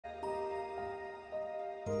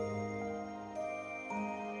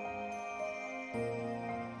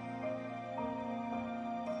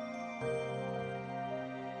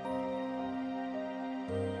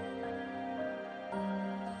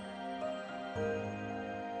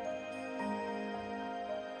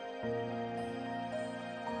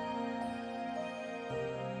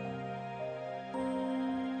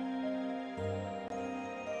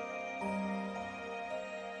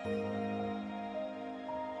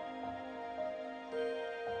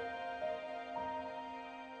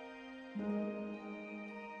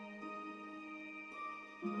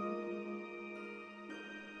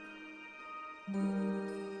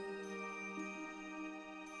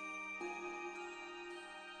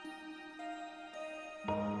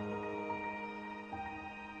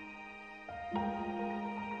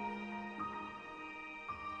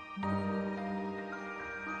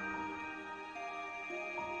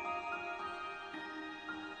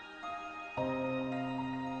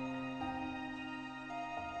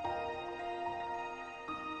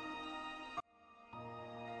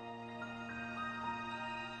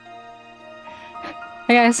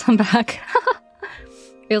Hey guys, I'm back.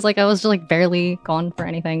 Feels like I was just like barely gone for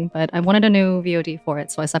anything, but I wanted a new VOD for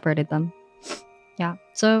it, so I separated them. Yeah,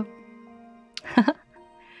 so...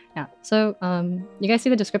 yeah, so, you guys see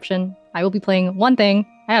the description. I will be playing one thing.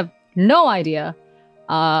 I have no idea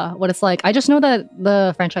what it's like. I just know that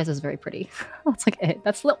the franchise is very pretty. That's like it.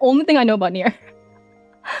 That's the only thing I know about Nier.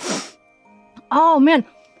 Oh man,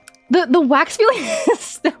 the wax feeling is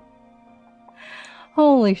still...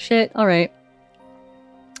 Holy shit, alright.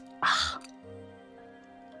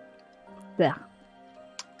 Yeah.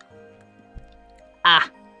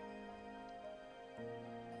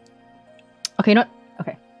 Okay, no.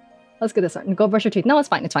 Okay, let's get this started. Go brush your teeth. No, it's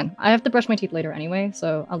fine. It's fine. I have to brush my teeth later anyway,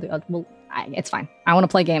 so it's fine. I want to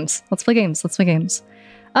play games. Let's play games. Let's play games.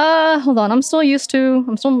 Hold on. I'm still getting used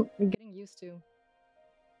to.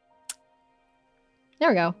 There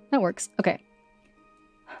we go. That works. Okay.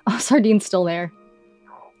 Oh, Sardine's still there.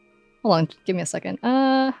 Hold on. Give me a second.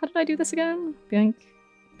 How did I do this again? Bink.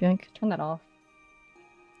 Turn that off.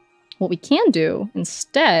 What we can do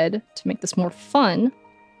instead to make this more fun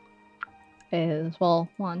is, well,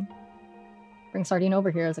 one, bring Sardine over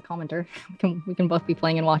here as a commenter. We can both be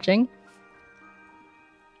playing and watching.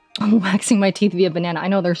 I'm waxing my teeth via banana. I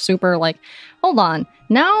know they're super like... Hold on.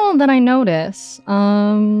 Now that I notice,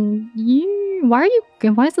 why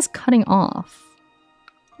is this cutting off?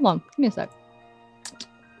 Hold on. Give me a sec.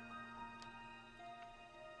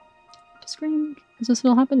 Screen. Does this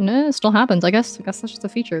still happen? No, it still happens. I guess that's just a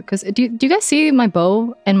feature. Because do you guys see my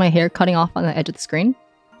bow and my hair cutting off on the edge of the screen?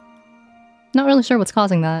 Not really sure what's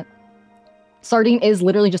causing that. Sardine is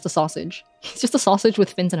literally just a sausage. He's just a sausage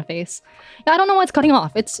with fins and a face. Yeah, I don't know why it's cutting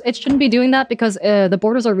off. It shouldn't be doing that because the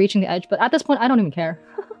borders are reaching the edge. But at this point, I don't even care.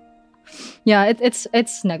 Yeah,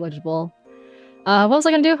 it's negligible. What was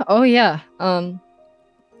I gonna do? Oh yeah.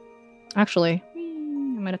 Actually,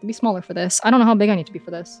 I might have to be smaller for this. I don't know how big I need to be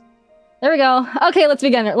for this. There we go. Okay, let's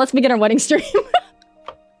begin our wedding stream.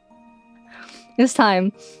 This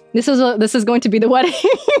time, this is going to be the wedding.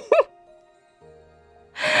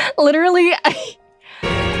 Literally.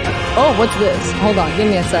 Oh, what's this? Hold on,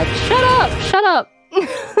 give me a sec. Shut up.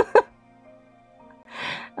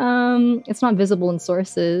 It's not visible in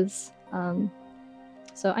sources.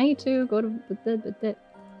 So I need to go to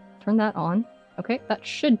turn that on. Okay, that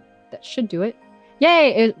should do it.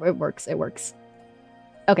 Yay! It works. It works.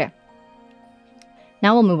 Okay.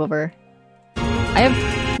 Now we'll move over.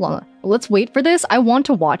 Let's wait for this. I want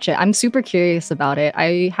to watch it. I'm super curious about it.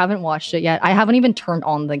 I haven't watched it yet. I haven't even turned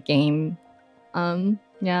on the game.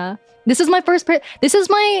 Yeah. This is my first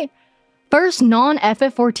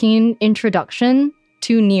non-FF14 introduction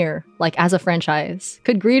to Nier, like as a franchise.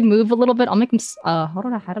 Could Greed move a little bit? I'll make him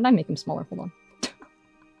how did I make him smaller? Hold on.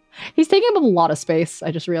 He's taking up a lot of space, I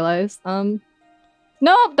just realized. Nope,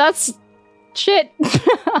 that's shit.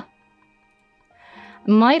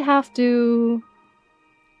 Might have to...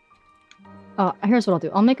 Oh, here's what I'll do.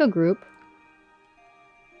 I'll make a group.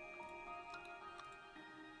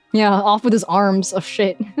 Yeah, off with his arms. Oh,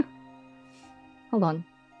 shit. Hold on.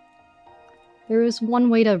 There is one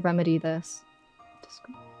way to remedy this.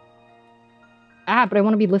 But I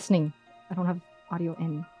want to be listening. I don't have audio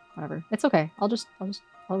in. Whatever. It's okay. I'll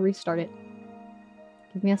restart it.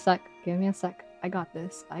 Give me a sec. I got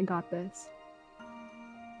this.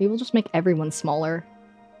 We will just make everyone smaller.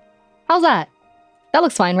 How's that? That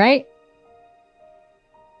looks fine, right?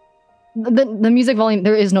 The music volume,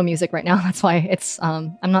 there is no music right now. That's why it's,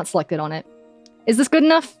 I'm not selected on it. Is this good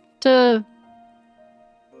enough to...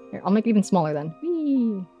 Here, I'll make it even smaller then.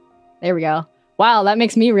 Whee! There we go. Wow, that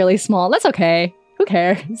makes me really small. That's okay. Who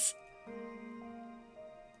cares?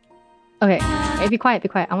 Okay, hey, be quiet.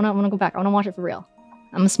 I wanna go back. I wanna watch it for real.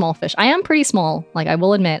 I'm a small fish. I am pretty small. Like, I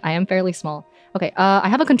will admit, I am fairly small. Okay, I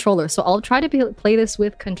have a controller, so I'll try to play this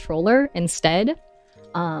with controller instead.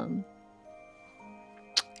 Yeah,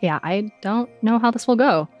 I don't know how this will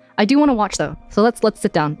go. I do want to watch though, so let's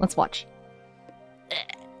sit down. Let's watch.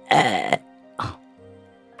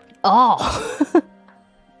 Oh.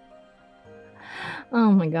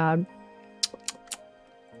 Oh my god.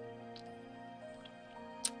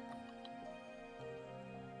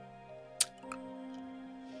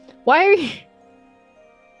 Why are you...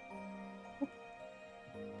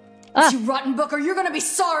 You rotten booker, you're gonna be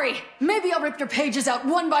sorry! Maybe I'll rip your pages out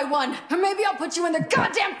one by one, or maybe I'll put you in the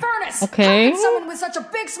goddamn furnace! Okay. How can someone with such a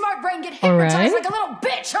big smart brain get hypnotized like a little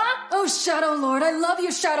bitch, huh? Oh, Shadow Lord, I love you,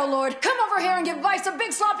 Shadow Lord! Come over here and give Vice a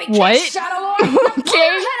big sloppy kiss, Shadow Lord! Now pull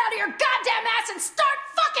your head out of your goddamn ass and start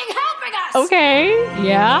fucking helping us! Okay,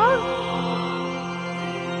 yeah?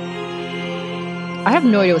 I have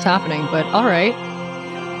no idea what's happening, but alright.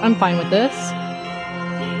 I'm fine with this.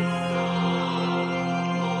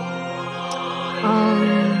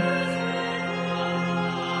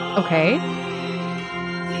 Okay.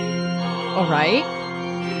 Alright.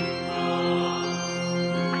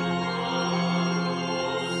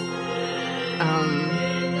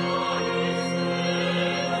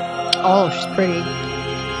 Oh, she's pretty.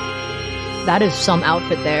 That is some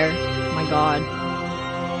outfit there. Oh my god.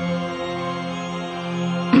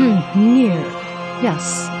 Nier.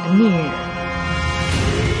 Yes, Nier.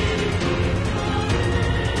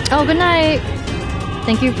 Oh, good night!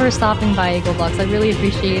 Thank you for stopping by, Eagleblocks. I really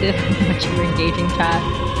appreciate it. How much you were engaging, chat.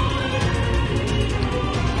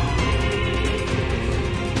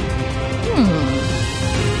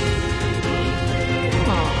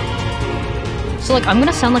 So, like, I'm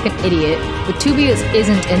gonna sound like an idiot, but 2B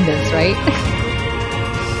isn't in this, right?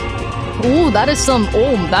 Ooh, that is some.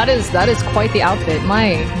 Oh, that is quite the outfit.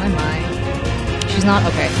 My. She's not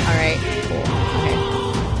okay. All right, cool. Okay.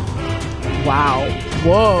 Wow.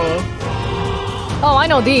 Whoa. Oh, I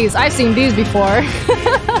know these. I've seen these before.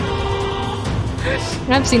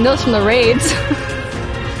 I've seen those from the raids.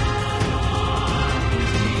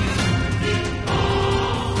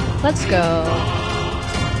 Let's go.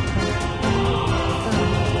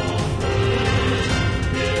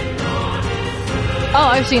 Oh,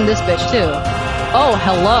 I've seen this bitch too. Oh,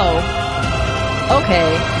 hello. Okay.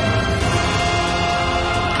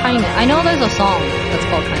 Kinda. I know there's a song that's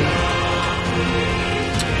called Kinda.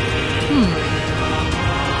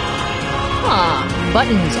 Huh.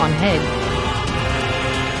 Buttons on head.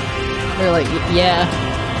 They're like, yeah.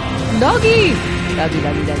 Doggy! Doggy.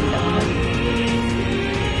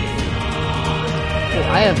 Oh,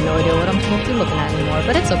 I have no idea what I'm supposed to be looking at anymore,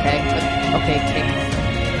 but it's okay. Okay.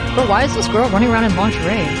 But why is this girl running around in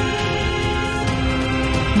lingerie?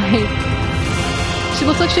 She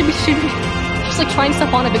looks like she's like trying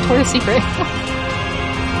stuff on at Victoria's Secret.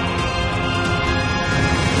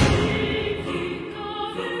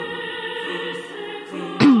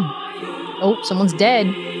 Oh, someone's dead.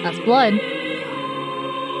 That's blood.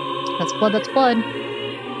 That's blood.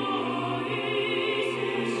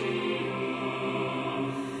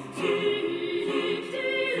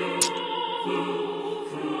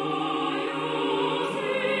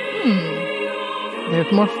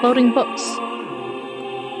 There's more floating books.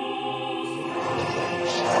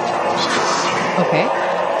 Okay.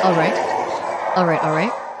 Alright.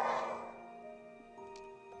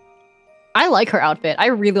 I like her outfit. I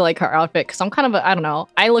really like her outfit because I'm kind of I don't know.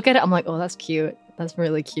 I look at it, I'm like, oh, that's cute. That's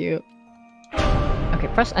really cute. Okay,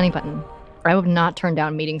 press any button. I would not turn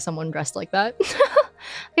down meeting someone dressed like that.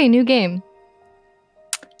 Okay, new game.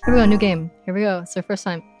 Here we go, new game. Here we go. It's our first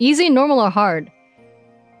time. Easy, normal, or hard?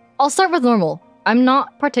 I'll start with normal. I'm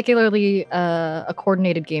not particularly a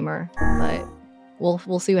coordinated gamer, but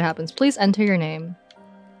we'll see what happens. Please enter your name.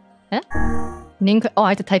 Eh? Name. Oh, I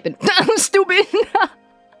have to type it. I'm stupid.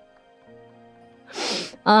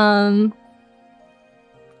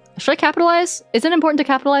 Should I capitalize? Is it important to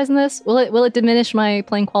capitalize in this? Will it diminish my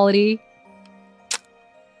playing quality?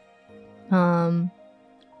 How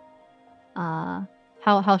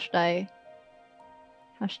should I?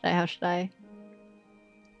 How should I?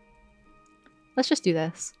 Let's just do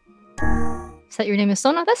this. Set your name as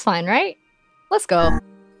Sona? That's fine, right? Let's go.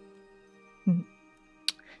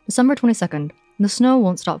 December 22nd. The snow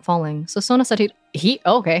won't stop falling, so Sona said he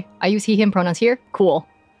oh, okay. I use he, him pronouns here? Cool.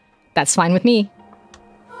 That's fine with me.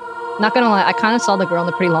 Not gonna lie, I kind of saw the girl in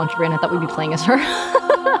the pretty lingerie and I thought we'd be playing as her.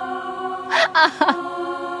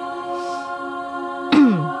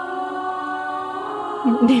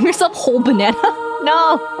 Name yourself Whole Banana?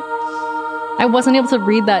 No! I wasn't able to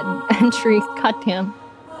read that entry. Goddamn.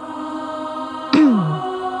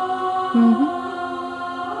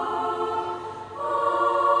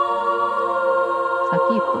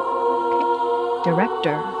 Sakipo. Okay.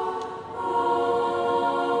 Director.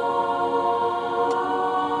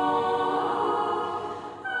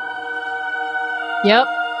 Yep.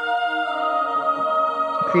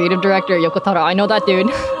 Creative director, Yoko Taro. I know that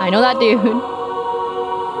dude. I know that dude.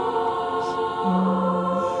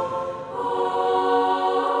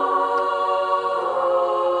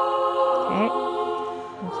 Okay.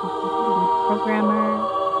 Programmer.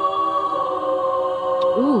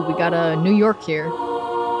 Ooh, we got a New York here.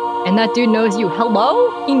 And that dude knows you.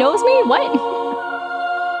 Hello? He knows me? What?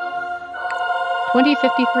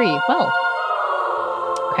 2053. Well.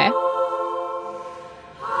 Okay.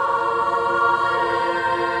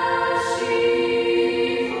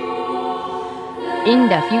 In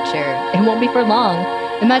the future. It won't be for long.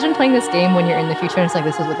 Imagine playing this game when you're in the future and it's like,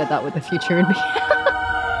 this is what I thought what the future would be.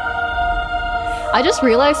 I just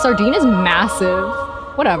realized Sardine is massive.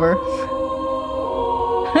 Whatever.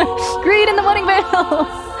 Greed in the wedding veil!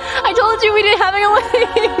 I told you we didn't have a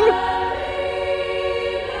wedding!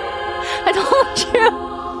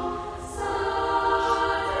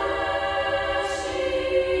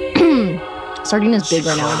 Sardine is big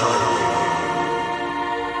right now.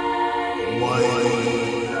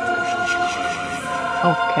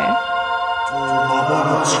 Okay.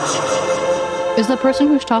 Is the person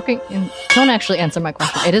who's talking in... Don't actually answer my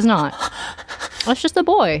question. It is not. That's just a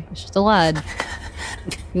boy. It's just a lad.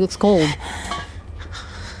 He looks cold.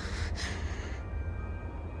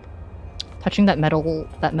 Touching that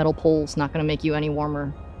metal pole is not gonna make you any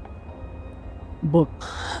warmer. Book.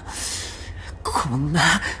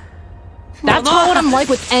 That's not what I'm like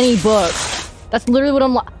with any book. That's literally what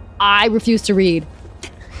I'm like. I refuse to read.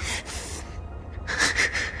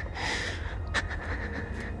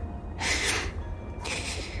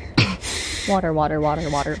 Water, water, water,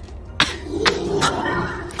 water.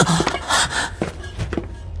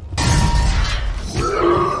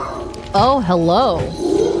 Oh, hello.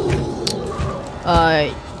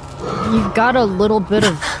 You've got a little bit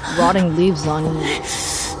of rotting leaves on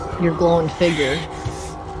your glowing figure.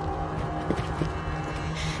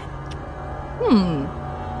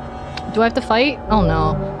 Do I have to fight? Oh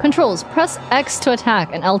no. Controls. Press X to attack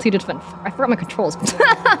and LT to defend. I forgot my controls.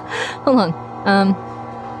 Hold on.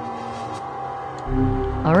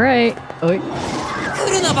 Alright.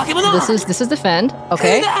 This is defend.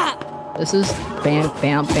 Okay. This is bam,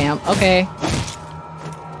 bam, bam. Okay.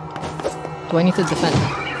 Do I need to defend?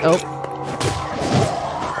 Oh.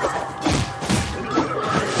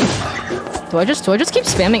 Do I just keep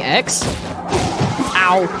spamming X?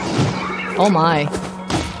 Ow. Oh my.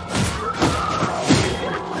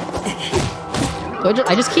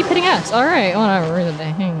 I just keep hitting X. Alright, whatever.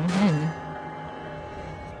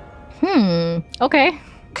 Okay.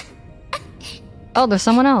 Oh, there's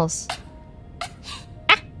someone else.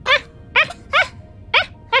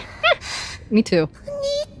 Me too.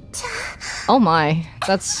 Oh my,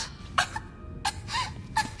 that's...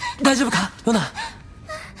 I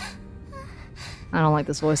don't like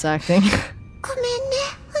this voice acting.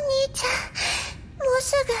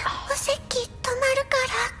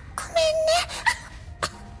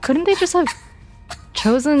 Couldn't they just have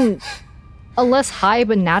chosen a less high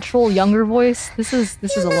but natural younger voice? This is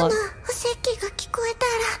a lot.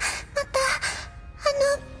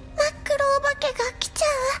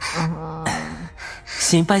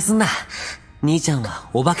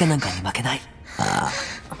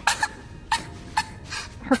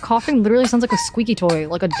 Her coughing literally sounds like a squeaky toy,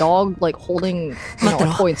 like a dog like holding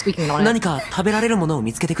a toy and squeaking on it. The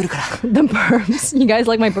burps. You guys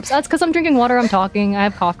like my burps? That's because I'm drinking water, I'm talking, I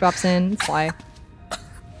have cough drops in, that's why.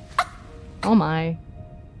 Oh my.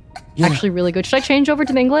 Actually really good. Should I change over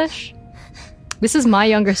to English? This is my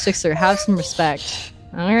younger sister, have some respect.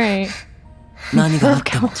 Alright. Burp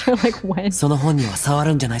counter like when?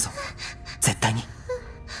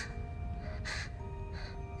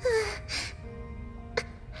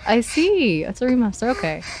 I see. That's a remaster.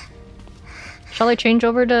 Okay. Shall I change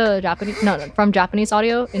over to Japanese? No, from Japanese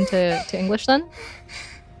audio to English then?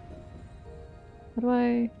 How do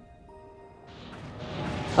I?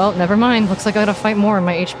 Oh, never mind. Looks like I gotta fight more and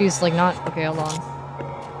my HP is like not... Okay, hold on.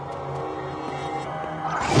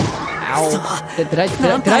 Ow. Did I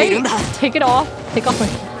take it off? Take off my...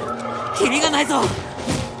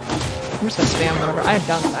 I'm just gonna spam whatever. I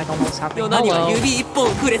don't know what's happening. Hello.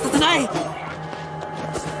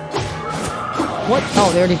 What?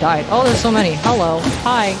 Oh, they already died. Oh, there's so many. Hello.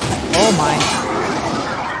 Hi. Oh my.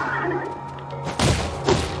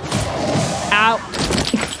 Ow.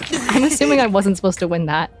 I'm assuming I wasn't supposed to win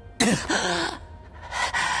that.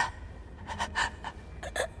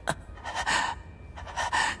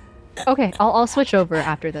 Okay, I'll switch over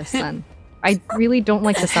after this then. I really don't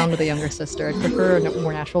like the sound of the younger sister. I prefer a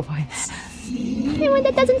more natural voice. Anyone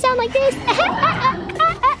that doesn't sound like this.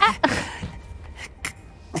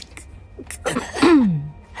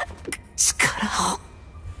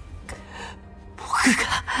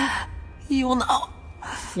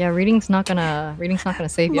 Yeah, reading's not gonna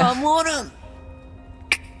save you.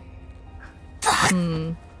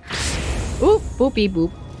 Oop, boopy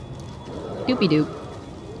boop. Doopy doop.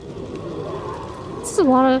 This is a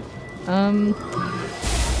lot of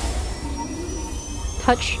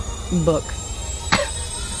touch book.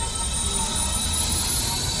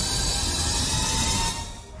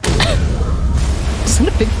 Is that a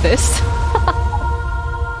big fist?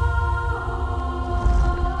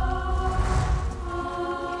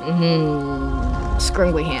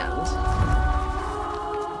 Scrungly hand.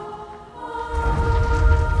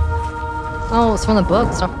 Oh, it's from the book,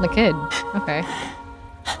 it's not from the kid. Okay.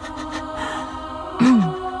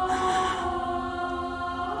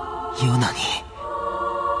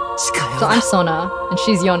 So I'm Sona, and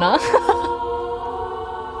she's Yona.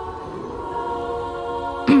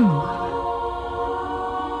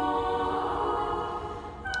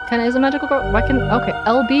 Kenna is a magical girl. Why can... Okay,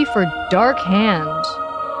 LB for Dark Hand.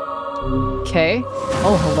 Okay.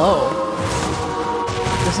 Oh, hello.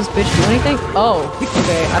 Does this bitch do anything? Oh,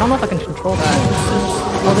 okay. I don't know if I can control that.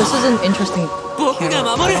 Oh, this is an interesting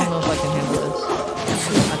camera. I don't know if I can handle this.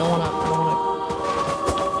 I don't wanna...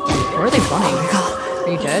 Where are they running?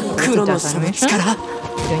 Are you dead? Where's the death animation?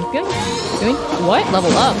 Doing? What?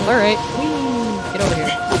 Level up. Alright. Get over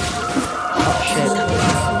here. Oh, shit.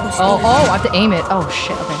 Oh, I have to aim it. Oh,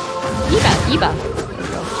 shit. Okay. Eva. There we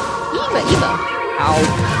go. Eva. Ow.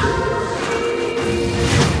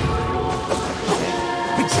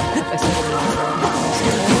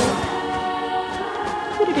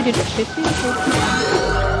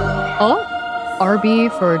 Oh,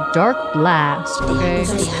 RB for Dark Blast. Okay.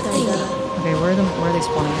 Okay, where are they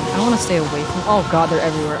spawning in? I want to stay away from. Oh god, they're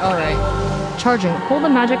everywhere. All right. Charging. Hold the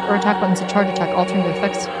magic or attack buttons to charge attack, altering the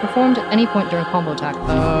effects performed at any point during combo attack.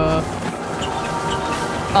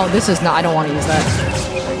 Oh, this is not. I don't want to use that.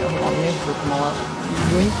 There you go. Hold on, let me group them all up.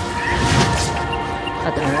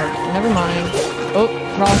 That didn't work. Never mind. Oh,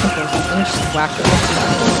 wrong controls. Let me just whack it.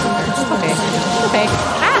 Okay.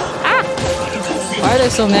 Ah! Why are there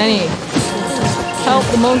so many? Help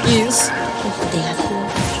the monkeys!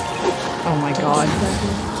 Oh my god.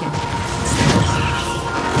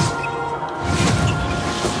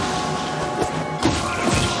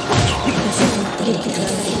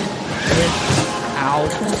 Ow.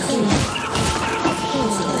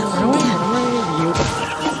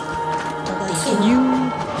 You.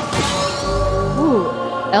 Ooh.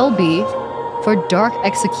 LB for Dark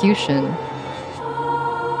Execution.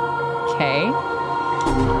 Okay.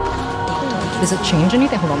 Does it change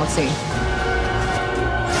anything? Hold on, let's see.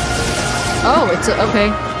 Oh, it's a, okay.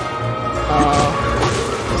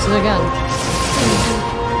 This is again.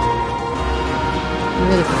 You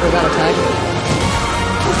really prefer that attack?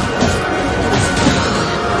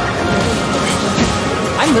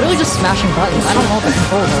 I'm literally just smashing buttons. I don't know the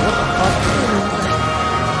controls are. What the fuck?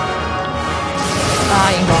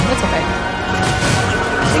 Ain't wrong. It's okay.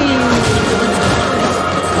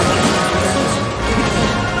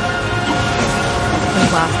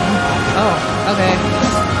 Oh, okay.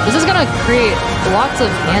 This is gonna create lots of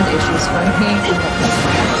hand issues for me.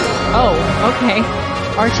 Oh, okay.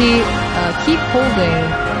 RT, keep holding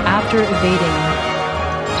after evading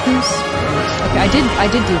 2 sprints. Okay, I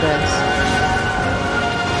did do this.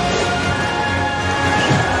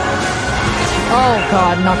 Oh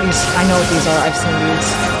god, not these. I know what these are. I've seen these.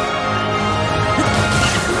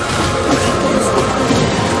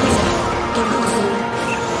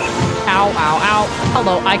 Ow, ow, ow.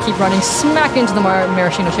 Hello, I keep running smack into the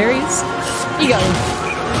maraschino cherries. You go.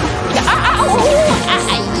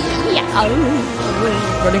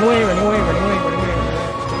 Running away.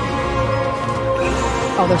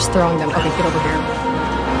 Oh, they're throwing them. Okay, get over here.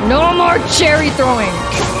 No more cherry throwing!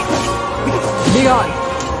 Be gone.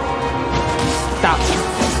 Stop.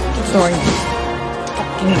 Throwing.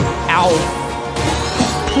 Ow.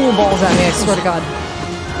 Pool balls at me, I swear to god.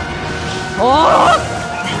 Oh!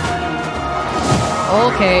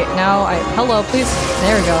 Okay, now hello, please.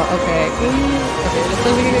 There we go. Okay. Okay, so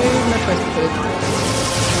we no choice but food.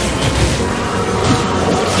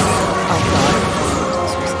 Oh god.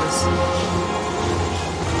 What's this?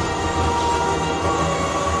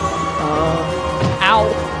 Ow.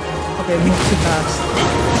 Okay, move too fast.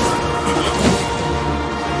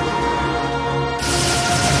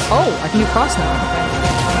 Oh, I can do cross now. Okay.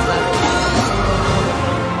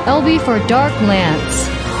 LB for Dark Lance.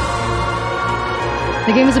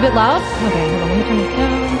 The game is a bit loud? Okay, hold on, let me turn it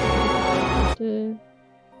down.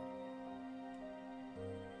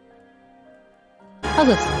 How's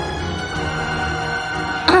this?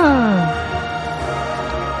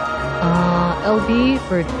 LB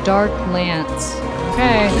for Dark Lance.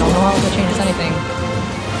 Okay, don't know how it changes anything.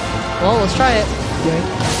 Well, let's try it.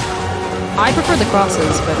 I prefer the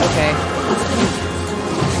crosses, but okay.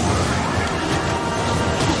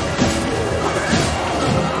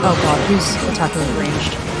 Oh god, who's attacking with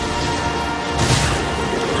ranged?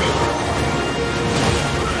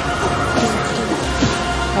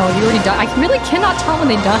 Oh, you already died. I really cannot tell when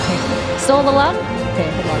they die. Still a little loud? Okay,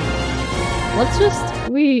 hold on. Let's just...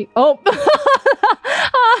 Oh!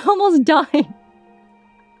 I almost died.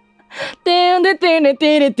 Okay.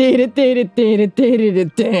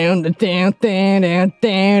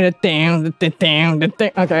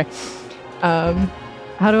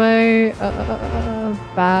 How do I,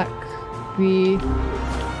 back,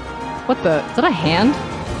 what the, is that a hand?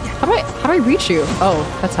 How do I reach you? Oh,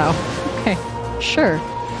 that's how. Okay, sure.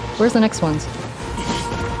 Where's the next ones?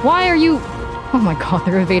 Why are you, oh my god,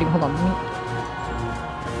 they're evading, hold on, let me.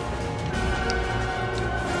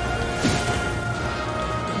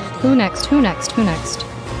 Who next? Who next? Who next?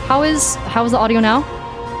 How is the audio now?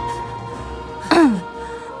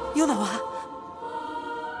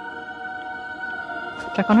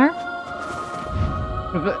 Check on her.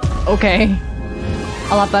 Okay.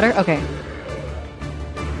 A lot better? Okay.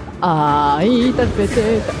 Oh!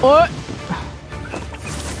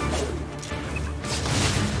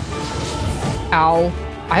 Ow.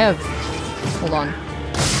 I have... Hold on.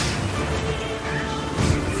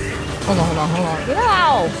 Hold on.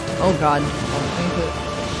 Ow! Oh god.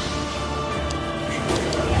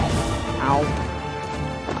 Ow.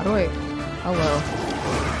 How do I... Hello.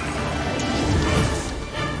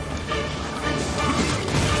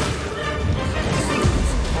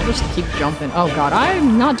 I'll just keep jumping. Oh god,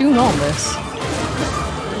 I'm not doing all this.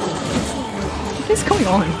 What is going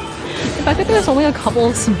on? The fact that there's only a couple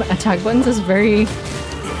of attack buttons is very...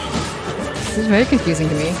 This is very confusing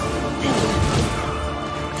to me.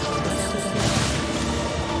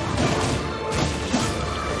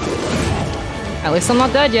 At least I'm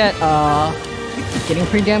not dead yet. Getting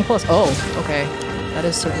pretty damn close. Oh, okay. That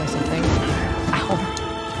is certainly something. Ow.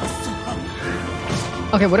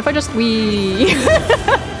 Okay, what if I just wee?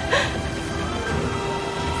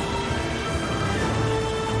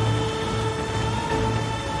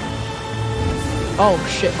 Oh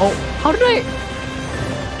shit. Oh, how did I?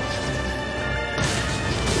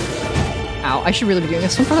 Ow, I should really be doing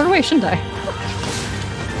this from further away, shouldn't I?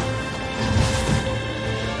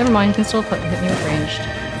 Never mind, you can still hit me with ranged.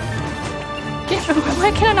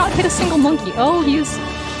 Why can I not hit a single monkey? Oh, he's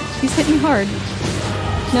hit me hard.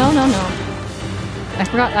 No. I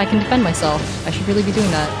forgot I can defend myself. I should really be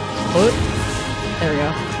doing that. Oh, there we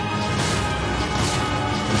go.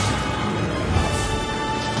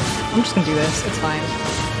 I'm just gonna do this, it's fine.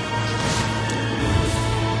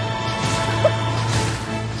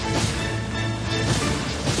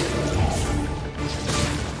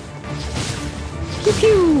 Pew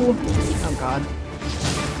pew! Oh god.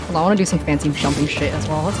 Hold on, I wanna do some fancy jumping shit as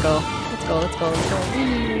well. Let's go.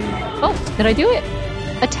 Oh, did I do it?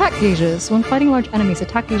 Attack gauges. When fighting large enemies,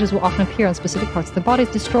 attack gauges will often appear on specific parts of their bodies.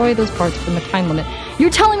 Destroy those parts within the time limit.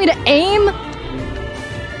 You're telling me to aim?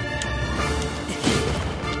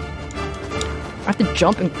 I have to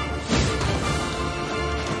jump and...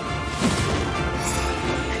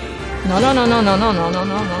 No.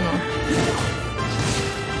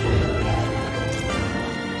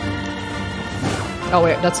 Oh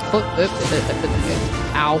wait, that's close.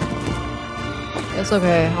 Ow. It's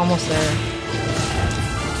okay, almost there.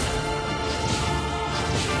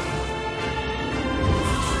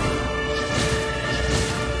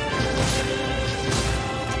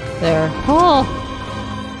 There. Oh!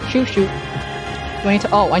 Shoot. Do I need to...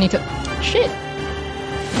 Oh, I need to... Shit!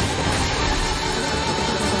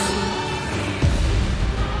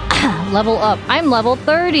 Level up. I'm level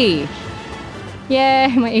 30!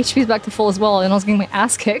 Yay, my HP's back to full as well, and I was getting my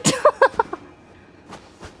ass kicked.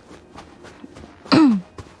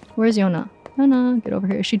 Where's Yona? Yona, get over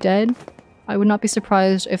here. Is she dead? I would not be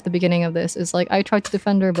surprised if the beginning of this is like, I tried to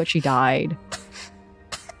defend her, but she died.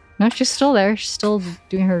 No, she's still there. She's still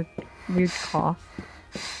doing her weird cough.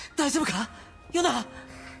 Oh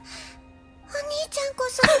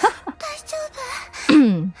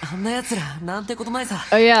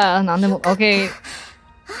yeah, okay.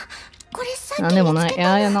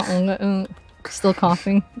 Still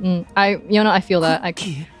coughing. Yona, I feel that.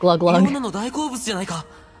 Glug glug.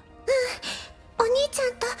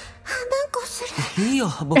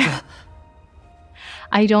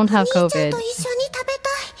 I don't have COVID.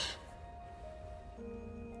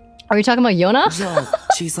 Are you talking about Yona?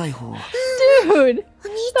 Dude!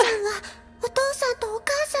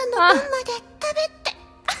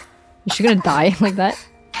 Is she gonna die like that?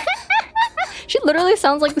 She literally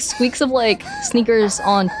sounds like the squeaks of like sneakers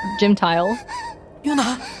on gym tile.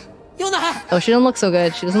 Oh, she doesn't look so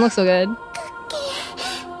good. She doesn't look so good.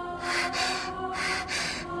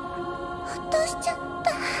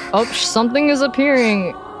 Oh, something is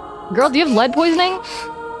appearing. Girl, do you have lead poisoning?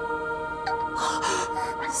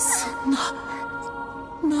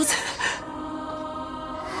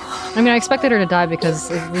 I mean, I expected her to die because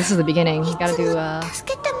this is the beginning. You gotta do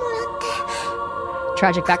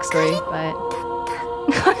tragic backstory, but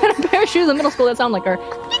I had a pair of shoes in middle school that sound like her.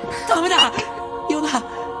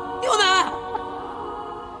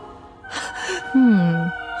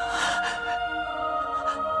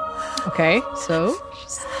 Okay, so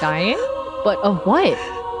she's dying, but of what?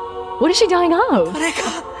 What is she dying of?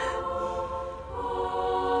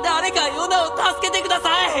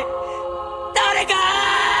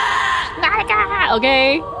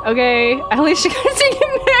 Okay. At least she got to get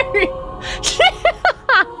married.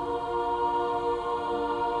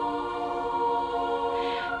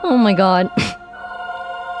 Oh my god.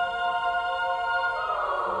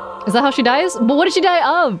 Is that how she dies? But what did she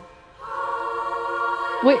die of?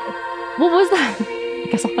 Wait, what was that? I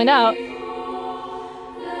guess I'll find out.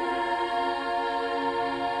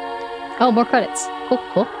 Oh, more credits. Cool,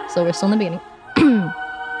 cool. So we're still in the beginning.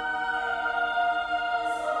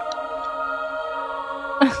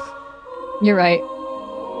 You're right.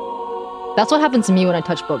 That's what happens to me when I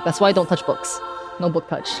touch book. That's why I don't touch books. No book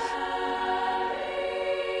touch.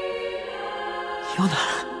 Yona.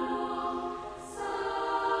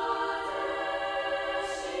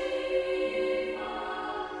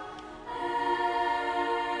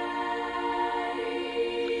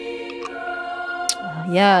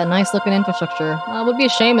 Yeah, nice looking infrastructure. It would be a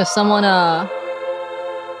shame if someone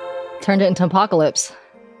turned it into Apocalypse.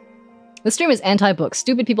 This stream is anti-book.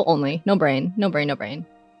 Stupid people only. No brain. No brain, no brain.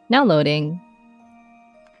 Now loading.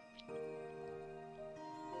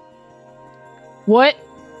 What?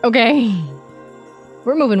 Okay.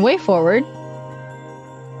 We're moving way forward.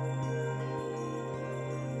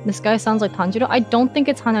 This guy sounds like Tanjiro. I don't think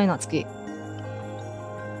it's Hanai Natsuki.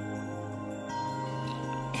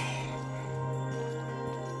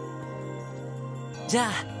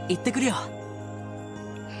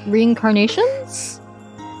 Reincarnations?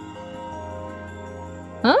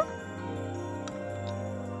 Huh?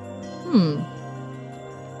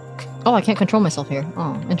 Oh, I can't control myself here.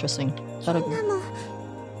 Oh, interesting. That'll be...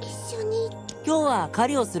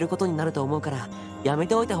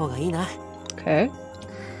 Okay.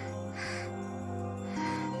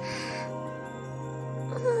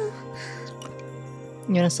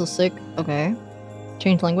 You're still sick? Okay.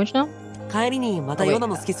 Change language now?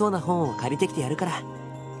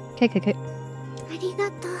 Okay, okay.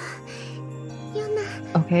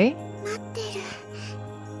 Okay.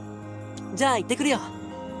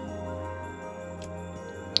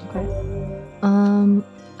 Okay.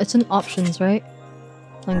 It's in options, right?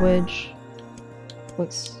 Language.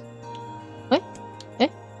 Voice. What? Eh?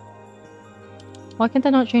 Why can't I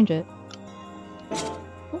not change it?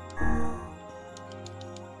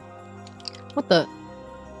 What the?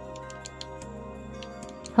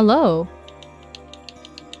 Hello?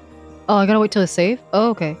 Oh, I gotta wait till it's saved? Oh,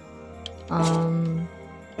 okay.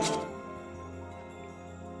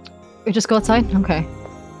 We just go outside? Okay.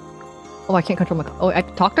 Oh, I can't control my... Oh, I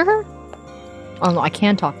can talk to her? Oh, no, I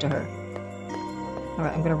can talk to her.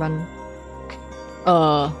 Alright, I'm gonna run...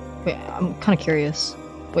 Wait, I'm kinda curious.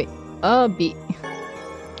 Wait, B...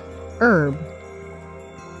 Herb.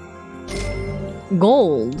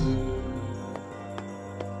 Gold.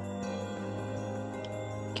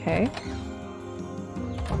 Okay.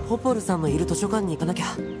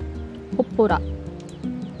 Popora.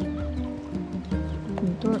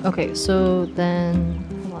 Okay, so then...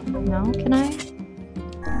 Hold on. Now can I?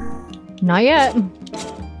 Not yet!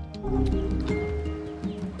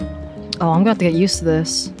 Oh, I'm gonna have to get used to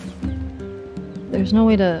this. There's no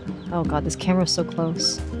way to... Oh god, this camera's so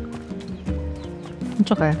close.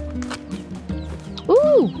 It's okay.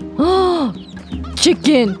 Ooh! Oh!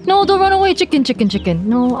 Chicken! No, don't run away! Chicken, chicken, chicken!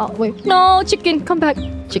 No, wait. No, chicken! Come back!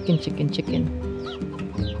 Chicken, chicken, chicken.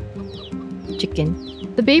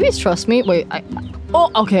 Chicken. The babies trust me. Wait,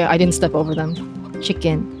 oh, okay, I didn't step over them.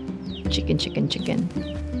 Chicken. Chicken, chicken, chicken.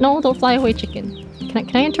 No, don't fly away, chicken.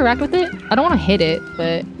 Can I interact with it? I don't want to hit it,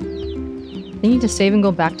 but... I need to save and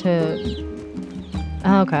go back to...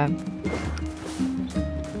 Okay.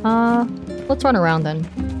 Let's run around then.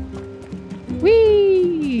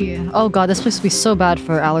 Whee! Oh god, this place would be so bad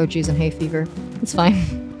for allergies and hay fever. It's fine.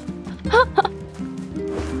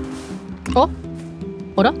 Oh!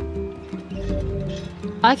 Hold up.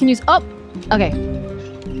 I can use... Oh! Okay.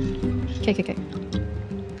 Okay, okay, okay.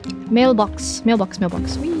 Mailbox. Mailbox,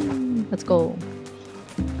 mailbox. Whee! Let's go.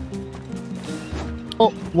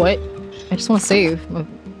 Oh, what? I just want to save.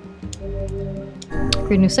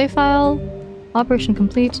 Create a new save file. Operation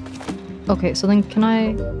complete. Okay, so then can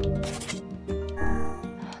I...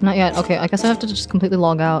 Not yet. Okay, I guess I have to just completely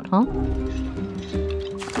log out, huh?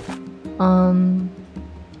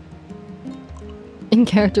 In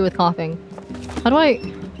character with coughing. How do I...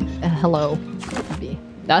 hello.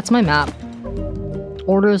 That's my map.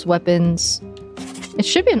 Orders, weapons. It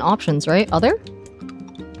should be in options, right? Other?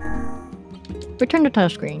 Return to title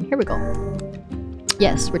screen. Here we go.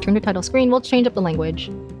 Yes, return to title screen. We'll change up the language.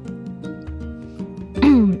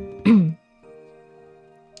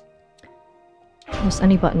 Just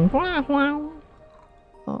any button.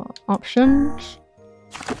 Options.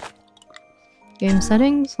 Game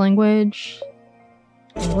settings. Language.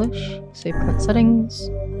 English. Save current settings.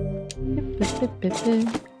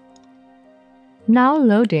 Now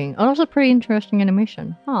loading. Oh, that's a pretty interesting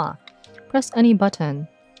animation. Huh. Press any button.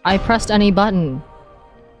 I pressed any button.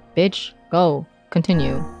 Bitch, go.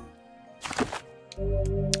 Continue.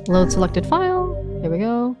 Load selected file. Here we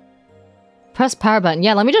go. Press power button.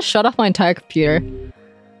 Yeah, let me just shut off my entire computer.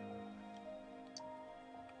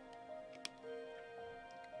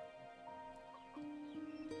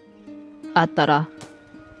 Atara.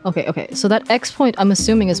 Okay, so that X point I'm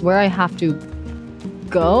assuming is where I have to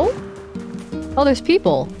go? Oh, there's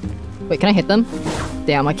people. Wait, can I hit them?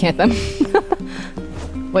 Damn, I can't them.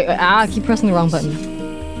 Wait, I keep pressing the wrong button.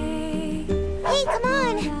 Hey, come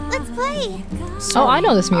on, let's play. Sorry, oh, I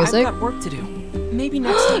know this music. I've got work to do. Maybe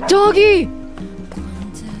next time. Doggy!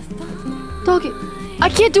 Doggy. I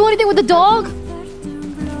can't do anything with the dog?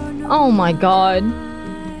 Oh my god.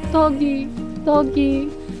 Doggy. Doggy.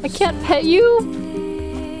 I can't pet you?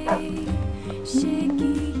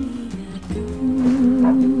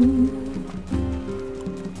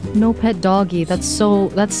 No pet doggy. That's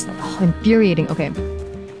infuriating. Okay.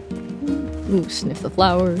 Ooh, sniff the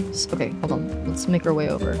flowers. Okay, hold on. Let's make our way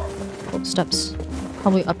over. Oh, steps.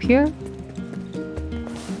 Probably up here?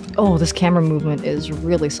 Oh, this camera movement is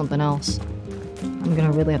really something else. I'm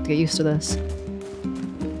gonna really have to get used to this.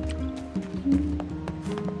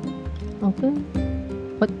 Open?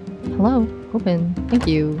 What? Hello? Open. Thank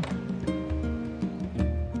you.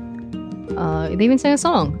 They even sang a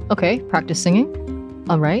song. Okay, practice singing.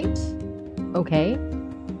 Alright. Okay.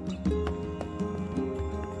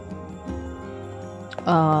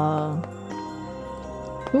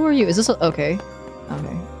 Who are you? Is this a- okay.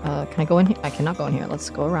 Okay. Can I go in here? I cannot go in here. Let's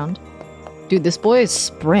go around. Dude, this boy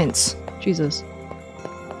sprints. Jesus.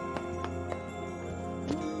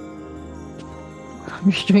 I'm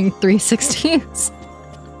just doing 316s.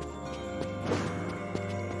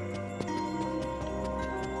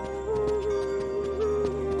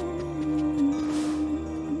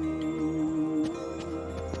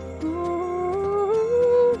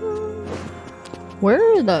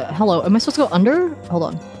 Where the hello? Am I supposed to go under? Hold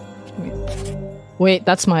on. Wait,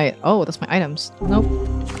 that's my that's my items. Nope.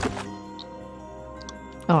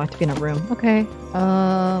 Oh, I have to be in a room. Okay.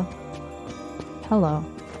 Hello.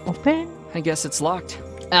 Open? I guess it's locked.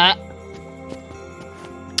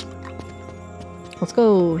 Let's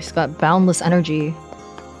go. He's got boundless energy.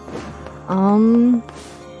 No,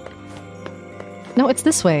 it's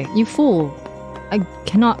this way. You fool. I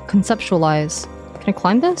cannot conceptualize. Can I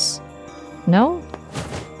climb this? No?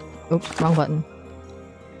 Oops, wrong button.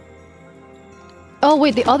 Oh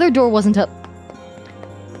wait, the other door wasn't up.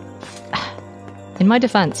 In my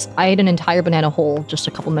defense, I ate an entire banana whole just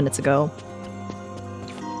a couple minutes ago.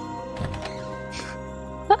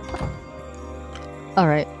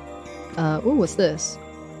 Alright. Ooh, what's this?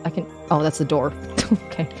 Oh, that's the door.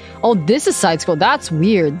 Okay. Oh, this is side scroll. That's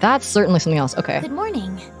weird. That's certainly something else. Okay. Good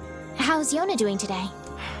morning. How's Yona doing today?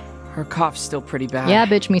 Her cough's still pretty bad. Yeah,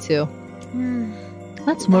 bitch, me too.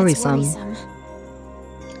 That's worrisome.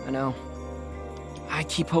 I know. I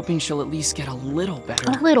keep hoping she'll at least get a little better.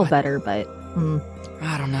 A little better, but...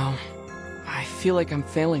 I don't know. I feel like I'm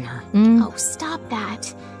failing her. Oh, stop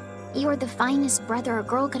that. You're the finest brother a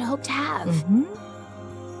girl could hope to have.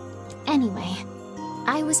 Anyway,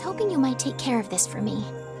 I was hoping you might take care of this for me.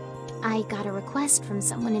 I got a request from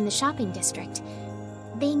someone in the shopping district.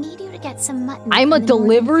 They need you to get some mutton. I'm a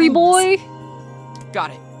delivery boy?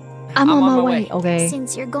 Got it. I'm on my way. Okay.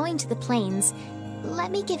 Since you're going to the plains, let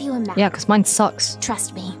me give you a map. Yeah, because mine sucks.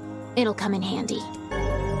 Trust me, it'll come in handy.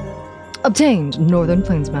 Obtained Northern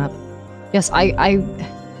Plains map. Yes, I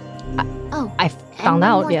found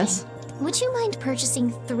out, yes. Thing. Would you mind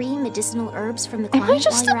purchasing 3 medicinal herbs from the client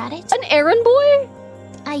while you're at it? An errand boy?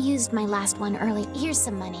 I used my last one early. Here's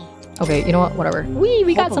some money. Okay, you know what? Whatever.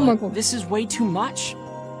 We got some more gold. This is way too much.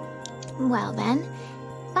 Well then,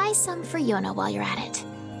 buy some for Yona while you're at it.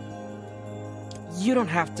 You don't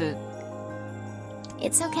have to...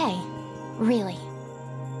 It's okay. Really.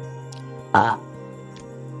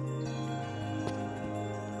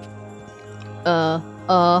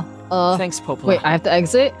 Thanks, Popola. Wait, I have to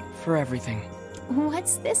exit? For everything.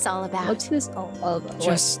 What's this all about? What's this all about?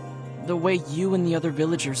 Just the way you and the other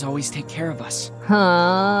villagers always take care of us.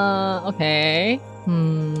 Huh, okay.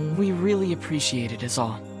 We really appreciate it is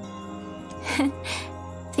all.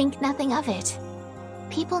 Think nothing of it.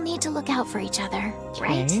 People need to look out for each other,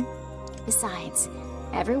 right? Besides,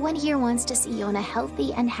 everyone here wants to see Yona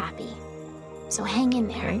healthy and happy. So hang in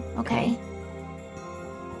there, okay?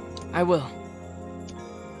 I will.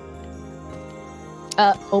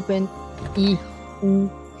 Open. Hold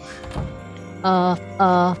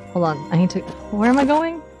on. I need to... Where am I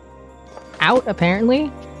going? Out,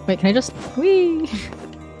 apparently? Wait, can I just... Whee!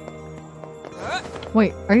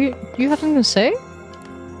 Wait, do you have something to say?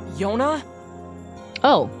 Yona?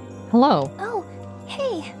 Oh, hello. Oh,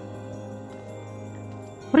 hey.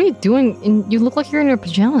 What are you doing? You look like you're in your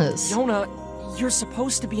pajamas. Yona, you're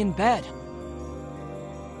supposed to be in bed.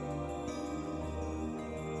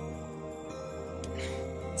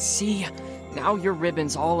 See, now your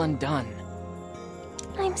ribbon's all undone.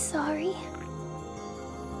 I'm sorry.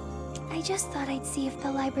 I just thought I'd see if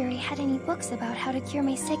the library had any books about how to cure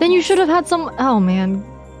my sickness. Then you should have had some. Oh man,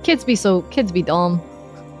 kids be dumb.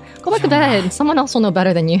 Go back to bed. Someone else will know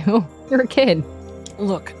better than you. You're a kid.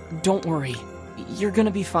 Look, don't worry. You're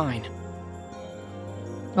gonna be fine.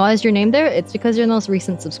 Why is your name there? It's because you're the most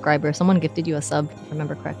recent subscriber. Someone gifted you a sub, if I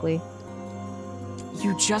remember correctly.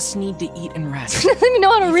 You just need to eat and rest. She doesn't even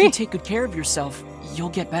know how to read. If you take good care of yourself, you'll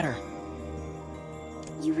get better.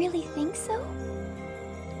 You really think so?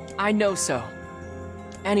 I know so.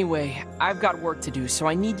 Anyway, I've got work to do, so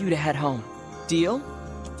I need you to head home. Deal?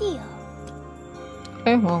 Deal.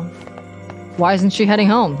 Okay, well, why isn't she heading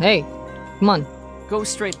home? Hey, come on. Go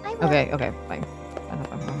straight. Okay, fine.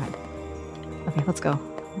 Okay, let's go.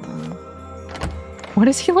 What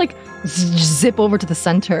does he like zip over to the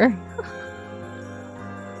center?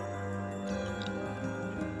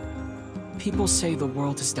 People say the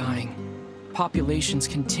world is dying. Populations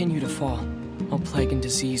continue to fall, while plague and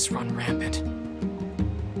disease run rampant.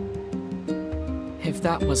 If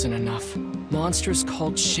that wasn't enough, monsters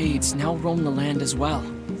called shades now roam the land as well,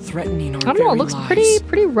 threatening our I don't know, it very looks lives.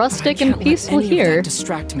 pretty rustic and peaceful Let any of here. that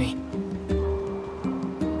distract me.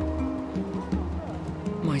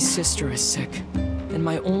 My sister is sick, and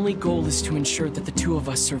my only goal is to ensure that the two of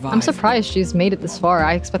us survive. I'm surprised she's made it this far.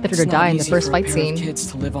 I expected her to die in the first fight scene. It's not easy for a pair of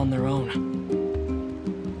kids to live on their own.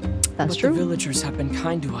 That's But true. the villagers have been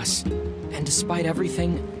kind to us, and despite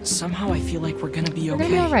everything, somehow I feel like we're gonna be okay. We're gonna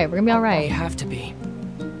be alright. We're gonna be We alright. have to be.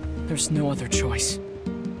 There's no other choice.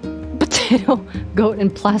 Potato, goat,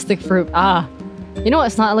 and plastic fruit. Ah, you know what?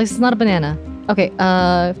 It's not. At least it's not a banana. Okay.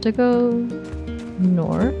 I have to go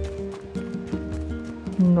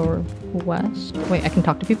northwest. Wait, I can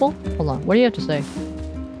talk to people. Hold on. What do you have to say?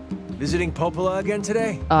 Visiting Popola again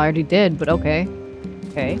today? I already did, but okay.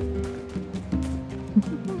 Okay.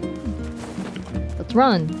 Let's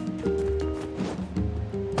run.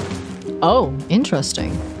 Oh,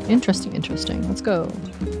 interesting. Interesting. Let's go.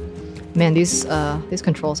 Man, these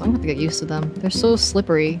controls, I'm gonna have to get used to them. They're so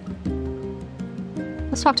slippery.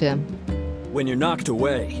 Let's talk to him. When you're knocked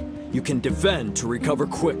away, you can defend to recover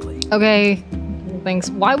quickly. Okay. Thanks.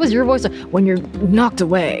 Why was your voice when you're knocked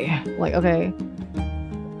away? Like, okay.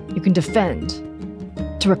 You can defend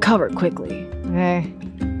to recover quickly. Okay.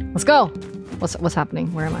 Let's go. What's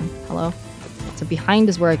happening? Where am I? Hello? So behind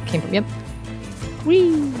is where I came from. Yep.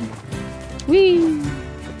 Whee! Whee!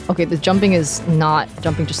 Okay, the jumping is not...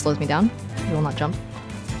 Jumping just slows me down. I will not jump.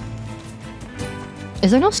 Is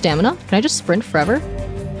there no stamina? Can I just sprint forever?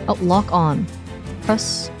 Oh, lock on.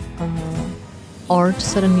 Press R to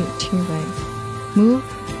set a new to your right. Move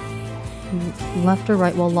left or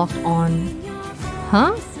right while locked on.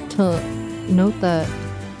 Huh? To note that...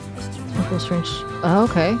 strange... Oh,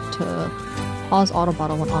 okay. To pause auto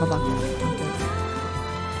bottle when auto bottle...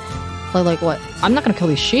 Play like what? I'm not gonna kill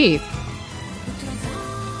these sheep.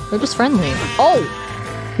 They're just friendly. Oh!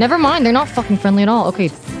 Never mind, they're not fucking friendly at all.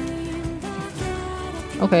 Okay.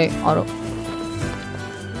 Okay, auto.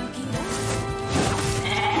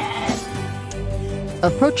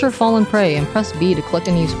 Approach your fallen prey and press B to collect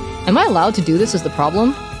and use... Am I allowed to do this is the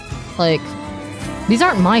problem? Like, these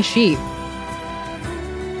aren't my sheep.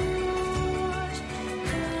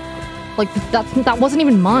 Like, that wasn't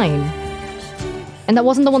even mine. And that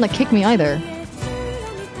wasn't the one that kicked me either.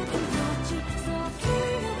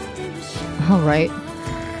 All right.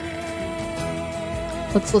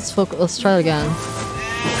 Let's focus. Let's try it again.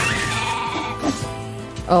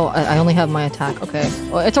 Oh, I only have my attack. Okay.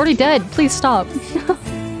 Oh, it's already dead. Please stop.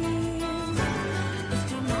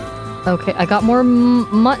 Okay, I got more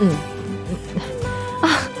mutton.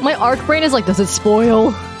 My arc brain is like, does it spoil?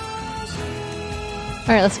 All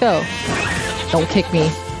right, let's go. Don't kick me.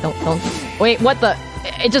 Don't. Wait, what the?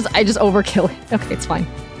 I just overkill it. Okay, it's fine.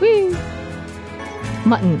 Whee!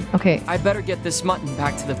 Mutton. Okay. I better get this mutton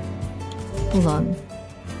back to the... Hold on.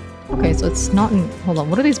 Okay, so it's not in... Hold on,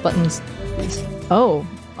 what are these buttons? Oh,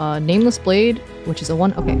 nameless blade, which is a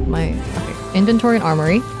one... Okay, okay. Inventory and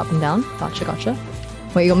armory. Up and down. Gotcha.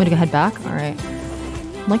 Wait, you want me to head back? Alright.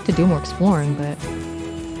 I'd like to do more exploring, but...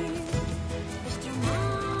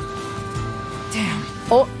 Damn.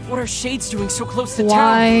 Oh! What are shades doing so close to town?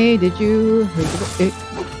 Why did you...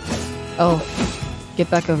 Oh. Get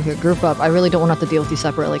back over here. Group up. I really don't want to have to deal with you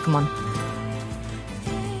separately. Come on.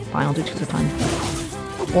 Fine, I'll do two at a time.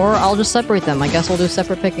 Or I'll just separate them. I guess we'll do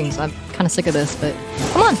separate pickings. I'm kind of sick of this, but...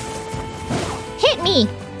 Come on! Hit me!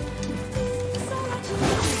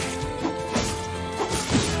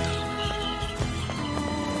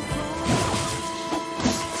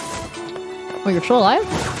 Oh, you're still alive?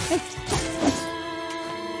 Hey.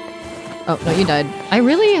 Oh, no, you died. I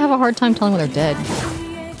really have a hard time telling when they're dead.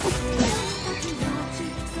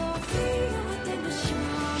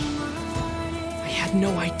 I had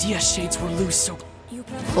no idea shades were loose so...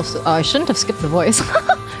 I shouldn't have skipped the voice.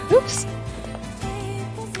 Oops.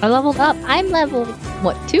 I leveled up. I'm leveled...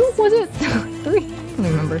 What, 2? Was it? 3? I don't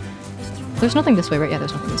remember. There's nothing this way, right? Yeah,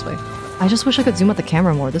 there's nothing this way. I just wish I could zoom out the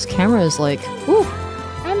camera more. This camera is like... Ooh.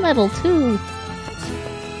 I'm level 2.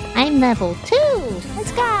 I'm level 2.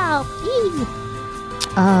 Let's go. Yee.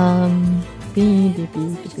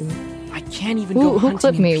 I can't even go who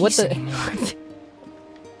clipped me? What the?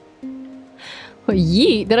 What,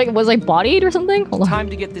 yeet? Was I bodied or something? Hold on. Time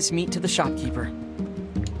to get this meat to the shopkeeper.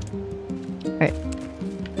 Alright.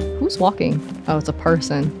 Who's walking? Oh, it's a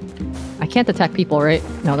person. I can't attack people, right?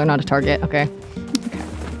 No, they're not a target. Okay. Okay.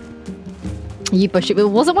 Yeet, but sheep. It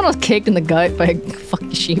wasn't when I was kicked in the gut by a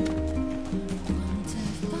fucking sheep.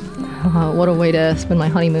 What a way to spend my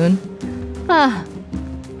honeymoon. Ah.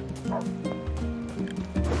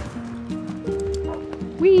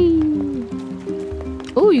 Whee!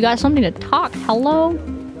 Ooh, you got something to talk. Hello?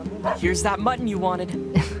 Here's that mutton you wanted.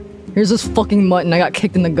 Here's this fucking mutton. I got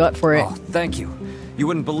kicked in the gut for it. Oh, thank you. You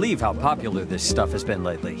wouldn't believe how popular this stuff has been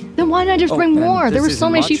lately. Then why didn't I just bring more? There were so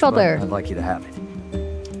many sheep out there. I'd like you to have it.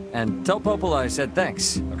 And tell Popola I said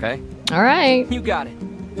thanks, okay? Alright. You got it.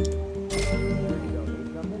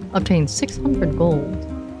 Obtain 600 gold.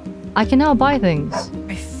 I can now buy things.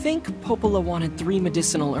 I think Popola wanted 3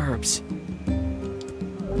 medicinal herbs.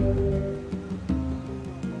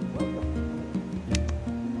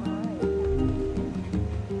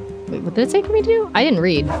 Wait, what did it say for me to do? I didn't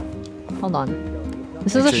read. Hold on.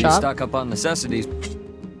 This is a shop. Stock up on necessities.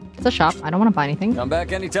 It's a shop. I don't want to buy anything. Come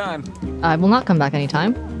back anytime. I will not come back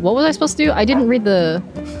anytime. What was I supposed to do? I didn't read the...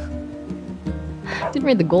 Didn't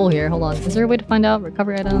read the goal here. Hold on. Is there a way to find out?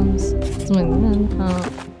 Recover items. Something.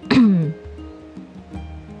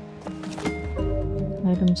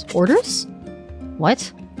 Items. Orders?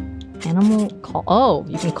 What? Animal call. Oh,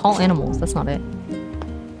 you can call animals. That's not it.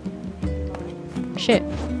 Shit.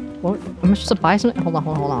 What? Am I supposed to buy something? Hold on,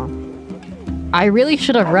 hold on, hold on. I really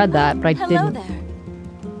should have read that, but I didn't. Hello there.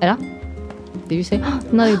 Ella? Did you say?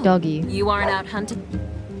 Another doggy. You aren't out hunting?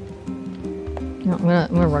 No, I'm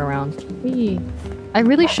gonna run around. Whee. I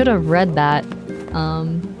really should have read that,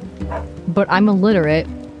 but I'm illiterate,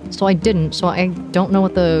 so I didn't, so I don't know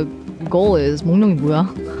what the goal is. Make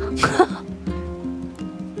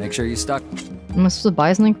sure you stock. Am I supposed to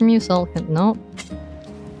buy something from you? Sell? No.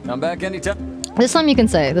 Come back anytime. This time you can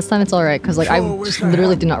say. This time it's alright, because like, I just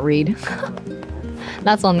literally did not read.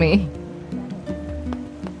 That's on me.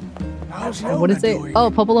 What did it say? Oh,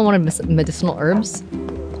 Popola wanted medicinal herbs?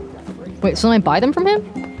 Wait, so can I buy them from him?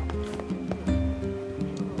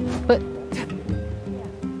 But...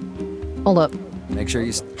 Hold up. Make sure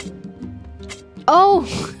you... Oh!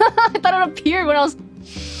 I thought it appeared when I was...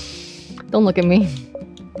 Don't look at me.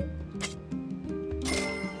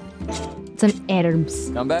 Some herbs.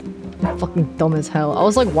 Come back. I'm fucking dumb as hell. I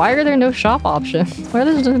was like, why are there no shop options? Why are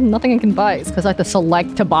there nothing I can buy? It's because I have to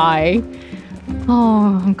select to buy.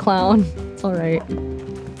 Oh, I'm clown. It's alright.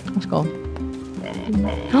 Let's go.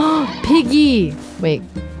 Piggy! Wait.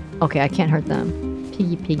 Okay, I can't hurt them.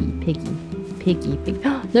 Piggy, piggy, piggy. Piggy, piggy.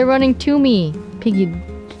 They're running to me! Piggy.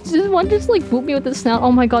 Does one just like boot me with the snout?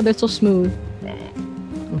 Oh my god, they're so smooth.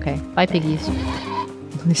 Okay, bye piggies.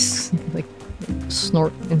 Like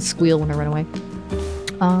snort and squeal when I run away.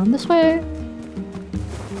 This way.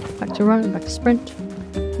 Back to run, back to sprint.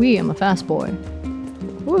 Wee, I'm a fast boy.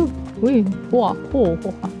 Woo, wee, whoa, whoa,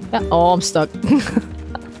 whoa. Yeah. Oh, I'm stuck.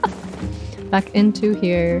 Back into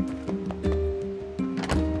here.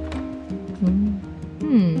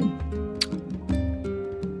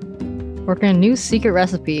 Working on a new secret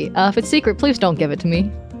recipe. If it's secret, please don't give it to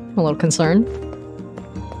me. I'm a little concerned.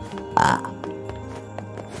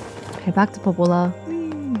 Okay, back to Popola.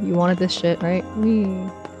 You wanted this shit, right?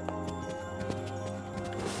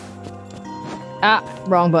 Ah,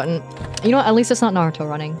 wrong button. You know what? At least it's not Naruto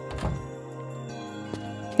running.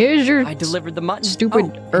 Here's your I delivered the mutton.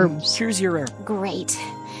 Stupid herbs. Here's your herb. Great.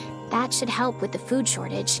 That should help with the food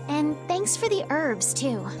shortage. And thanks for the herbs,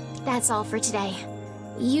 too. That's all for today.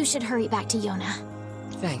 You should hurry back to Yona.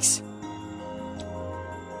 Thanks.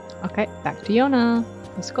 Okay, back to Yona.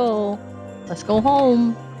 Let's go. Let's go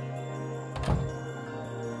home.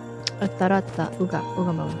 Atarata, uga,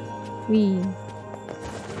 ugama. Wee.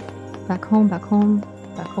 Back home, back home,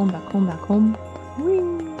 back home, back home, back home. Whee!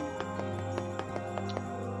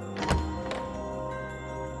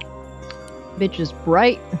 Bitch is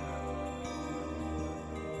bright.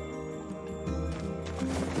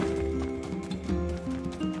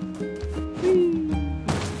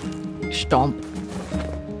 Whee! Stomp.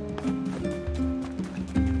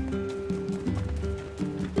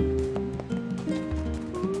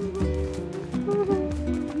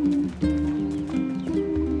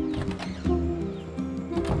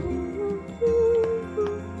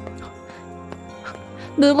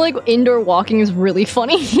 The like indoor walking is really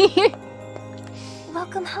funny.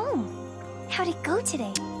 Welcome home. How'd it go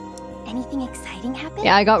today? Anything exciting happen?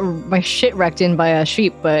 Yeah, I got my shit wrecked in by a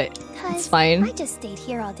sheep, but it's fine. I just stayed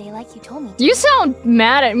here all day like you told me to. You sound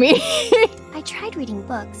mad at me. I tried reading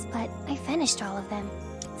books, but I finished all of them.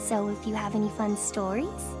 So if you have any fun stories,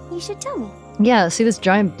 you should tell me. Yeah, see this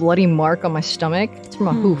giant bloody mark on my stomach? It's from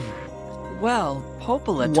a hoof. Well,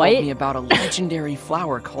 Popola told me about a legendary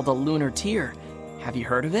flower called a lunar tear. Have you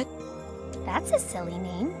heard of it? That's a silly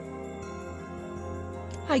name.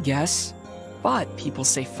 I guess. But people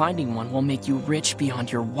say finding one will make you rich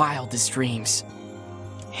beyond your wildest dreams.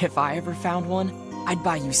 If I ever found one, I'd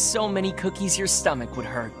buy you so many cookies your stomach would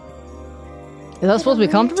hurt. Is that supposed to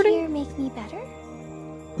be comforting? Make me better?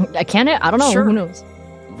 Can it? I don't know. Sure. Who knows?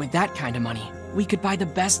 With that kind of money, we could buy the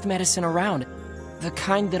best medicine around. The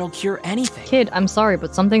kind that'll cure anything. Kid, I'm sorry,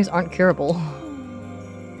 but some things aren't curable.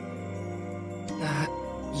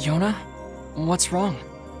 Yona? What's wrong?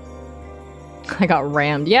 I got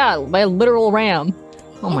rammed. Yeah, by a literal ram.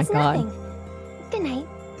 Oh my god. Nothing. Good night.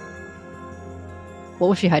 What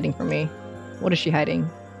was she hiding from me? What is she hiding?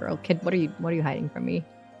 Girl, kid, what are you hiding from me?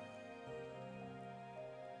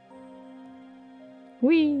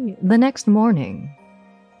 Wee! The next morning.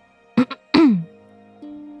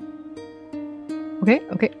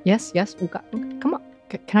 Okay, yes. Okay, come on.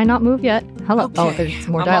 Can I not move yet? Hello. Okay, oh, there's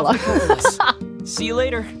some more dialogue. See you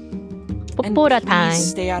later. Popora And time. please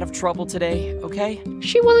stay out of trouble today, okay?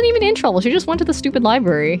 She wasn't even in trouble. She just went to the stupid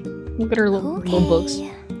library. Look at her little books.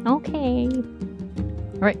 Okay.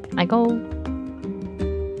 Alright, I go.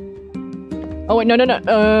 Oh wait, no.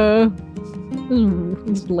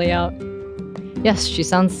 This is layout. Yes, she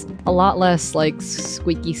sounds a lot less like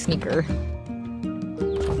Squeaky Sneaker.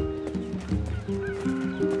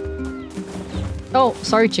 Oh,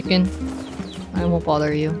 sorry, chicken. I won't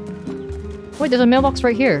bother you. Wait, there's a mailbox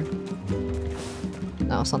right here.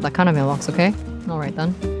 No, it's not that kind of mailbox, okay? Alright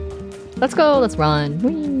then. Let's go, let's run.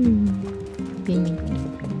 Whee! Bing,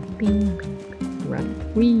 bing, bing, bing. Run.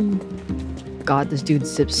 Whee! God, this dude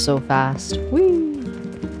zips so fast. Whee!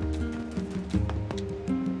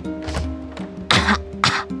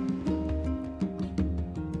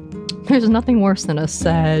 There's nothing worse than a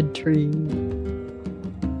sad tree.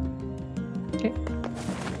 Okay.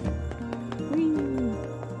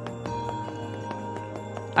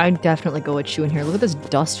 I'd definitely go with Chew in here. Look at this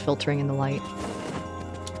dust filtering in the light.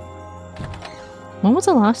 When was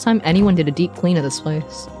the last time anyone did a deep clean of this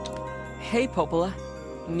place? Hey, Popola.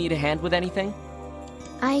 Need a hand with anything?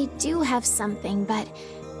 I do have something, but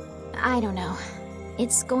I don't know.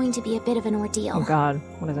 It's going to be a bit of an ordeal. Oh god,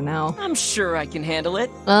 what is it now? I'm sure I can handle it.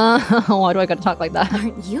 Why do I gotta talk like that?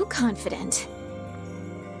 Aren't you confident?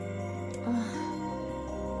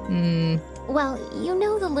 Well, you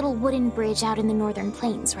know the little wooden bridge out in the northern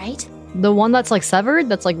plains, right? The one that's like severed?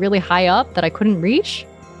 That's like really high up that I couldn't reach?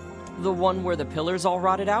 The one where the pillars all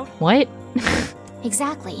rotted out? What?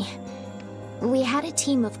 Exactly. We had a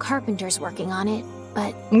team of carpenters working on it,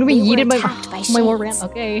 but I'm gonna be yeeted by my war ram.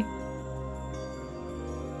 Okay.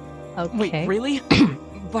 Okay. Wait, really?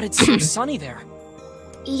 But it's so sunny there.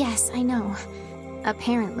 Yes, I know.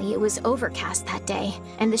 Apparently it was overcast that day,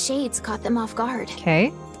 and the shades caught them off guard.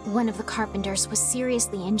 Okay. One of the carpenters was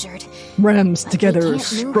seriously injured. Rams but together they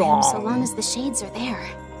can't move strong. him so long as the shades are there.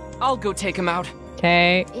 I'll go take him out.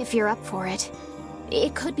 Okay. If you're up for it.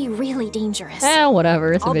 It could be really dangerous.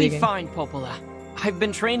 Whatever. It's a I'll video be game. fine, Popola. I've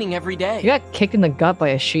been training every day. You got kicked in the gut by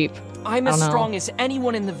a sheep. I'm as strong as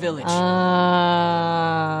anyone in the village.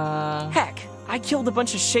 Heck, I killed a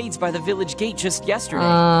bunch of shades by the village gate just yesterday.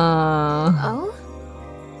 Oh?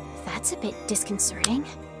 That's a bit disconcerting.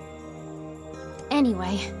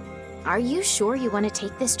 Anyway, are you sure you want to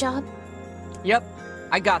take this job? Yep,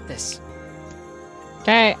 I got this.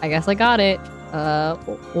 Okay, I guess I got it.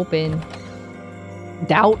 Open.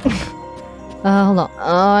 Doubt. Hold on.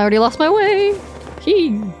 I already lost my way.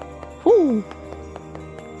 He. Whoo.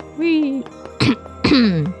 Wee.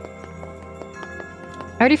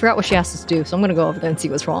 I already forgot what she asked us to do, so I'm gonna go over there and see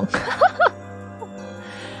what's wrong.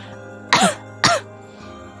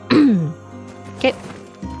 Okay.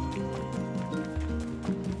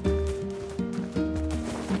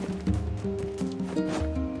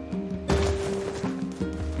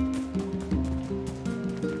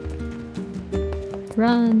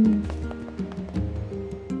 Run.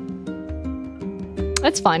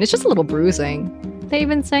 It's fine. It's just a little bruising. They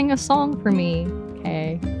even sang a song for me.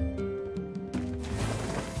 Okay.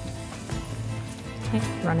 Okay,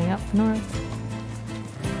 running up north.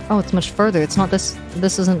 Oh, it's much further. It's not this.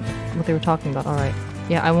 This isn't what they were talking about. Alright.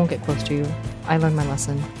 Yeah, I won't get close to you. I learned my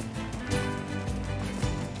lesson.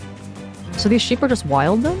 So these sheep are just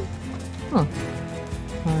wild then? Huh.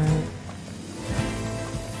 Alright.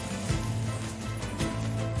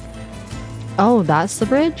 Oh, that's the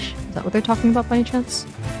bridge? Is that what they're talking about by any chance?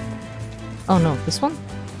 Oh no, this one?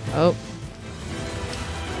 Oh.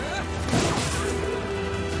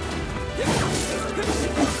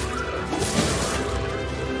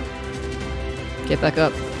 Get back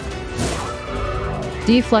up.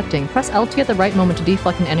 Deflecting. Press LT at the right moment to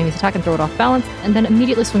deflect an enemy's attack and throw it off balance, and then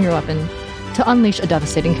immediately swing your weapon to unleash a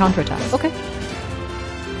devastating counterattack. Okay.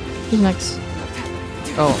 Who's next?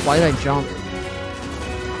 Oh, why did I jump?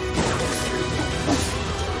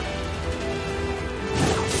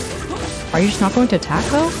 Are you just not going to attack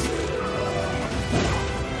though?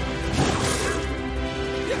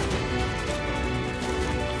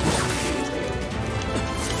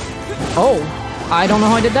 Oh. I don't know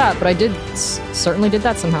how I did that, but I did certainly did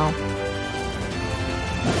that somehow.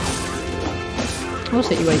 I'll just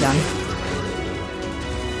hit you way down.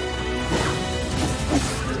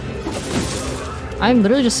 I'm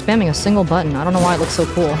literally just spamming a single button. I don't know why it looks so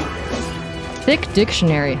cool. Thick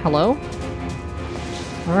dictionary. Hello?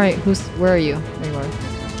 Alright, where are you? There you are.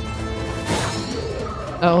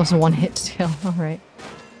 Oh, it was a one-hit kill. Alright.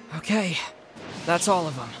 Okay, that's all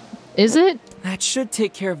of them. Is it? That should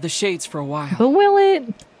take care of the shades for a while. But will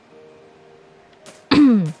it?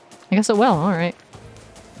 I guess it will, alright.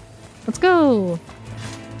 Let's go!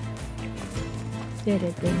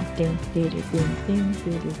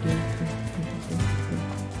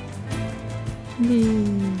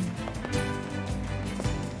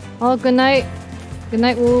 Oh, good night. Good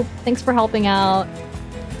night, Whoop. Thanks for helping out.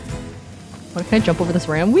 What, can I jump over this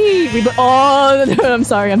ram? Wee! Oh, I'm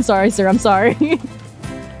sorry, sir, I'm sorry.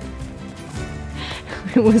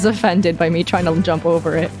 Was offended by me trying to jump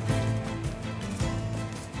over it.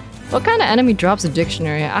 What kind of enemy drops a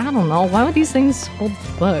dictionary? I don't know. Why would these things hold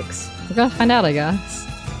books? We're gonna find out, I guess.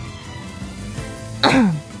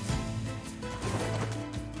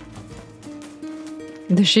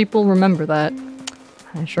 The sheep will remember that.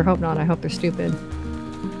 I sure hope not. I hope they're stupid.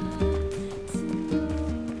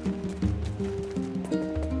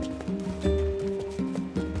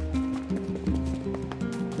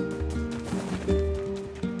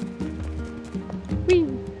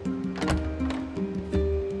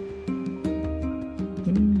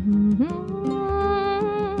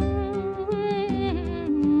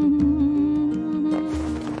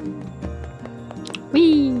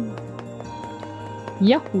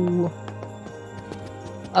 Yahoo!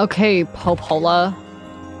 Okay, Popola.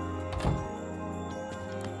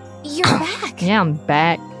 You're back! Yeah, I'm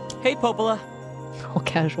back. Hey, Popola. All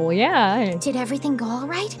casual, yeah. Did everything go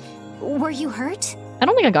alright? Were you hurt? I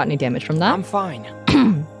don't think I got any damage from that. I'm fine.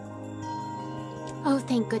 Oh,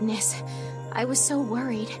 thank goodness. I was so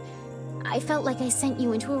worried. I felt like I sent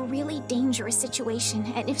you into a really dangerous situation,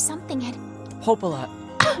 and if something had... Popola,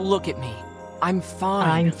 look at me. I'm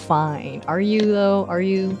fine. I'm fine. Are you, though? Are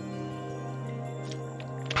you?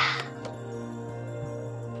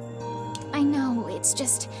 I know, it's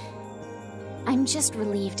just... I'm just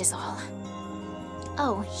relieved is all.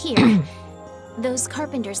 Oh, here. Those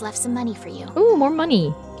carpenters left some money for you. Ooh, more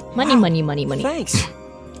money. Money, Wow. money, money, money. Thanks.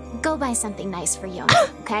 Go buy something nice for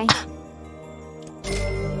Yona, okay?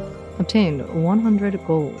 Obtained 100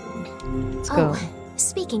 gold. Let's go. Oh,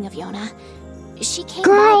 speaking of Yona, she came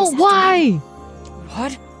Girl, by this why?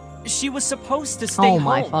 What? She was supposed to stay Oh home.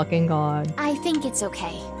 my fucking god. I think it's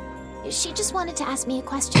okay. She just wanted to ask me a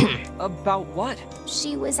question. About what?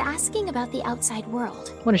 She was asking about the outside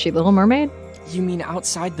world. What is she, Little Mermaid? You mean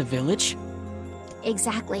outside the village?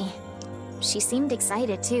 Exactly. She seemed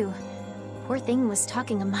excited too. Poor thing was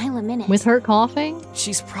talking a mile a minute. With her coughing?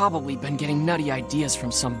 She's probably been getting nutty ideas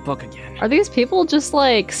from some book again. Are these people just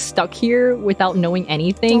like stuck here without knowing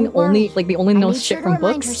anything? Don't worry. Only like they only I know made shit sure from to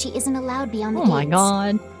remind books? her she isn't allowed beyond the Oh my gates.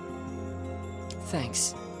 god.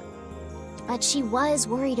 Thanks. But she was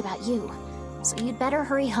worried about you, so you'd better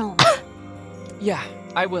hurry home. Yeah,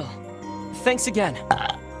 I will. Thanks again.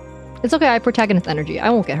 It's okay, I have protagonist energy. I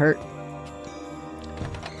won't get hurt.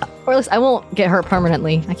 Or at least I won't get hurt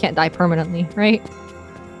permanently. I can't die permanently, right?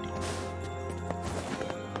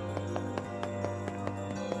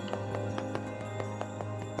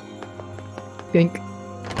 Bink.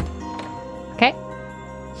 Okay.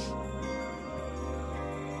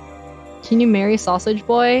 Can you marry Sausage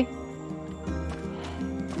Boy?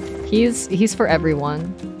 He's for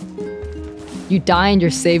everyone. You die and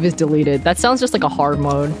your save is deleted. That sounds just like a hard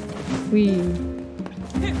mode. Whee.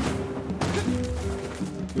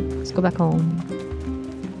 Let's go back home.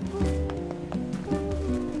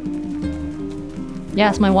 Yeah,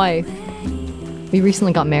 it's my wife. We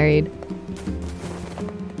recently got married.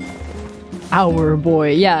 Our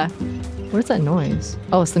boy, yeah. What is that noise?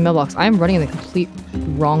 Oh, it's the mailbox. I'm running in the complete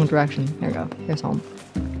wrong direction. There we go. Here's home.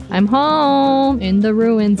 I'm home in the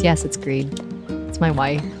ruins. Yes, it's Greed. It's my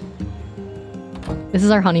wife. This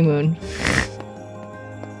is our honeymoon.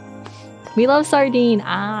 We love Sardine.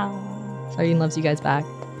 Ah, Sardine loves you guys back.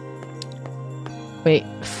 Wait.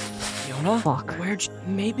 Yona? Fuck.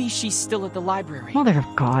 Maybe she's still at the library. Mother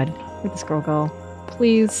of God. Where'd this girl go?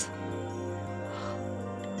 Please.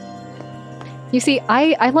 You see,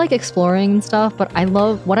 I like exploring and stuff, but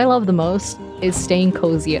what I love the most is staying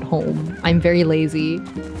cozy at home. I'm very lazy.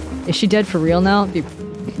 Is she dead for real now? It'd be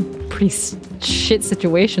a pretty shit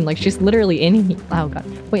situation. Like, she's literally in here. Oh, God.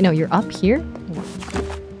 Wait, no, you're up here?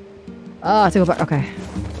 Oh, I have to go back. Okay.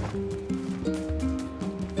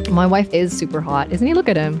 My wife is super hot. Isn't he? Look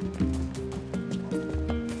at him.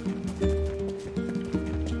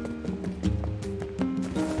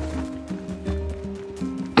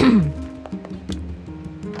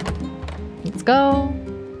 Let's go.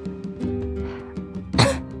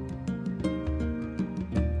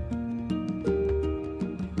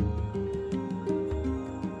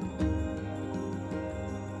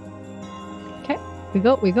 Okay,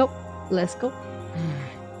 we go. Let's go.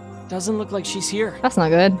 Doesn't look like she's here. That's not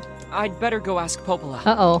good. I'd better go ask Popola.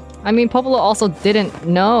 Uh-oh. I mean, Popola also didn't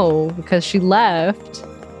know because she left.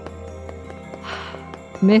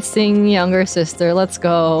 Missing younger sister. Let's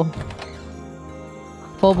go.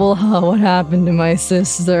 Popola, what happened to my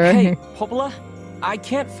sister? Hey, Popola, I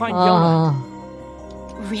can't find Yona.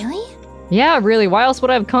 Really? Yeah, really. Why else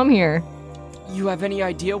would I have come here? You have any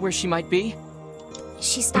idea where she might be?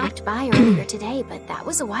 She stopped by earlier today, but that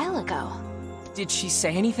was a while ago. Did she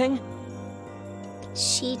say anything?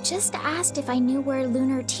 She just asked if I knew where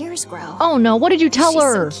lunar tears grow. Oh no, what did you tell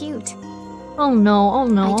her? She's so cute. Oh no, oh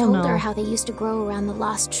no, I told oh no. her how they used to grow around the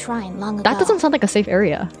lost shrine long ago. That doesn't sound like a safe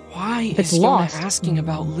area. Why It's is lost. Yona asking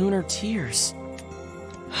about lunar tears?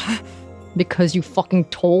 Because you fucking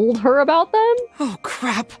told her about them? Oh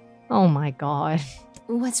crap. Oh my god.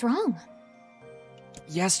 What's wrong?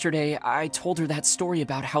 Yesterday, I told her that story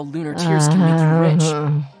about how lunar tears can make you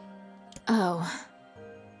rich. Oh.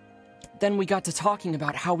 Then we got to talking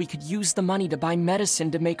about how we could use the money to buy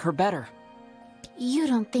medicine to make her better. You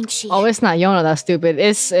don't think she... Oh, it's not Yona that's stupid.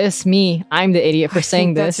 It's me. I'm the idiot for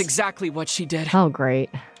saying this. That's exactly what she did. Oh, great.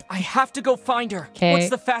 I have to go find her. 'Kay. What's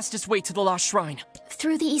the fastest way to the lost shrine?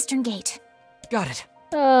 Through the eastern gate. Got it.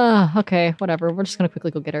 Okay, whatever. We're just gonna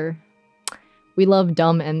quickly go get her. We love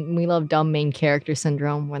dumb main character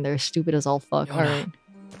syndrome when they're stupid as all fuck. Yona, Alright.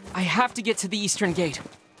 I have to get to the eastern gate.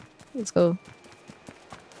 Let's go.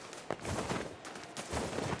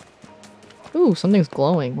 Ooh, something's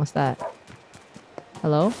glowing. What's that?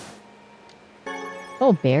 Hello?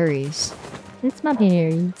 Oh, berries. It's my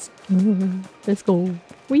berries. Let's go.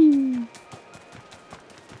 Whee!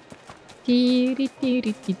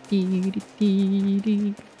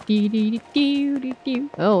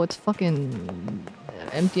 Oh, it's fucking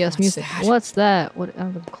empty ass music. What's that? What?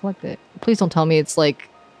 I'm gonna collect it. Please don't tell me it's like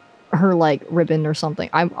her like ribbon or something.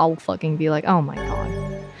 I'll fucking be like, oh my god.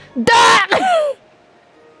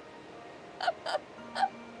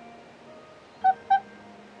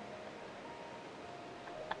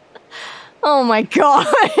 Oh my god.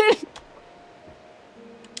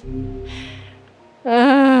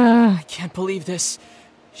 I can't believe this.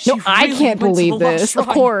 No, I can't believe this. Of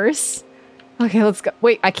course. Okay, let's go.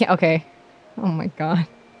 Wait, I can't. Okay. Oh my god.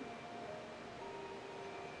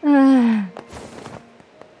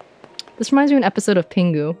 This reminds me of an episode of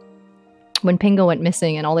Pingu. When Pingu went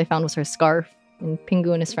missing and all they found was her scarf. And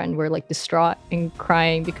Pingu and his friend were like distraught and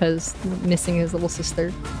crying because missing his little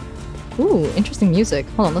sister. Ooh, interesting music.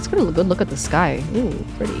 Hold on, let's get a good look at the sky. Ooh,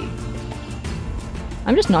 pretty.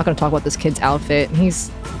 I'm just not gonna talk about this kid's outfit.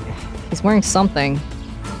 He's wearing something.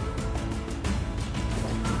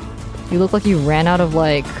 You look like you ran out of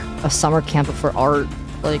like a summer camp for art,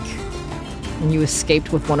 like, and you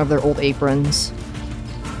escaped with one of their old aprons.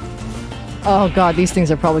 Oh god, these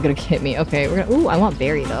things are probably gonna hit me. Okay, we're gonna. Ooh, I want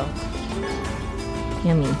berry though.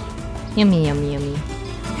 Yummy, yummy, yummy, yummy.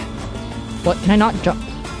 What? Can I not jump?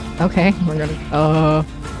 Okay, we're gonna.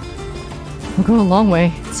 We'll go a long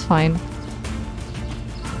way. It's fine.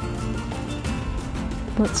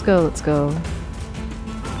 Let's go. Let's go.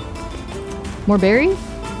 More berry?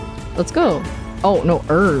 Let's go. Oh, no,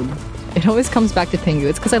 herb. It always comes back to Pingu.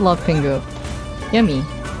 It's because I love Pingu. Yummy.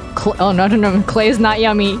 Oh, no. Clay is not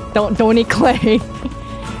yummy. Don't eat clay.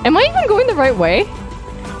 Am I even going the right way?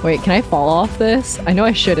 Wait, can I fall off this? I know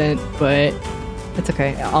I shouldn't, but it's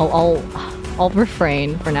okay. I'll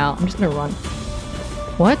refrain for now. I'm just gonna run.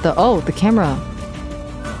 What the? Oh, the camera.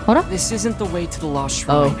 Hold up. This isn't the way to the Lost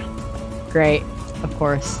Shrine. Oh, great. Of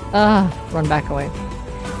course. Run back away.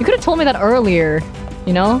 You could have told me that earlier.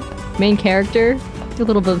 You know, main character. Do a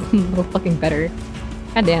little fucking better.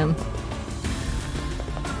 Goddamn.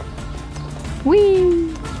 Whee!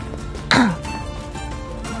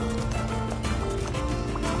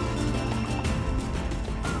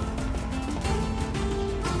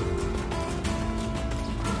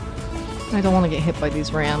 I don't want to get hit by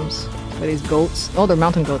these rams. By these goats. Oh, they're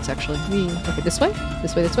mountain goats, actually. Whee. Okay, this way?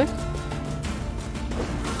 This way, this way?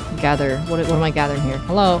 Gather. What am I gathering here?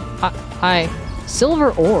 Hello? Hi.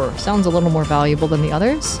 Silver ore. Sounds a little more valuable than the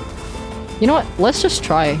others. You know what? Let's just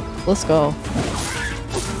try. Let's go.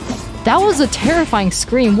 That was a terrifying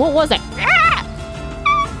scream. What was it? Ah!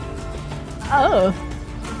 Oh.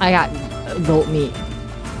 I got goat meat.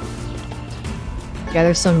 Yeah,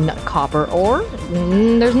 there's some copper ore.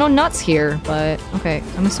 There's no nuts here, but okay.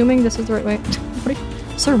 I'm assuming this is the right way.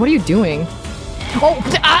 Sir, what are you doing? Oh!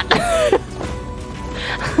 Ah!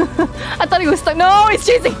 I thought he was stuck. No, he's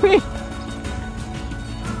chasing me!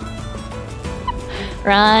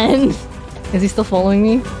 Run! Is he still following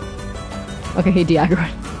me? Okay, he de-aggroed.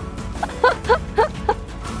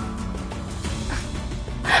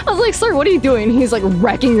 I was like, sir, what are you doing? He's like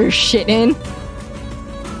wrecking your shit in.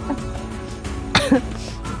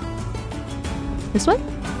 This way?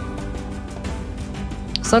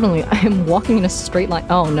 Suddenly, I am walking in a straight line.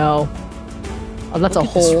 Oh no. Oh, that's a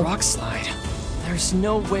hole. This rock slide. There's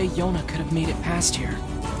no way Yona could have made it past here.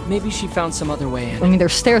 Maybe she found some other way in. I mean,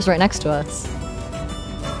 there's stairs right next to us.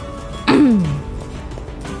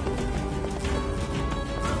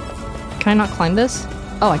 Can I not climb this?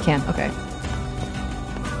 Oh, I can. Okay.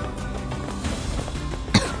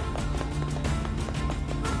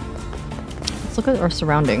 Let's look at our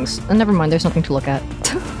surroundings. Never mind, there's nothing to look at.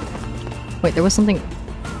 Wait, there was something...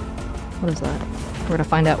 What is that? We're gonna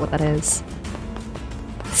find out what that is.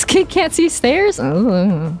 This kid can't see stairs?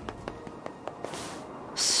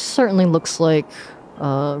 Certainly looks like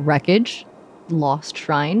wreckage. Lost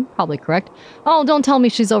shrine. Probably correct. Oh, don't tell me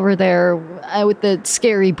she's over there with the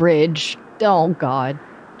scary bridge. Oh, God.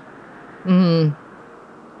 Good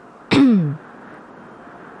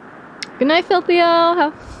night,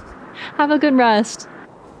 Filthio. Have a good rest.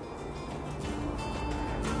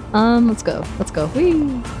 Let's go. Let's go. Whee!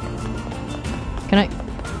 Can I?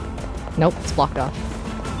 Nope, it's blocked off.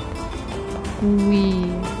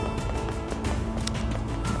 Whee!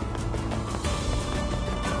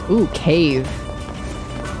 Ooh, cave.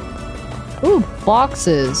 Ooh,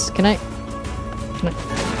 boxes. Can I?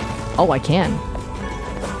 Oh, I can.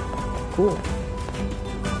 Cool.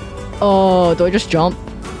 Oh, do I just jump?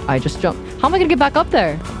 I just jump. How am I gonna get back up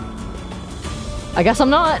there? I guess I'm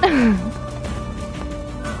not.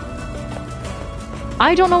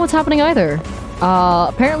 I don't know what's happening either.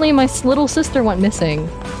 Apparently my little sister went missing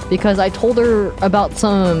because I told her about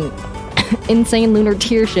some insane lunar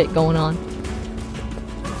tear shit going on.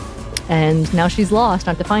 And now she's lost.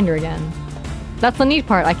 I have to find her again. That's the neat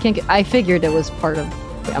part. I figured it was part of...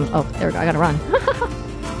 Wait, oh, there we go. I gotta run.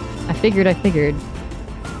 I figured.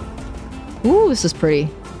 Ooh, this is pretty.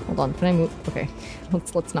 Hold on. Can I move? Okay.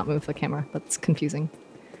 Let's not move the camera. That's confusing.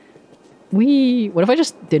 What if I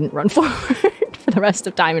just didn't run forward for the rest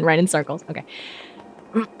of time and ran in circles? Okay.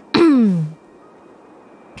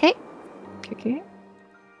 Okay.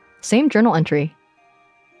 Same journal entry.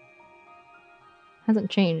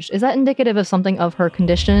 Hasn't changed. Is that indicative of something of her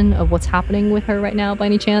condition, of what's happening with her right now, by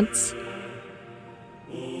any chance?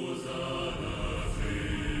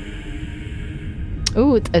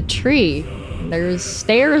 Ooh, it's a tree. There's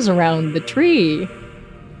stairs around the tree.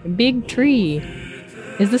 A big tree.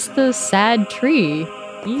 Is this the sad tree?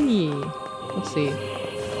 Eee. Let's see.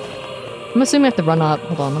 I'm assuming I have to run up.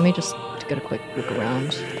 Hold on, let me just get a quick look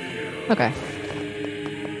around. Okay.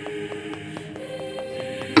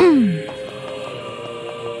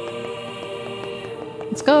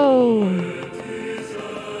 Let's go!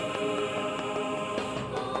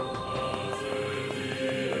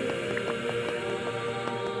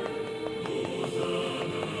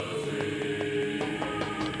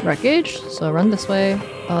 Wreckage, so run this way.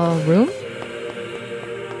 Room?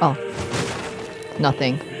 Oh.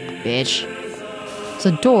 Nothing. Bitch. It's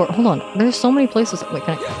a door. Hold on. There's so many places. Wait,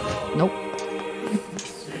 can I? Nope.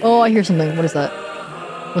 Oh, I hear something. What is that?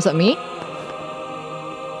 Was that me?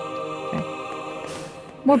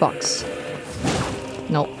 More box.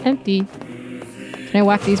 Nope, empty. Can I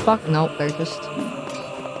whack these box? Nope, they're just...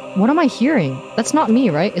 What am I hearing? That's not me,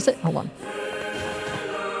 right? Is it? Hold on.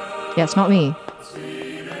 Yeah, it's not me.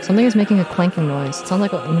 Something is making a clanking noise. It sounds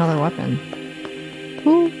like another weapon.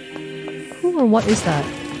 Who or what is that?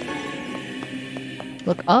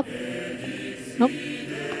 Look up? Nope.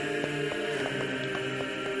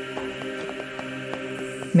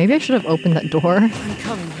 Maybe I should have opened that door. I'm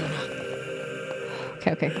coming, Yuna.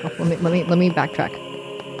 Okay. Oh, let me backtrack.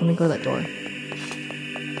 Let me go to that door.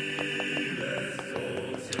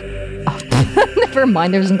 Oh, never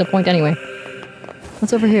mind. There isn't a point anyway.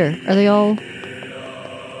 What's over here? Are they all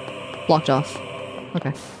blocked off?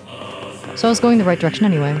 Okay. So I was going the right direction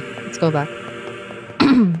anyway. Let's go back.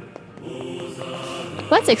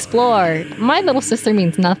 Let's explore. My little sister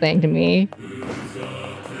means nothing to me.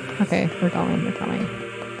 Okay, we're coming.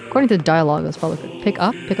 According to the dialogue, that's probably good. Pick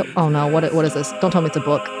up. Oh no, what is this? Don't tell me it's a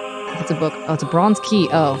book. If it's a book. Oh, it's a bronze key.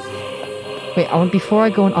 Oh. Wait, before I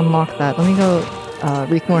go and unlock that, let me go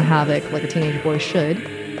wreak more havoc like a teenage boy should.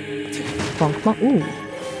 Bonk, bonk. Ooh.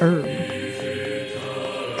 Herb.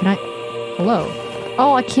 Can I? Hello.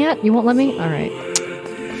 Oh, I can't? You won't let me? Alright.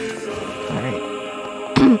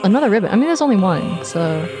 Another ribbon. I mean, there's only one,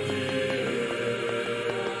 so...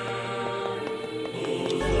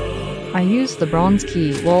 I used the bronze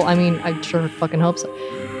key. Well, I mean, I sure fucking hope so.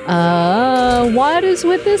 What is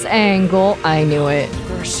with this angle? I knew it.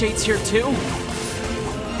 There are shades here too?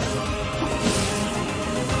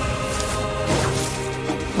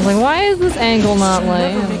 I was like, why is this angle not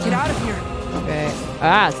like... Never make it out of here. Okay.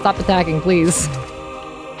 Ah, stop attacking, please.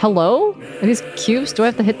 Hello? Are these cubes? Do I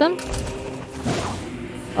have to hit them?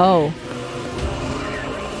 Oh.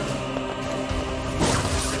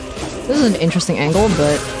 This is an interesting angle,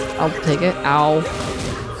 but I'll take it. Ow.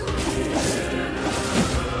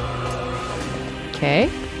 Okay.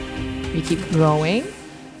 We keep going.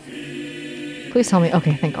 Please tell me.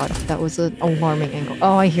 Okay, thank God. That was an alarming angle.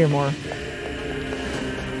 Oh, I hear more.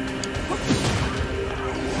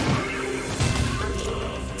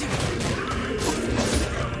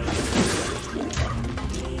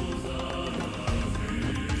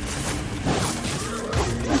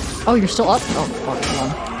 Oh, you're still up? Oh, fuck, come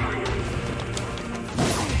on.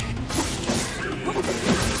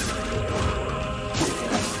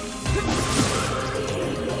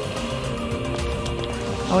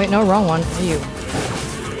 Oh wait, no, wrong one. You.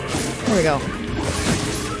 There we go.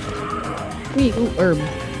 Ooh, herb.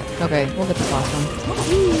 Okay, we'll get this last one.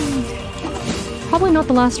 Probably not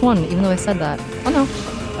the last one, even though I said that. Oh no.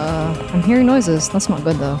 I'm hearing noises. That's not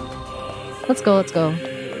good though. Let's go.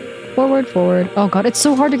 Forward. Oh god, it's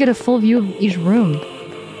so hard to get a full view of each room.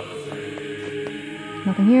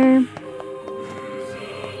 Nothing here.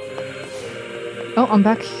 Oh, I'm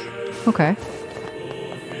back. Okay.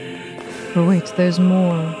 Oh wait, there's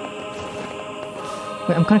more.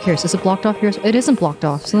 Wait, I'm kind of curious. Is it blocked off here? It isn't blocked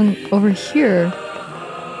off. So then over here...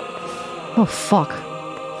 Oh, fuck.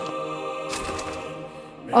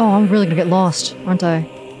 Oh, I'm really gonna get lost, aren't I?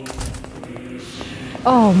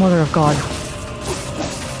 Oh, mother of God.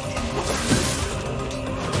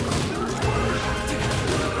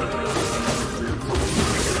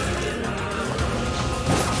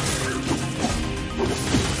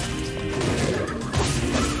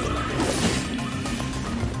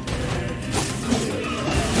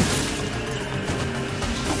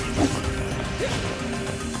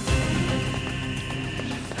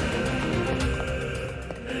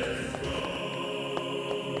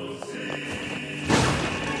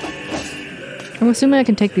 I'm assuming I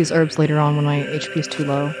can take these herbs later on when my HP is too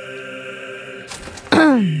low.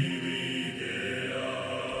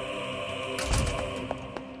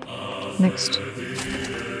 Next.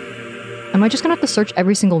 Am I just gonna have to search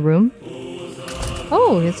every single room?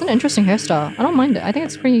 Oh, it's an interesting hairstyle. I don't mind it. I think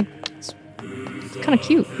it's pretty... It's kind of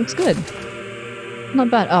cute. Looks good. Not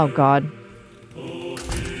bad. Oh, God.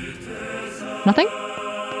 Nothing?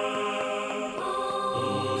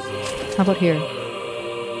 How about here?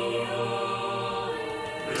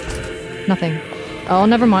 Nothing. Oh,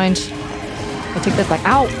 never mind. I'll take that back.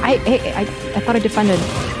 Ow! I thought I defended.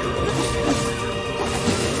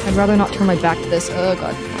 I'd rather not turn my back to this. Oh,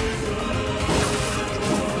 God.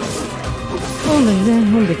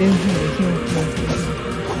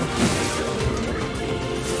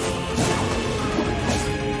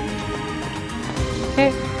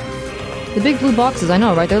 Okay. The big blue boxes, I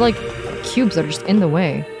know, right? They're like cubes that are just in the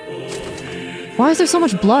way. Why is there so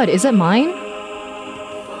much blood? Is it mine?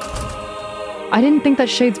 I didn't think that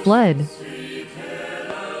shade's bled.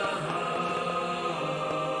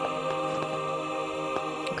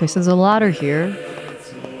 Okay, so there's a ladder here.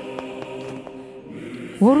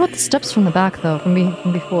 What about the steps from the back, though? From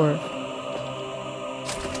before?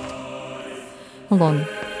 Hold on.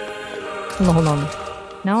 Hold on.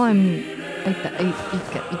 Now I'm... like that.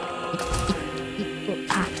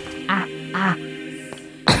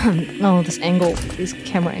 Oh, this angle. These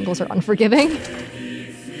camera angles are unforgiving.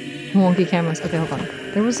 Wonky cameras. Okay, hold on.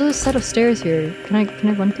 There was a set of stairs here. Can I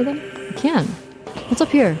run to them? I can. What's up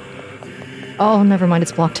here? Oh, never mind.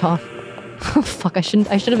 It's blocked off. Oh, fuck. I should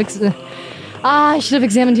have I should have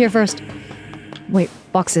examined here first. Wait,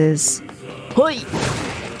 boxes. Hoi!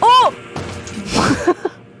 Oh!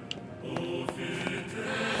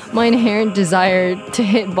 My inherent desire to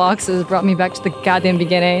hit boxes brought me back to the goddamn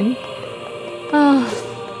beginning.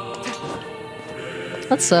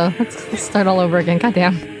 Let's start all over again.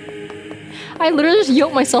 Goddamn. I literally just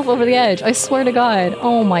yoked myself over the edge. I swear to God.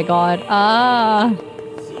 Oh my God.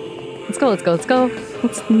 Let's go.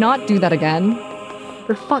 Let's not do that again.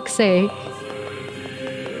 For fuck's sake.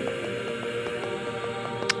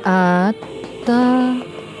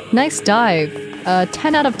 Nice dive.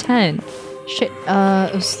 10 out of 10. Shit,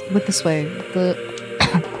 it was with this way.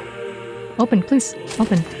 Open, please.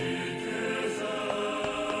 Open.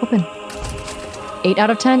 8 out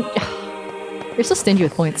of 10? You're so stingy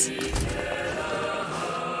with points.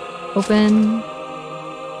 Open.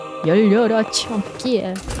 Yeah.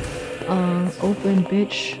 Open,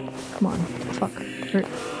 bitch. Come on. Fuck.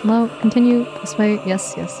 Hello? Continue. This way.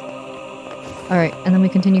 Yes. Alright, and then we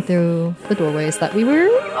continue through the doorways that we were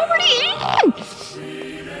already in!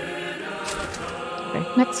 Okay,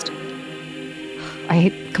 next.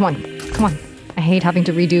 Come on. I hate having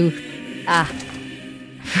to redo...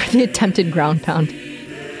 for the attempted ground pound.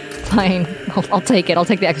 Fine. I'll take it. I'll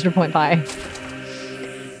take the extra point. Bye.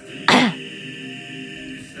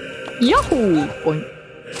 Yahoo! Boing.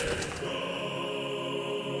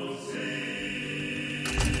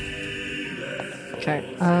 Okay,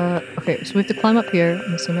 okay, so we have to climb up here,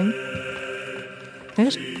 I'm assuming. Can I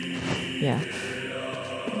just... yeah.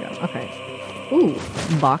 There we go, okay. Ooh,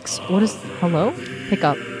 box. What is... hello? Pick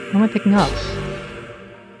up. What am I picking up?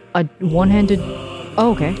 A one-handed...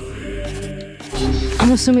 oh, okay.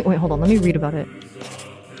 I'm assuming... wait, hold on, let me read about it.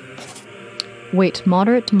 Wait,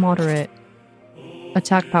 moderate to moderate.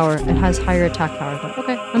 Attack power. It has higher attack power, but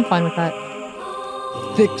okay, I'm fine with that.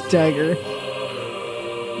 Thick dagger.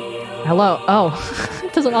 Hello. Oh,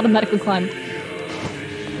 it doesn't automatically climb.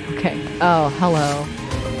 Okay. Oh, hello.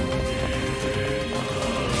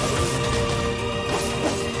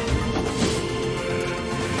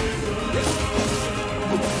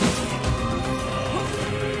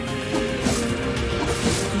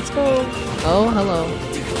 Let's go. Oh, hello.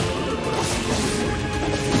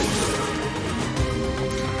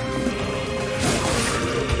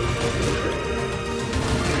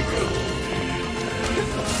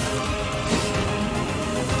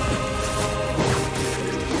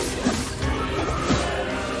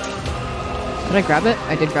 Did I grab it?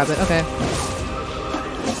 I did grab it. Okay.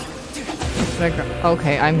 Did I grab?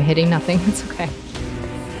 Okay, I'm hitting nothing. It's okay.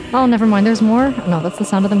 Oh, never mind. There's more? No, that's the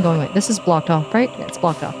sound of them going away. This is blocked off, right? Yeah, it's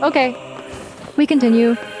blocked off. Okay. We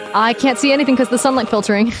continue. I can't see anything because the sunlight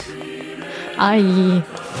filtering.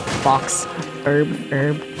 Box. Herb.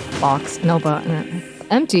 Box. No, but...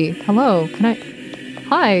 empty. Hello. Can I...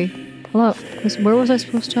 hi. Hello. Where was I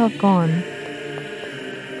supposed to have gone?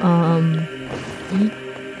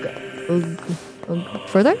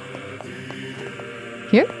 Further?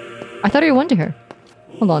 Here? I thought I went to here.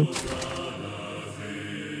 Hold on.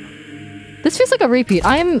 This feels like a repeat.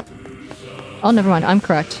 I'm... oh, never mind. I'm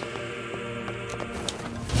correct.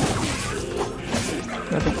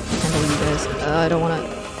 Handle you guys. I don't want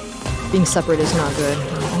to... being separate is not good.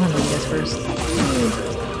 I'll handle you guys first.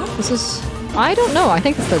 This is... I don't know. I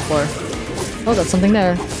think it's third floor. Oh, that's something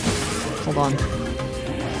there. Hold on.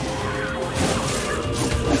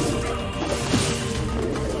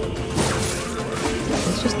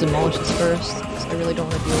 Let's just demolish this first, because I really don't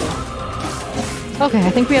want to deal with it. Okay, I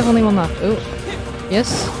think we have only one left. Oh.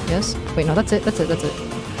 Yes. Wait, no, that's it.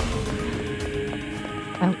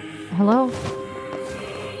 Hello?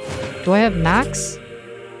 Do I have max?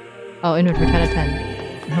 Oh, inventory 10 out of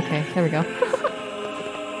 10. Okay, there we go.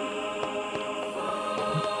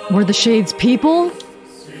 Were the shades people?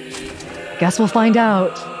 Guess we'll find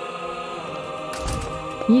out.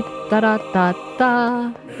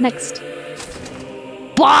 Da-da-da-da. Next.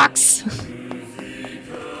 Box!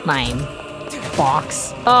 Mine.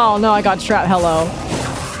 Box. Oh no, I got trapped. Hello.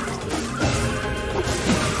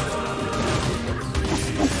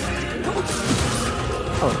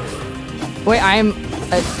 Oh. Wait, I'm...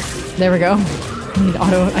 there we go.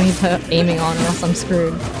 I need to aiming on or else I'm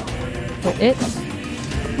screwed. Wait, it?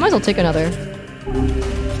 Might as well take another.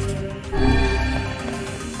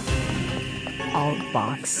 All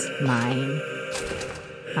box. Mine.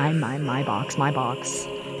 My box. My box.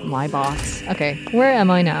 My box. Okay, where am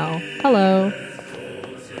I now? Hello.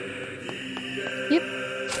 Yep.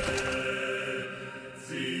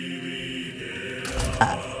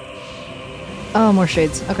 Oh, more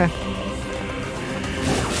shades. Okay.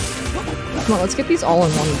 Come on, let's get these all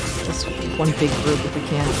in just one big group if we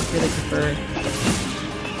can. I really prefer.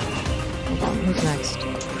 Hold on, who's next?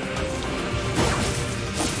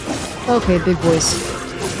 Okay, big boys.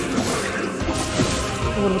 A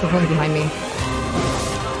little bit of one behind me.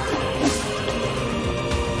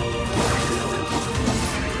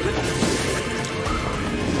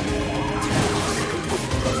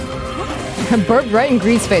 Burp right in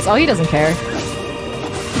Greed's face. Oh, he doesn't care.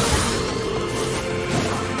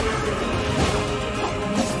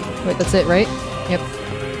 Wait, that's it, right? Yep.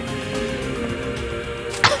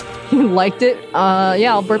 He liked it?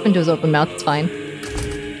 Yeah, I'll burp into his open mouth. It's fine.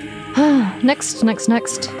 Next.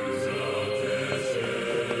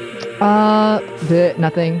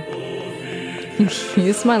 Nothing.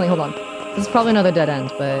 He's smiling. Hold on. This is probably another dead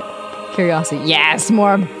end, but curiosity. Yes,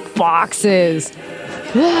 more boxes.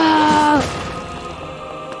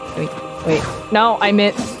 Wait. No, I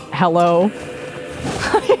meant hello.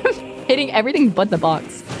 I'm hitting everything but the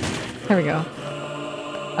box. There we go.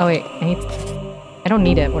 Oh wait, I don't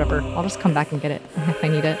need it. Whatever. I'll just come back and get it if I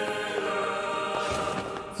need it.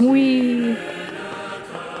 Whee!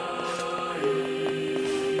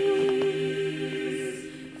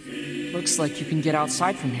 Looks like you can get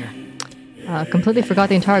outside from here. Completely forgot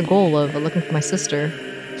the entire goal of looking for my sister.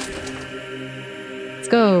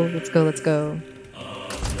 Let's go.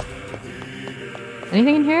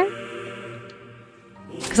 Anything in here?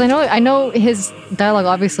 Because I know his dialogue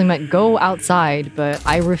obviously meant go outside, but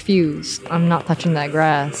I refuse. I'm not touching that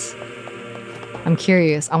grass. I'm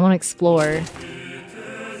curious. I want to explore.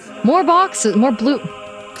 More boxes! More blue...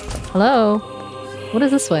 Hello? What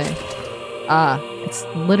is this way? Ah, it's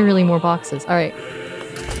literally more boxes. Alright.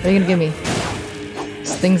 What are you gonna give me?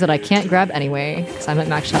 It's things that I can't grab anyway, because I'm at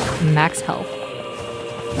max health.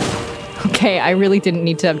 Okay, I really didn't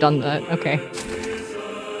need to have done that. Okay.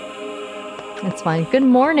 It's fine. Good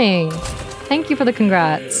morning! Thank you for the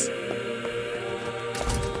congrats.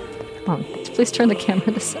 Come on, please turn the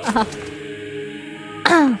camera this up.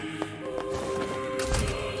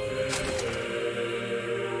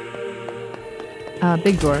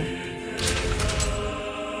 Big door.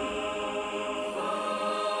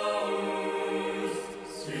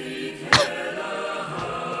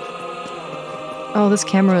 Oh, this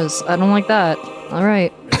camera's... I don't like that.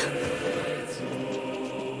 Alright.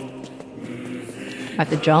 I have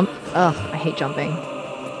to jump? Ugh, I hate jumping.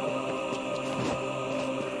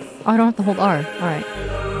 Oh, I don't have to hold R. Alright.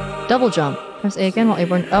 Double jump. Press A again while A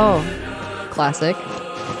burn... Oh. Classic.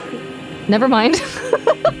 Never mind.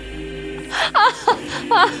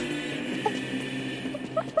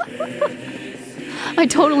 I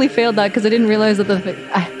totally failed that because I didn't realize that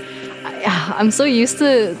I'm so used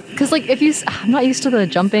to... Because, like, I'm not used to the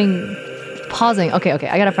jumping... Pausing. Okay,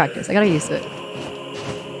 I gotta practice. I gotta use it.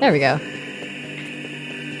 There we go.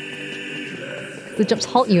 The jumps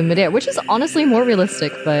halt you in midair, which is honestly more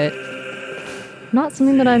realistic, but... Not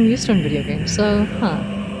something that I'm used to in video games, so... Huh.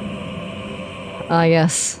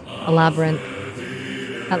 Yes. A labyrinth.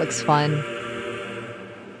 That looks fun.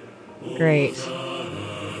 Great.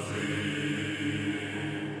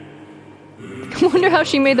 I wonder how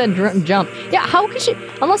she made that jump. Yeah, how could she...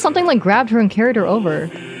 Unless something like grabbed her and carried her over.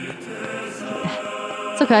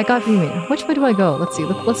 It's okay, I got you. Which way do I go? Let's see.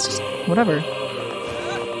 Let's just... Whatever.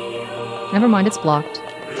 Never mind, it's blocked.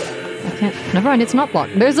 I can't... Never mind, it's not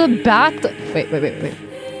blocked. There's a bat... Wait.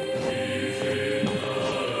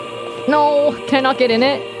 No! Can I not get in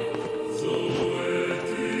it?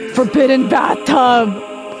 Forbidden bathtub!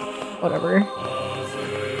 Whatever.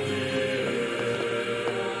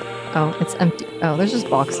 Oh, it's empty. Oh, there's just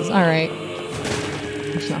boxes. Alright.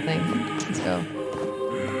 There's nothing. Let's go.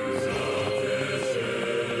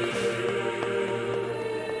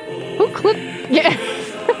 Who clipped? Yeah.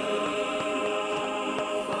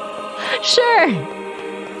 Sure.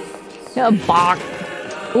 Yeah, a box.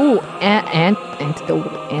 Ooh,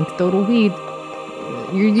 antidotal weed.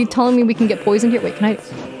 You telling me we can get poisoned here? Wait, can I?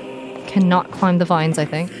 Cannot climb the vines, I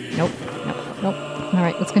think. Nope.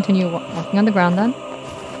 Alright, let's continue walking on the ground then.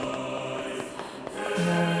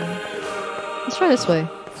 Let's try this way.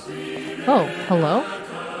 Oh, hello?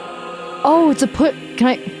 Oh, it's a put... Can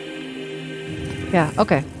I... Yeah,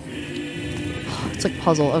 okay. It's like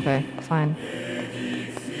puzzle. Okay, fine.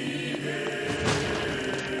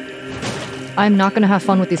 I'm not gonna have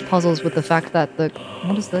fun with these puzzles with the fact that the...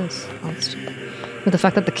 What is this? Oh, with the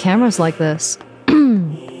fact that the camera's like this.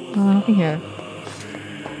 Nothing here.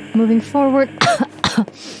 Moving forward.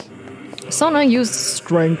 Sona used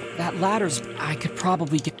strength. That ladder's... I could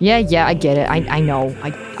probably get... Yeah, I get it. I know.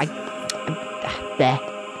 Bleh.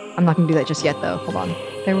 I'm not gonna do that just yet, though. Hold on.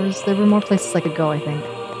 There were more places I could go, I think.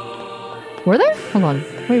 Were there? Hold on.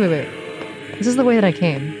 Wait. This is the way that I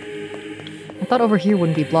came. I thought over here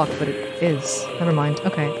wouldn't be blocked, but it is. Never mind.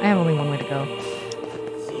 Okay, I have only one way to go.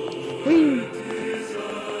 Whee!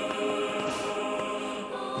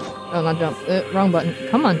 Oh, not jump. Wrong button.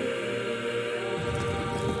 Come on.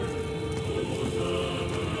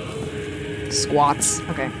 Squats.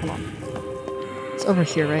 Okay, hold on. It's over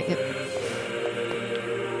here, right?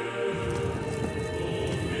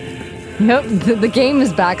 Yep, the game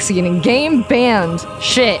is backseating. Game banned.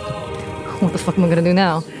 Shit. What the fuck am I gonna do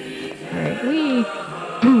now? Alright, wee.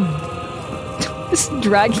 This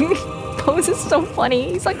dragging pose is so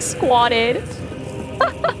funny. He's like squatted.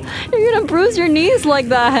 You're gonna bruise your knees like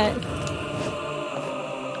that.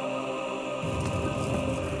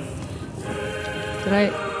 Did I?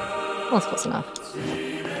 Well, that's close enough.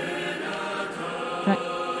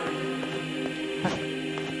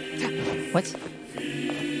 What?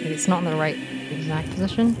 Maybe it's not in the right exact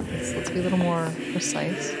position. Let's be a little more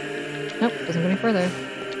precise. Nope, doesn't go any further.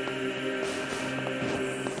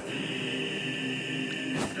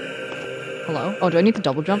 Hello? Oh, do I need to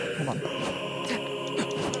double jump? Hold on.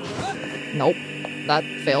 Nope. That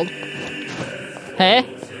failed. Hey?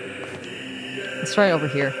 Let's try it over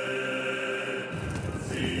here.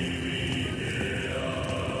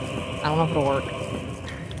 I don't know if it'll work.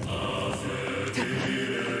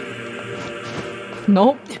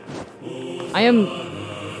 Nope. I am...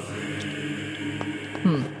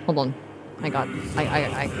 hold on. I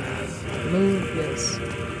move this.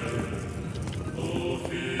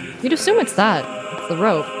 You'd assume it's that. It's the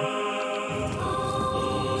rope.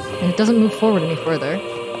 And it doesn't move forward any further.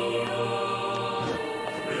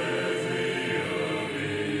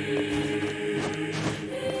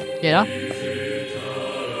 Yeah?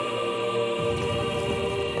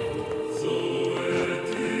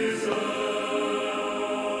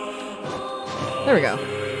 There we go.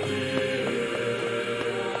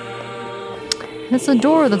 It's a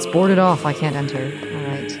door that's boarded off. I can't enter.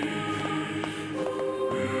 Alright.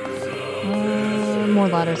 More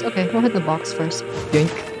ladders. Okay, we'll hit the box first.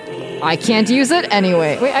 Dink. I can't use it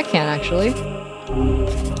anyway. Wait, I can actually.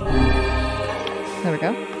 There we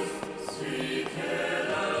go.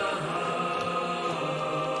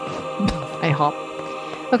 I hop.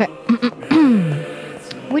 Okay.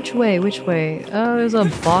 Which way? Which way? Oh, there's a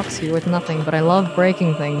box here with nothing, but I love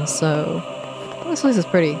breaking things, so... Oh, this place is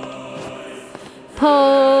pretty.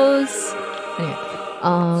 Pose! Anyway.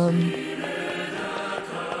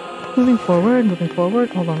 Moving forward, moving forward.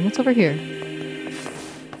 Hold on, what's over here?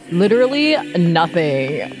 Literally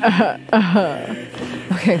nothing.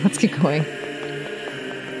 Okay, let's keep going.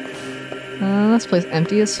 This place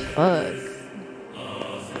empty as fuck.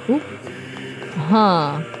 Oop.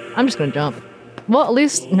 Huh. I'm just gonna jump. Well, at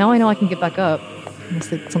least now I know I can get back up. Unless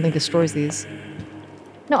something destroys these.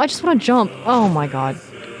 No, I just want to jump. Oh my god.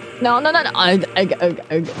 No. You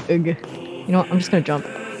know what? I'm just gonna jump.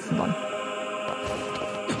 Hold on.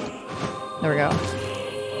 There we go.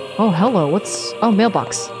 Oh, hello. What's... Oh,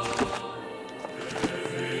 mailbox.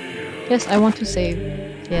 Yes, I want to save.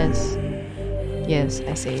 Yes. Yes,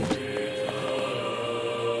 I saved.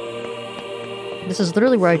 This is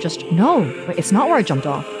literally where I just... No! Wait, it's not where I jumped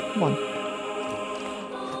off. Hold on.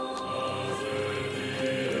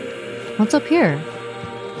 What's up here?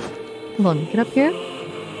 Hold on, get up here?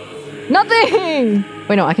 Nothing!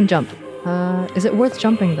 Wait, no, I can jump. Is it worth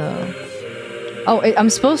jumping, though? Oh, I'm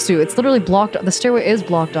supposed to. It's literally blocked. The stairway is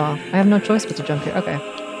blocked off. I have no choice but to jump here. Okay.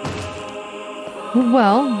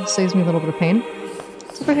 Well, saves me a little bit of pain.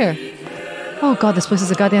 What's over here? Oh god, this place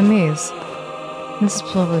is a goddamn maze. This is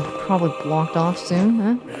probably blocked off soon,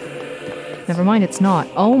 huh? Never mind, it's not.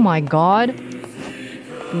 Oh my god.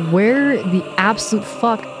 Where the absolute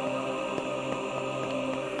fuck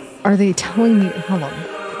are they telling me? Hold on.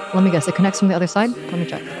 Let me guess. It connects from the other side? Let me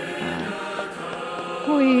check.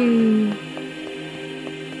 Whee.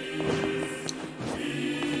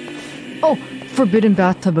 Oh! Forbidden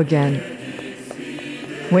bathtub again.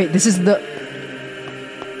 Wait, this is the...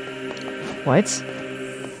 What?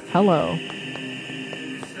 Hello.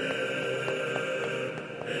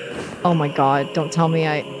 Oh my god, don't tell me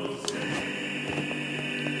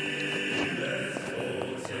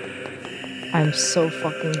I'm so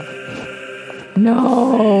fucking...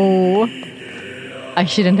 No! I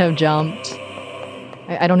shouldn't have jumped.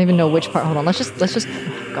 I don't even know which part. Hold on, let's just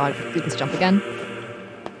oh God, do this jump again.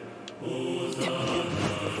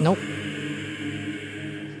 Nope.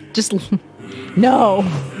 Just no.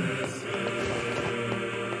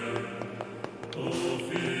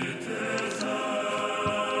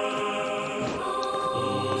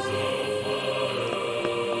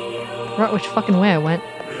 I forgot which fucking way I went.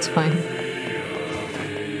 It's fine.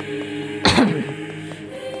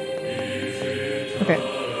 Okay.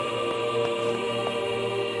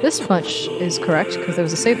 This much is correct, because there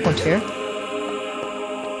was a save point here.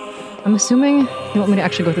 I'm assuming you want me to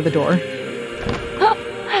actually go through the door.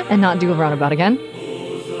 And not do a roundabout again.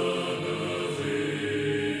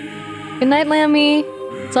 Good night, Lammy.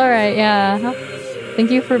 It's alright, yeah.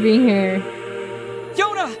 Thank you for being here.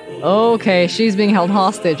 Yona! Okay, she's being held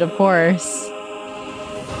hostage, of course.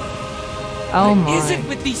 Oh my. What is it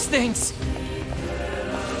with these things?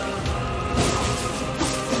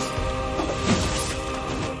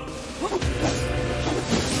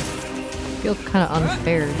 Feels kind of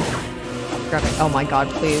unfair. Grab it. Oh my God,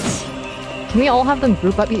 please. Can we all have them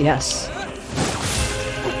group up? Yes.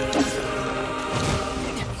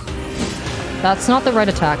 That's not the right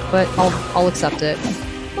attack, but I'll accept it.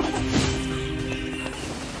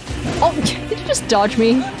 Oh, did you just dodge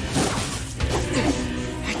me? I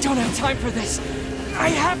don't have time for this. I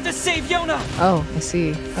have to save Yona. Oh, I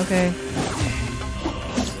see. Okay.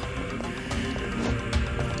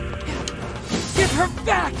 Give her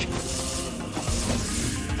back.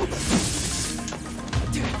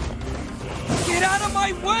 Get out of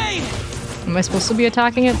my way! Am I supposed to be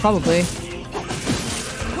attacking it? Probably.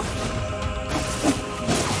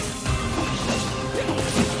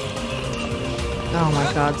 Oh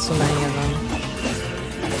my God, so many of them.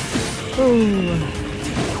 Ooh.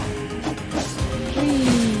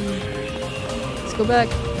 Let's go back.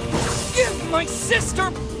 Give my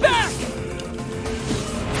sister back!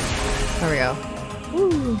 There we go.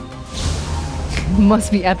 Ooh.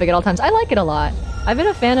 Must be epic at all times. I like it a lot. I've been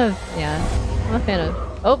a fan of, yeah. I'm a fan of...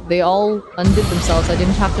 Oh, they all undid themselves. I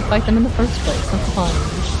didn't have to fight them in the first place. That's fun.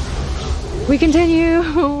 We continue!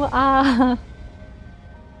 Ah.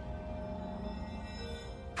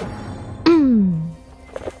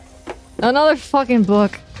 Another fucking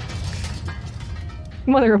book.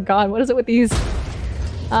 Mother of God, what is it with these?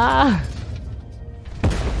 Ah.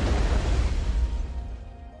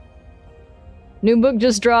 New book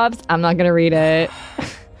just dropped. I'm not gonna read it.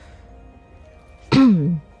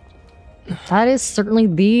 That is certainly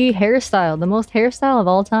the hairstyle, the most hairstyle of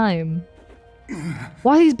all time.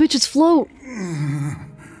 Why these bitches float?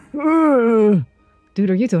 Dude,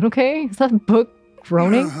 are you doing okay? Is that book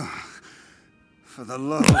groaning? For the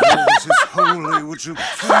love of all that is holy, would you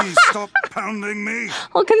please stop pounding me?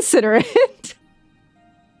 I'll consider it.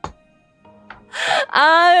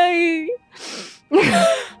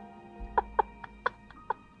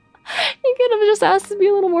 You could have just asked to be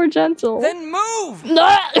a little more gentle. Then move!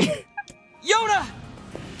 Yona!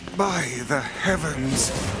 By the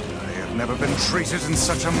heavens, I have never been treated in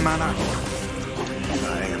such a manner.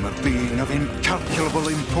 I am a being of incalculable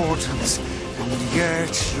importance, and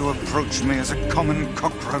yet you approach me as a common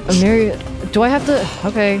cockroach. Mary, do I have to?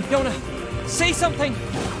 Okay. Yona, say something!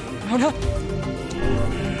 Yona?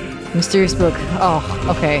 Mysterious book. Oh,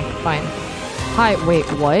 okay, fine. Hi, wait,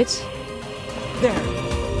 what? There.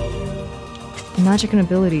 Magic and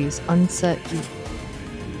abilities. Unset.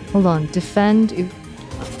 Hold on. Defend.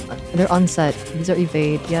 They're unset. These are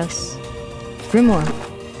evade. Yes. Grimoire.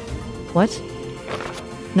 What?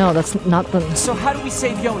 No, that's not the... So how do we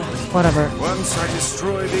save Yona? Whatever. Once I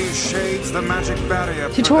destroy these shades, the magic barrier...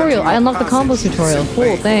 Tutorial. I unlocked the combo tutorial.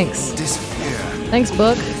 Cool, thanks. Disappear. Thanks,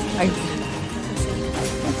 book.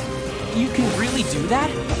 You can really do that?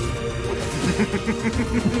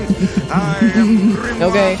 I am Grimoire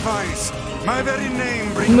Okay. Vice. My very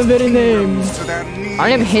name brings My very name. kingdoms to their knees. I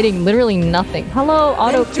am hitting literally nothing. Hello,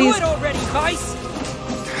 Auto, Then please. do it already, Vice!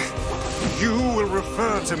 You will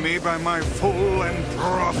refer to me by my full and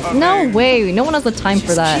proper No name. way. No one has the time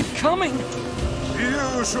for that. Keep coming!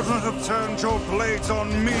 You should not have turned your blades on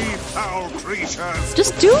me, foul creatures.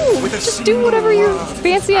 Just do whatever your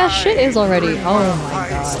fancy ass shit is already. Oh my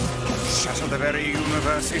God. Shatter the very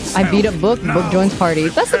universe itself. I beat up book. Now, Book joins party.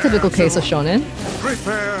 That's the typical case of shonen.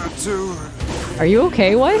 Prepare to... Are you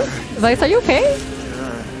okay? What? Vice, are you okay?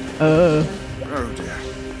 Oh dear.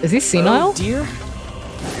 Is he senile? Oh dear?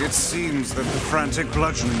 It seems that the frantic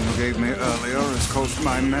bludgeoning you gave me earlier has caused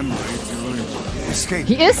my memory to escape.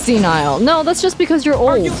 He is senile. No, that's just because you're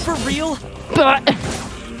Are old. you for real? But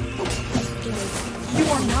You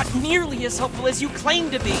are not nearly as helpful as you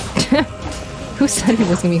claim to be! who said he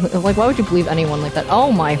was gonna be like? Why would you believe anyone like that?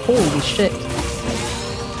 Oh my holy shit!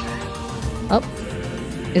 Oh.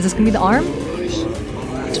 Is this gonna be the arm?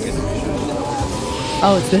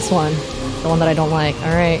 Oh, it's this one. The one that I don't like.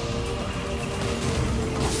 Alright.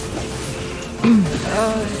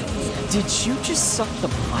 Did you just suck the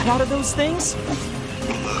blood out of those things?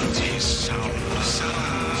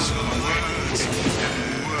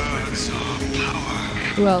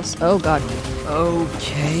 Who else? Oh god.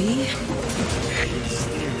 Okay.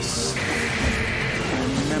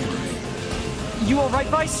 You alright,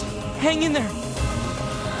 Vice? Hang in there.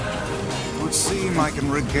 It would seem I can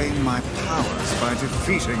regain my powers by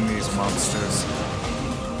defeating these monsters.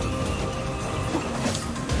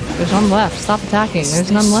 There's none left. Stop attacking.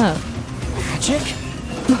 There's none left. Magic?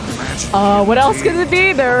 What else could it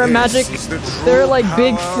be? There are magic. There are like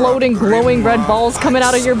big floating glowing red balls coming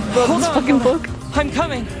out of your this fucking book. I'm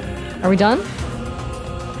coming. Are we done?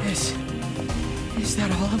 Is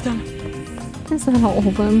that all of them? Is that all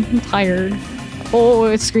of them? I'm tired. Oh,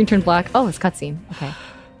 its screen turned black. Oh, it's cutscene. Okay.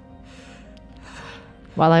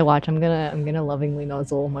 While I watch, I'm gonna lovingly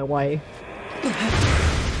nuzzle my wife.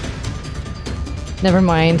 Never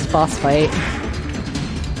mind, boss fight.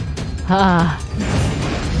 Ah.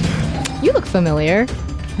 You look familiar.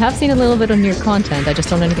 I have seen a little bit on your content, I just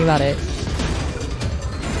don't know anything about it.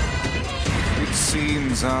 It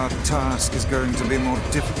seems our task is going to be more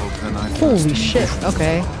difficult than I thought. Holy shit,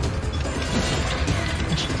 okay.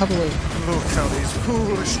 I should probably... Look how these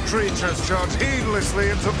foolish creatures charge heedlessly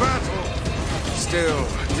into battle. Still,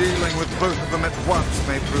 dealing with both of them at once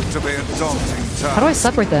may prove to be a daunting task. How do I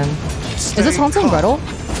separate them? Is this Hansel and Gretel?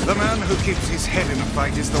 The man who keeps his head in a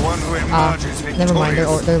fight is the one who emerges victorious. Never mind,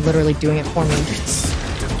 they're literally doing it for me.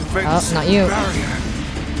 Oh, not you. Barrier.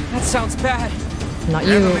 That sounds bad. Not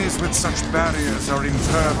you. Enemies with such barriers are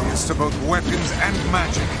impervious to both weapons and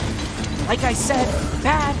magic. Like I said,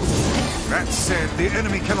 bad. That said, the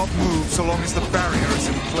enemy cannot move so long as the barrier is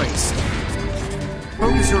in place.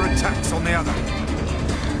 Focus your attacks on the other.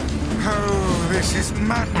 Oh, this is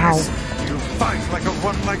madness. Ow. You fight like a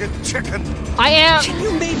one-legged chicken. I am! Can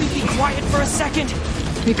you maybe be quiet for a second?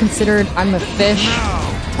 You considered I'm a fish.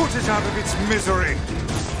 Now, put it out of its misery.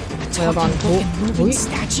 Hold on. Moving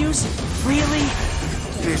statues? Really?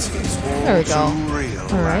 This is all There we go. too real.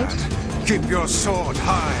 Alright. Lad. Keep your sword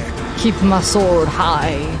high. Keep my sword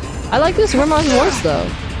high. I like this Rimron's voice though.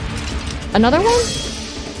 Another one?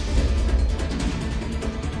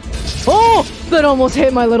 Oh! That almost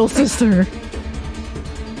hit my little sister.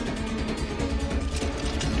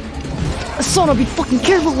 Sona, be fucking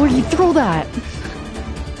careful where you throw that.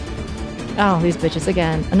 Oh, these bitches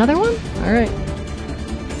again. Another one? Alright.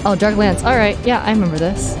 Oh, Dark Lance. Alright, yeah, I remember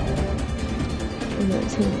this.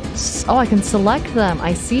 Oh, I can select them.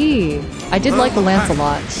 I see. I did like the lance a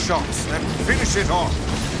lot. Shots, then finish it off.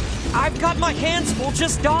 I've got my hands full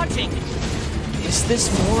just dodging. Is this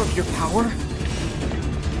more of your power?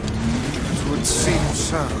 It would seem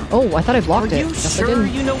so. Oh, I thought I blocked Are it. you Guess I sure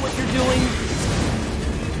didn't. you know what you're doing?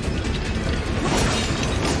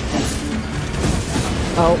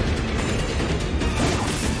 Oh.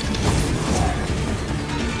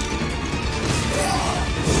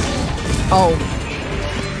 Oh.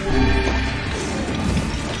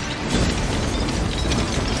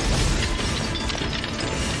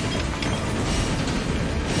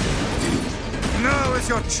 Now is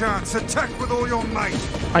your chance. Attack with all your might.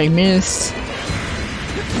 I missed.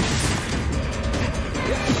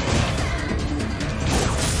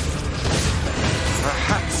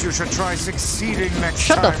 Perhaps you should try succeeding next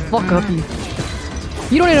Shut time. the fuck up, you.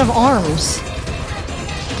 You don't even have arms.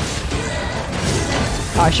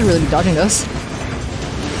 Oh, I should really be dodging this.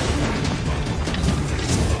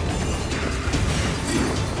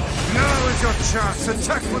 Now is your chance.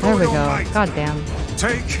 Attack with There all we your go. might. God damn.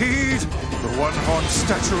 Take heed. The one-horned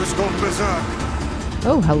statue has gone berserk.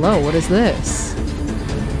 Oh, hello. What is this?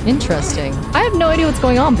 Interesting. I have no idea what's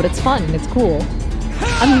going on, but it's fun. It's cool.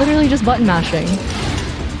 I'm literally just button mashing.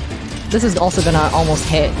 This is also gonna almost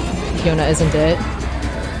hit Fiona, isn't it?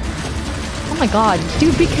 Oh my god.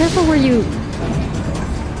 Dude, be careful where you...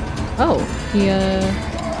 Oh, he, Is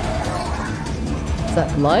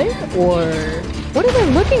that blood? Or... What are they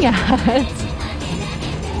looking at?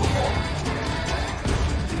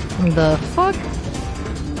 The fuck?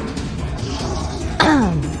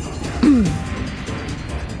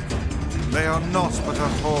 They are not but a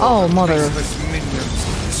horde Oh, of mother. faceless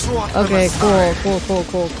minions. Swat them Okay, aside. cool.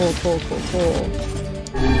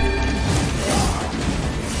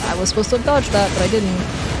 I was supposed to have dodged that, but I didn't.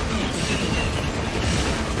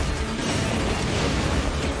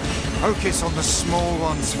 Focus on the small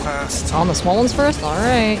ones first. On the small ones first?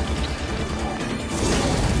 Alright.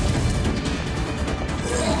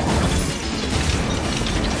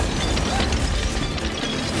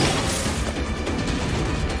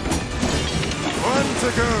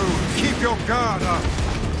 your guard up!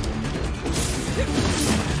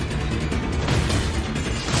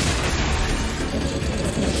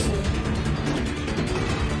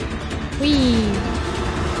 Whee!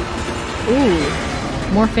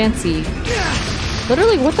 Ooh, more fancy.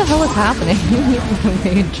 Literally, what the hell is happening?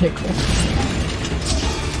 Okay, jiggle.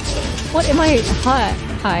 What am I?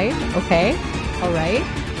 Hi. Okay. Alright.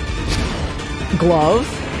 Glove.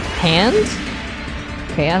 Hand.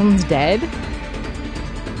 Okay, Adam's dead.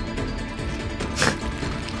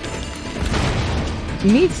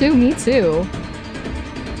 Me too, me too.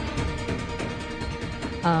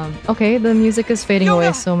 Okay, the music is fading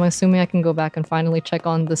away, so I'm assuming I can go back and finally check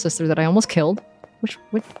on the sister that I almost killed.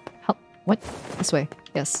 What? This way.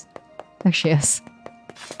 Yes. There she is.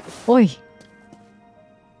 Oi.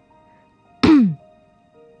 I'm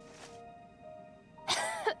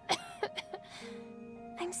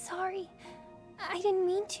sorry. I didn't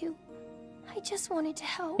mean to. I just wanted to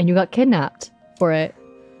help. And you got kidnapped for it.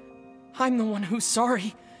 I'm the one who's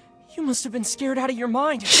sorry. You must have been scared out of your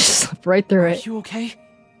mind. She slipped right through it. Are you okay?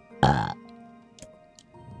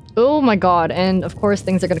 Oh my god, and of course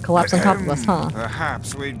things are gonna collapse on top of us, huh?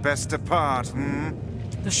 Perhaps we'd best depart, hmm?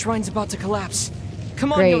 The shrine's about to collapse.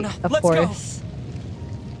 Come on, Great, Yona, of let's course.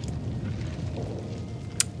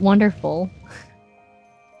 Wonderful.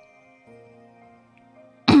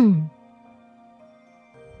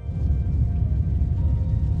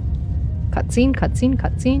 Cutscene, cutscene,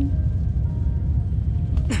 cutscene.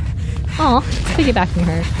 Aw, piggybacking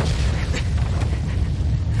her.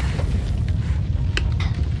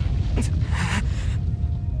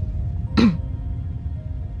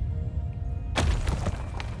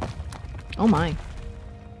 Oh my.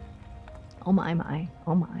 Oh my.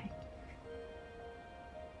 Oh my.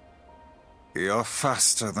 You're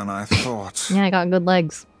faster than I thought. Yeah, I got good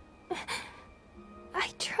legs. I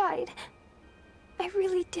tried. I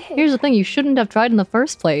really did. Here's the thing, you shouldn't have tried in the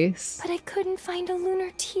first place. But I couldn't find a lunar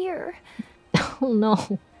tear. Oh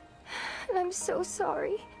no. And I'm so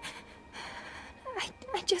sorry.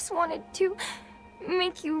 I just wanted to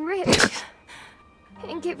make you rich.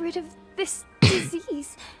 And get rid of this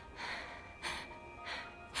disease.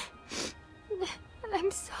 I'm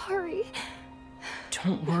sorry.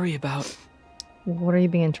 Don't worry about... What are you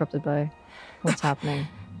being interrupted by? What's happening?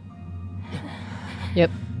 Yep,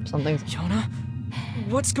 something's... Yona?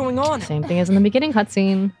 What's going on? Same thing as in the beginning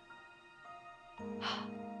cutscene.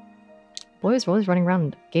 Boys were always running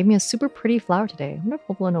around. Gave me a super pretty flower today. I wonder if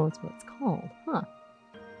Popola knows what it's called. Huh.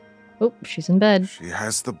 Oh, she's in bed. She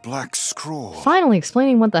has the black scroll. Finally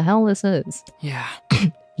explaining what the hell this is. Yeah.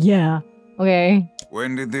 Yeah. Okay.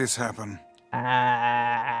 When did this happen?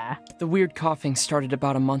 The weird coughing started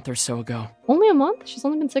about a month or so ago. Only a month? She's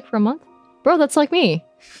only been sick for a month? Bro, that's like me.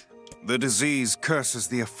 The disease curses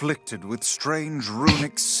the afflicted with strange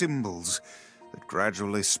runic symbols that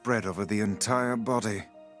gradually spread over the entire body.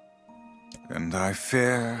 And I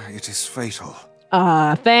fear it is fatal.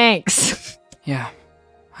 Thanks. Yeah,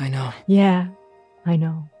 I know. Yeah, I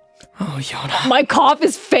know. Oh, Yona. My cough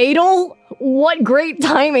is fatal? What great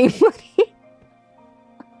timing.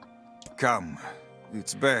 Come,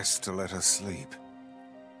 it's best to let her sleep.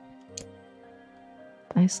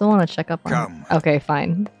 I still want to check up on Come. her. Okay,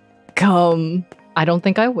 fine. Come. I don't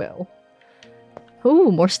think I will.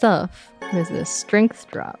 Ooh, more stuff. What is this?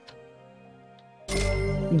 Strength drop.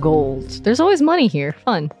 Gold. There's always money here.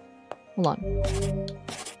 Fun. Hold on.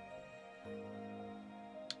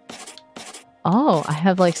 Oh, I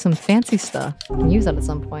have like some fancy stuff. I can use that at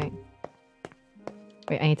some point.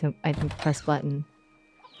 Wait, I need to press button.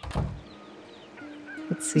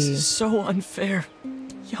 Let's see. This is so unfair.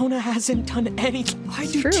 Yona hasn't done anything. Why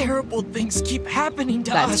do terrible things keep happening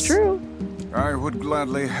to us? That's true. I would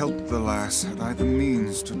gladly help the lass had I the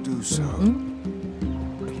means to do so.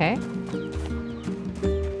 Okay.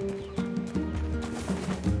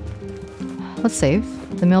 Let's save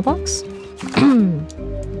the mailbox.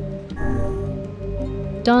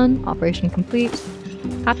 Done. Operation complete.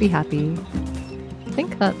 Happy, happy. I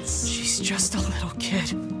think that's... She's just a little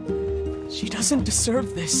kid. She doesn't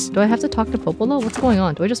deserve this. Do I have to talk to Popola? What's going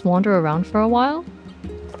on? Do I just wander around for a while?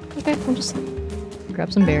 Okay, I'll just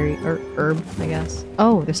grab some berry or herb, I guess.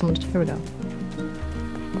 Oh, there's someone. Here we go.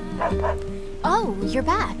 Oh, you're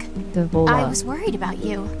back. Devola. I was worried about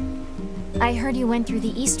you. I heard you went through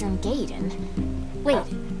the eastern gate and... Wait,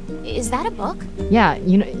 is that a book? Yeah,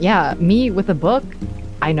 you know, yeah, me with a book?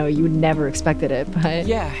 I know you never expected it, but...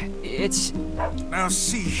 Yeah, it's... Now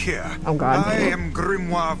see here. Oh god. I am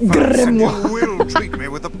Grimoire Vance, and you will treat me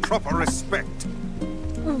with the proper respect.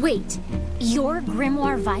 Wait, you're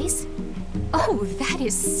Grimoire Vice? Oh, that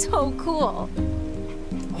is so cool.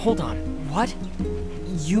 Hold on, what?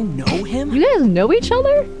 You know him? You guys know each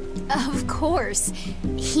other? Of course.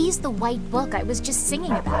 He's the white book I was just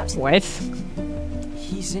singing about. What?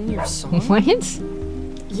 He's in your song? What?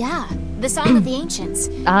 Yeah, the Song of the Ancients.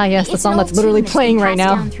 Ah, yes, the It's song an that's old literally tune that's playing been right passed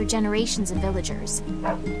now. down through generations of villagers.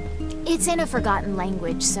 It's in a forgotten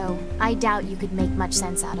language, so I doubt you could make much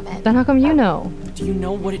sense out of it. Then how come you know? Do you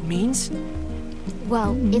know what it means?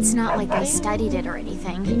 Well, it's not like I studied it or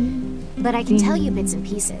anything, but I can tell you bits and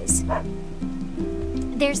pieces.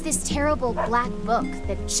 There's this terrible black book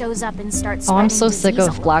that shows up and starts Oh, I'm spreading so sick disease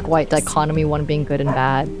of all black-white over the place. dichotomy, one being good and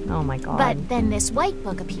bad. Oh my god. But then this white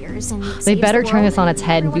book appears and They saves better the turn world this on and its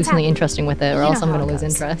head and do everyone's something happy. interesting with it, or You else know I'm how gonna it lose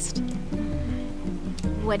goes. interest.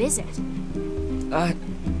 What is it?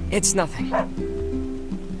 It's nothing.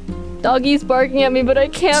 Doggy's barking at me, but I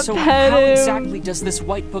can't So pet how him. exactly does this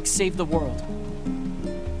white book save the world?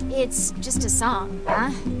 It's just a song,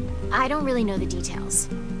 huh? I don't really know the details.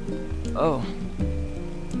 Oh,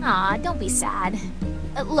 Aw, don't be sad.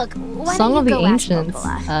 Look, why Song don't of you the go ask Ancients.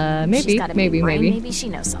 Popola? Maybe, She's got a big maybe, brain. maybe. Maybe she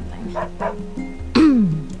knows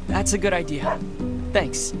something. that's a good idea.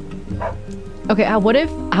 Thanks. Okay, how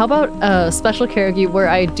about a special karaoke where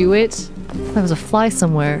I do it? There was a fly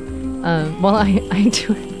somewhere. While I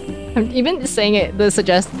do it. I'm even saying it, the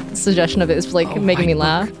suggestion of it is like making me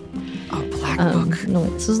laugh. A black book. No,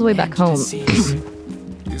 wait, this is the way back home.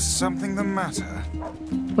 Is something the matter?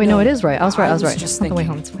 Wait, no, it is right. I was right. I was It's just not the way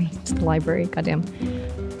home. thinking. It's the library. Goddamn.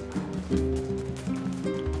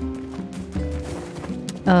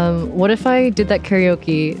 What if I did that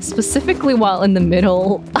karaoke specifically while in the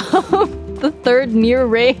middle of the third Nier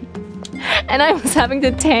raid, and I was having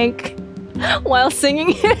to tank while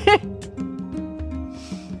singing it?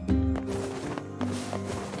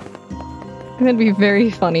 That'd be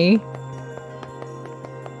very funny.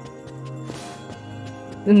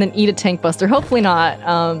 And then eat a tank buster. Hopefully not.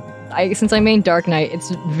 Since I main Dark Knight,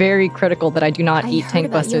 it's very critical that I do not eat heard tank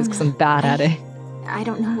about busters because I'm bad at it. I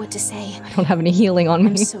don't know what to say. I don't have any healing on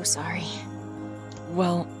I'm me. so sorry.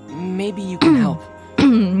 Well, maybe you can help. I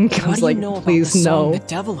What was do like, you know please about the song no. that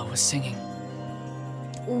Devila was singing?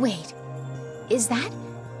 Wait, is that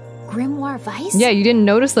Grimoire Vice? Yeah, you didn't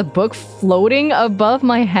notice the book floating above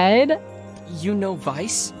my head? You know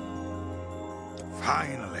Vice?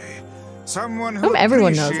 Finally, someone who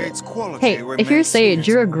Everyone knows appreciates it. quality Hey, when if they you're see Sage, it.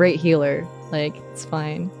 you're a great healer. Like, it's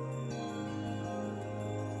fine.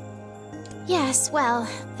 Yes, well,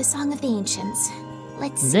 the Song of the Ancients.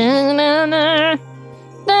 Let's see. Na-na-na.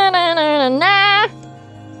 Na-na-na-na-na.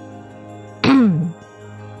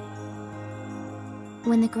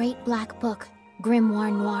 When the great black book,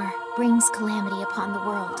 Grimoire Noir, brings calamity upon the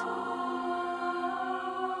world,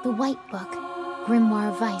 the white book,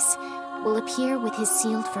 Grimoire Vice, will appear with his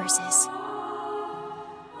sealed verses.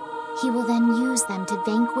 He will then use them to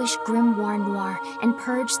vanquish Grimoire Noir and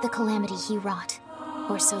purge the calamity he wrought.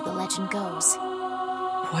 Or so the legend goes.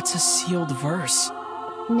 What's a sealed verse?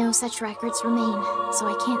 No such records remain, so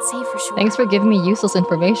I can't say for sure. Thanks for giving me useless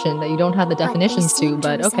information that you don't have the But they definitions to, seem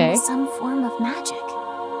but resemble okay. some form of magic.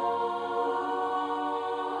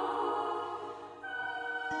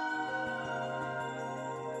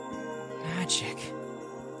 Magic.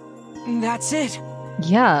 That's it.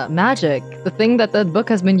 Yeah, magic. The thing that the book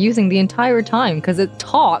has been using the entire time, because it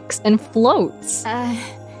talks and floats.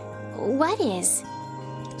 What is?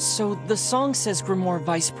 So the song says Grimoire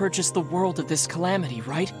Vice purchased the world of this calamity,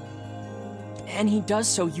 right? And he does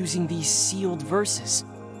so using these sealed verses.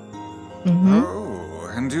 Mm-hmm.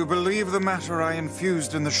 Oh, and you believe the matter I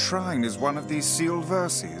infused in the shrine is one of these sealed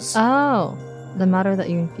verses? Oh, the matter that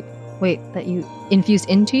you that you infused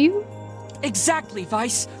into you? Exactly,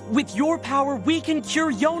 Vice. With your power, we can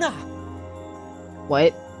cure Yona.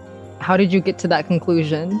 What? How did you get to that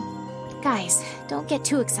conclusion? Guys, don't get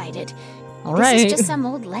too excited. All This right. is just some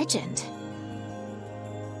old legend.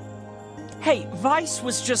 Hey, Vice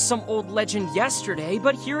was just some old legend yesterday,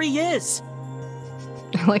 but here he is.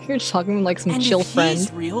 Like you're talking like some And chill if friend.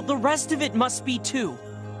 he's real, the rest of it must be too.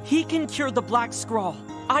 He can cure the Black Scrawl.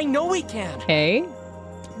 I know he can. Okay.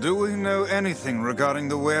 Do we know anything regarding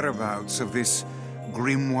the whereabouts of this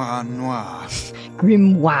Grimoire Noir?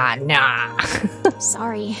 Grimoire, nah.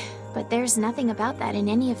 Sorry, but there's nothing about that in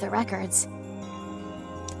any of the records.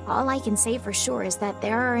 All I can say for sure is that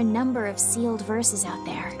there are a number of sealed verses out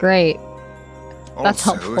there. Great. That's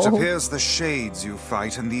Also, helpful. it appears the shades you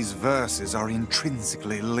fight and these verses are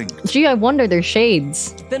intrinsically linked. Gee, I wonder they're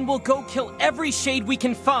shades. Then we'll go kill every shade we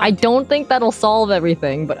can find. I don't think that'll solve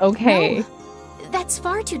everything, but okay. No, that's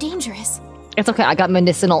far too dangerous. It's okay, I got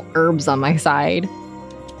medicinal herbs on my side.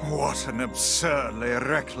 What an absurdly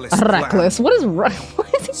reckless plan. Reckless. What is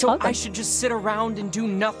he So talking? I should just sit around and do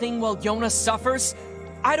nothing while Yona suffers?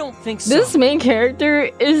 I don't think so. This main character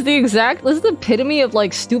is this is the epitome of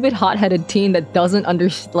like stupid hot-headed teen that doesn't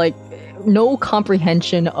like no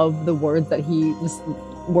comprehension of the words that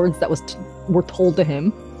were told to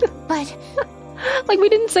him. But like we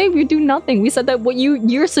didn't say we'd do nothing. We said that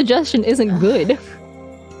your suggestion isn't good.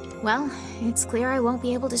 Well, it's clear I won't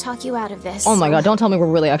be able to talk you out of this. Oh my god, don't tell me we're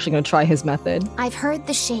really actually gonna try his method. I've heard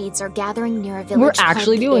the Shades are gathering near a village. We're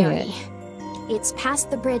actually doing it. It's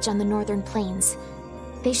past the bridge on the northern plains.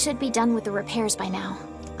 They should be done with the repairs by now.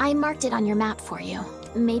 I marked it on your map for you.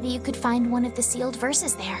 Maybe you could find one of the sealed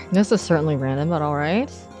verses there. This is certainly random, but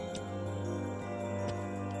alright.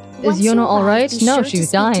 Is Yona alright? No,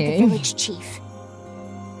 she's dying. Village chief.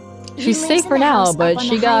 She's safe for now, but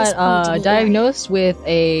she got diagnosed with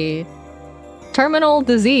a terminal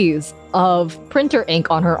disease of printer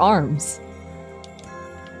ink on her arms.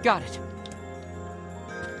 Got it.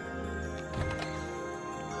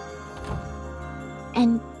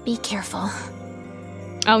 And be careful.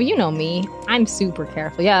 Oh, you know me. I'm super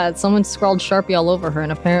careful. Yeah, someone scrawled Sharpie all over her,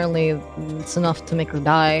 and apparently it's enough to make her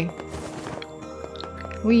die.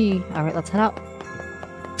 Alright, let's head out.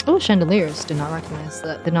 Oh, chandeliers. Did not recognize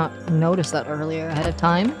that. Did not notice that earlier ahead of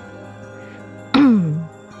time.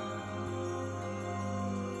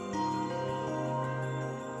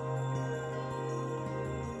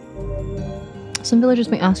 Some villagers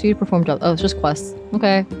may ask you to perform jobs. Oh, it's just quests.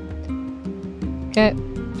 Okay. Okay.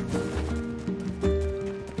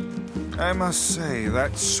 I must say,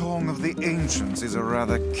 that Song of the Ancients is a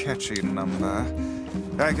rather catchy number.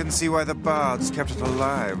 I can see why the bards kept it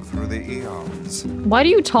alive through the eons. Why do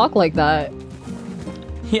you talk like that?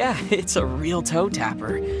 Yeah, it's a real toe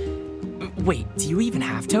tapper. Wait, do you even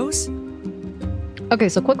have toes? Okay,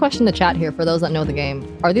 so quick question in the chat here for those that know the game.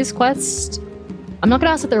 Are these quests... I'm not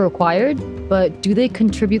gonna ask if they're required, but do they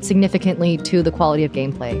contribute significantly to the quality of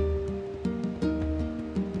gameplay?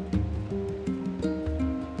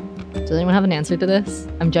 Does anyone have an answer to this?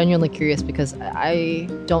 I'm genuinely curious because I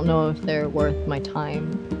don't know if they're worth my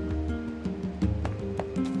time.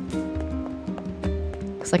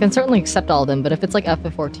 Because I can certainly accept all of them, but if it's like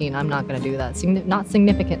FF14, I'm not going to do that. Not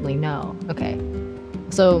significantly, no. Okay.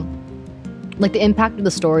 So, like the impact of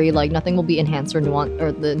the story, like nothing will be enhanced or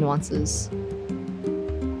the nuances.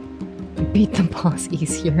 Beat the boss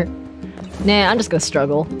easier. Nah, I'm just going to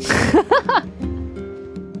struggle.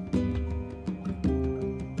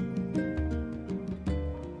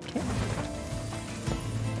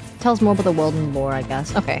 Tells more about the world and lore, I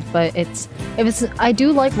guess. Okay, but I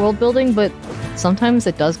do like world building, but sometimes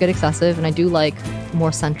it does get excessive, and I do like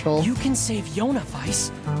more central. You can save Yona,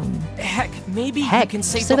 Vice. Heck, maybe you can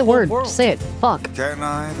save say the word. whole world. Say it. Fuck. Can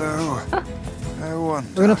I, though? I wonder.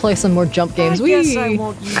 We're gonna play some more jump games. I guess I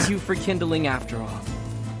won't use you for kindling after all.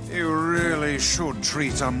 You really should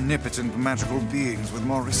treat omnipotent magical beings with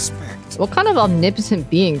more respect. What kind of omnipotent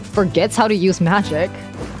being forgets how to use magic?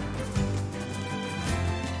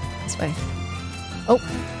 Way.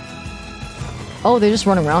 Oh, they just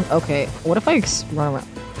run around? Okay. What if I run around?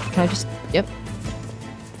 Can I just... Yep.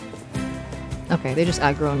 Okay, they just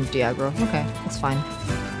aggro and de-aggro. Okay, that's fine.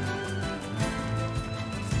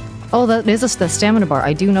 Oh, that is the stamina bar.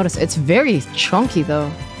 I do notice. It's very chunky,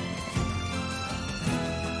 though.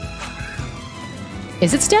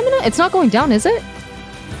 Is it stamina? It's not going down, is it?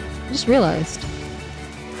 I just realized.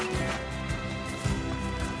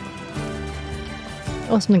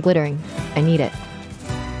 Oh, something glittering. I need it.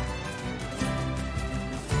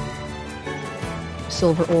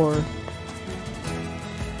 Silver ore.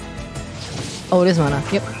 Oh, it is mana.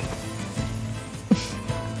 Yep.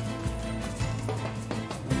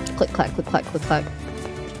 Click, clack, click, clack, click, clack.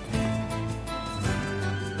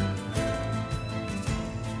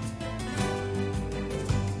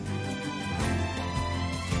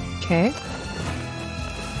 Okay.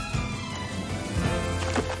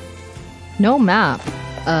 No map.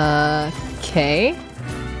 Okay.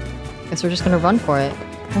 Guess we're just gonna run for it.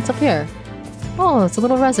 What's up here? Oh, it's a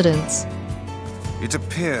little residence. It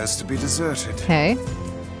appears to be deserted. Okay.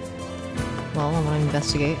 Well, I want to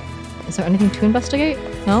investigate. Is there anything to investigate?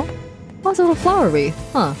 No? Oh, it's a little flower wreath.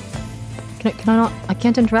 Huh. Can I not? I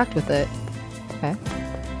can't interact with it. Okay.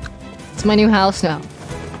 It's my new house now.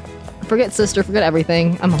 Forget sister, forget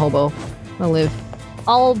everything. I'm a hobo. I live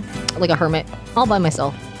all like a hermit. All by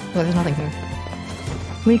myself. Oh, there's nothing here.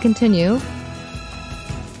 We continue.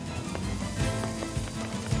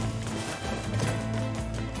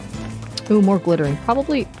 Ooh, more glittering.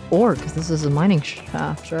 Probably ore, because this is a mining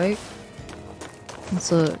shaft, right?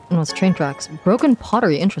 It's no, it's train tracks. Broken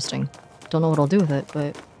pottery, interesting. Don't know what I'll do with it,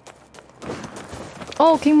 but...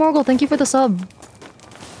 Oh, King Morgul, thank you for the sub!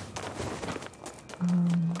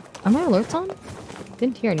 Are my alerts on?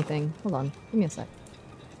 Didn't hear anything. Hold on. Give me a sec.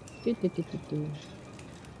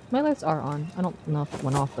 My lights are on. I don't know if it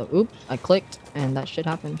went off though. Oop. I clicked and that shit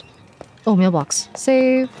happened. Oh, mailbox.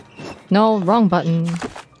 Save. No, wrong button.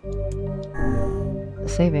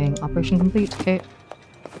 Saving. Operation complete. Okay.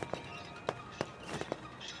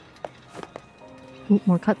 Oop,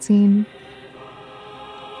 more cutscene.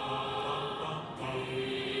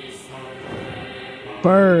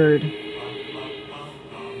 Bird.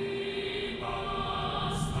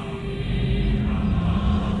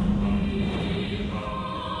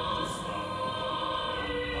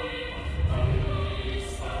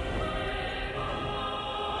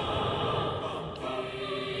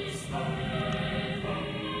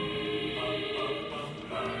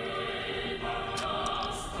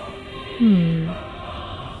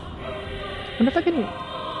 Wonder if I can...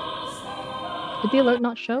 Did the alert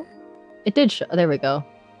not show? It did show. There we go.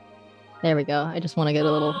 There we go. I just want to get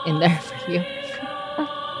a little in there for you.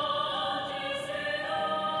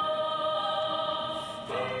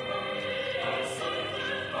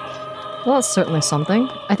 Well, that's certainly something.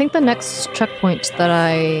 I think the next checkpoint that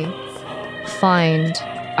I find,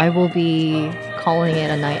 I will be calling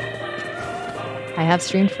it a night. I have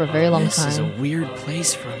streamed for a very long time. This is a weird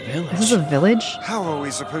place for a village. This is a village? How are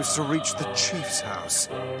we supposed to reach the chief's house?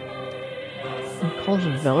 It calls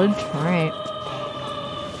a village? Alright.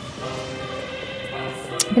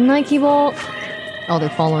 Good night, Keybolt! Oh, they're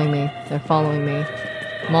following me. They're following me.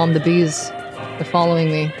 Mom, the bees. They're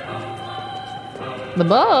following me. The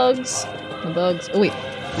bugs! The bugs. Oh, wait.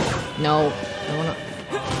 No. I wanna...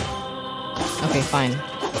 Okay, fine.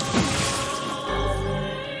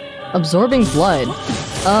 Absorbing blood.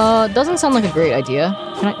 Doesn't sound like a great idea.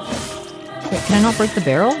 Can I... Wait, can I not break the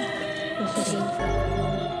barrel?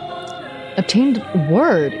 Obtained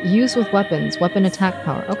word. Used with weapons. Weapon attack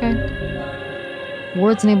power. Okay.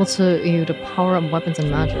 Words enable you to power up weapons and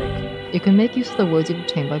magic. You can make use of the words you've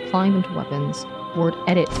obtained by applying them to weapons. Word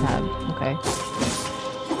edit tab. Okay.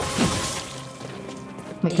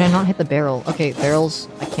 Wait, can I not hit the barrel? Okay, barrels.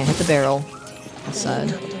 I can't hit the barrel. That's sad.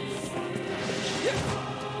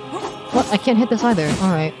 What? I can't hit this either.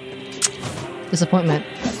 Alright. Disappointment.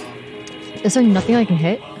 Is there nothing I can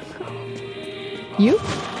hit? You?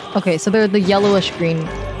 Okay, so they're the yellowish green.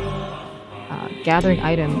 Gathering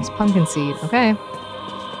items. Pumpkin seed. Okay.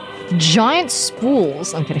 Giant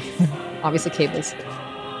spools. I'm kidding. Obviously cables.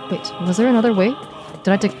 Wait, was there another way? Did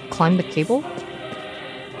I have to climb the cable?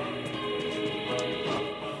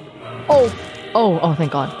 Oh! Oh,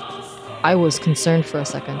 thank God. I was concerned for a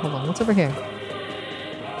second. Hold on, what's over here?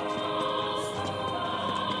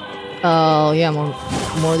 Oh, yeah,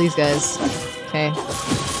 more of these guys. Okay.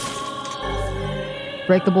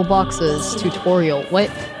 Breakable boxes. Tutorial. What?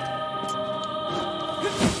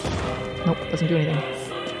 Nope, doesn't do anything.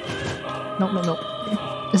 Nope.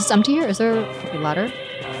 Is this empty here? Is there a ladder?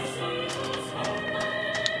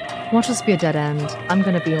 Watch this be a dead end. I'm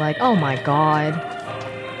gonna be like, oh my God.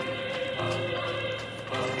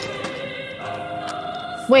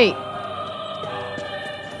 Wait.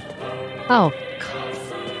 Oh, God.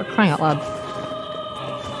 For crying out loud.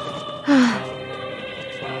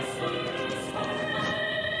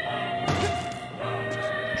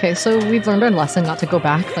 Okay, so we've learned our lesson not to go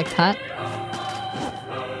back like that.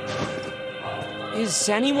 Is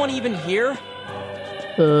anyone even here?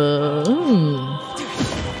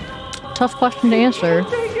 Tough question to answer.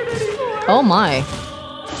 Oh my.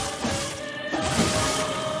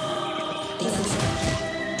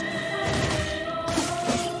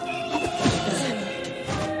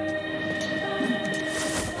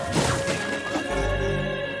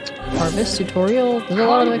 Harvest tutorial. There's a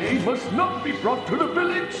lot of must not be brought to the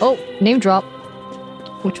village. Oh, name drop.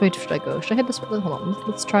 Which way should I go? Should I head this way? Hold on.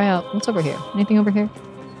 Let's try out. What's over here? Anything over here?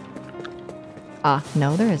 Ah,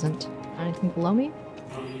 no, there isn't. Anything below me?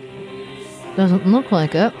 Doesn't look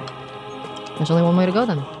like it. There's only one way to go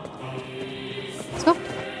then. Let's go.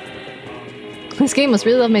 This game must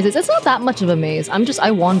really love mazes. It's not that much of a maze.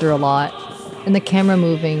 I wander a lot. And the camera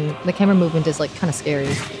movement is like kind of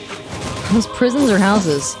scary. Those prisons or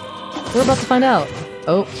houses? We're about to find out.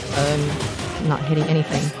 Oh, I'm not hitting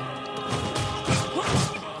anything.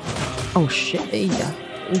 Oh shit, yeah.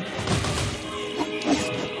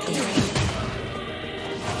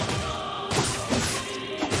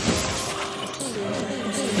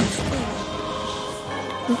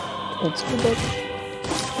 Old school book.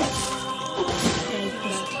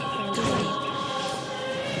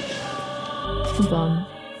 Hold on.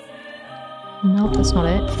 Nope, that's not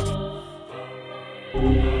it.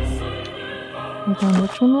 Hold on,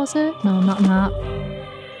 which one was it? No, not map.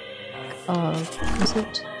 Was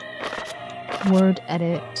it? Word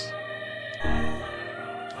edit.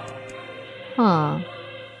 Huh.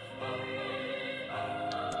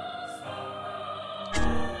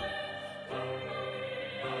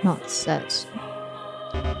 Not set.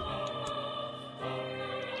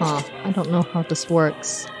 Huh. I don't know how this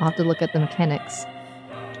works. I'll have to look at the mechanics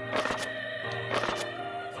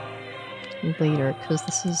later, because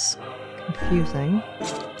this is confusing.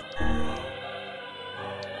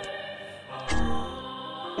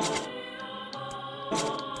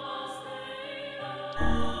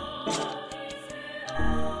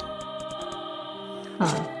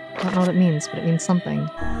 Huh. I don't know what it means, but it means something.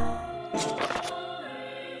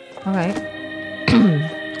 Alright.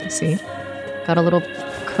 Let's see. Got a little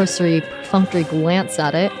cursory, perfunctory glance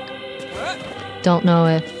at it. Don't know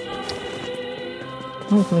if...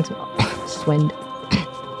 Oh, something's... Swind.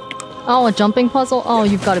 Oh, a jumping puzzle? Oh,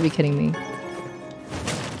 you've got to be kidding me.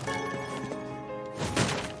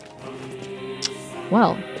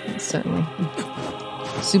 Well, certainly.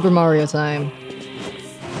 Super Mario time.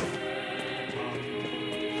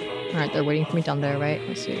 Alright, they're waiting for me down there, right?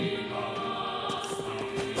 Let's see.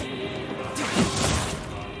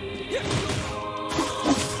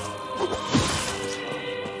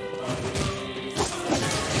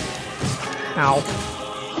 Ow.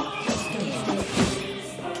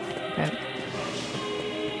 Okay.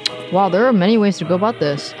 Wow, there are many ways to go about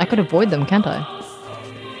this. I could avoid them, can't I?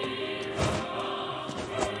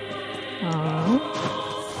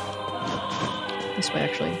 This way,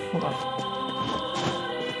 actually. Hold on.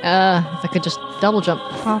 If I could just double jump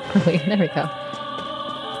properly. There we go.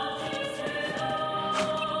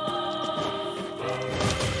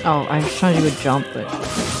 Oh, I was trying to do a jump, but...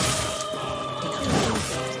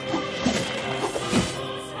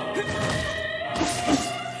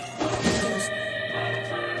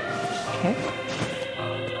 Okay.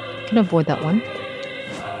 I can avoid that one.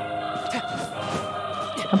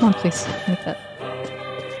 Come on, please. Make that.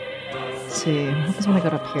 Let's see. What happens when I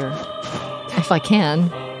get up here? If I can.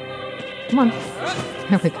 Come on.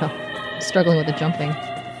 There we go. I'm struggling with the jumping.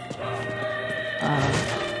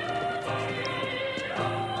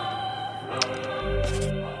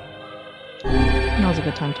 Now's a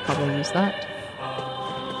good time to probably use that.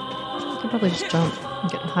 I could probably just jump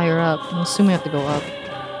and get higher up. I'm assuming I have to go up.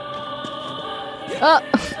 Ah!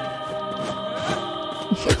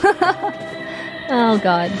 Oh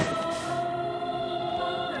god.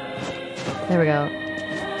 There we go.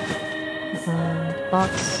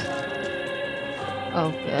 Box.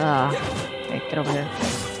 Oh, yeah. Okay, get over here.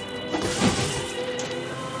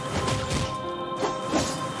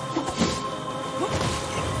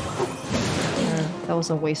 That was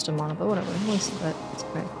a waste of mana, but whatever. I wasted that. It's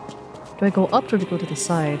okay. Do I go up or do I go to the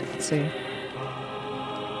side? Let's see.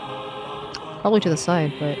 Probably to the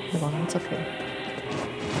side, but hold on, it's okay.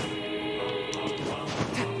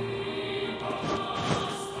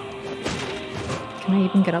 Can I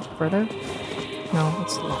even get up further? No,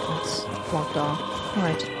 it's locked off.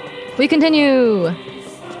 Alright. We continue!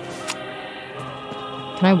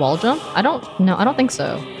 Can I wall jump? I don't think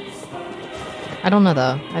so. I don't know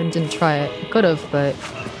though. I didn't try it. I could have, but...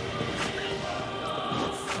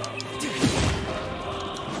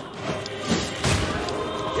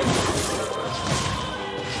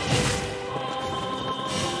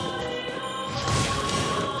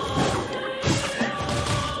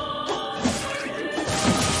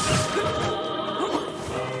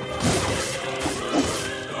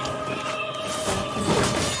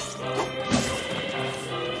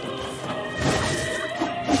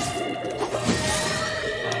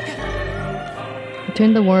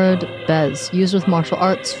 Obtain the word Bez. Used with martial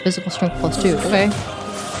arts, physical strength +2. Okay.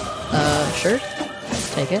 Sure.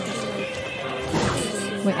 Take it.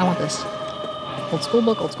 Wait, I want this. Old school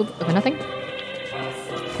book, old school book. Okay, nothing?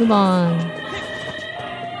 Move on.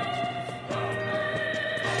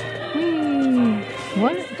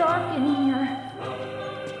 What? It's dark in here.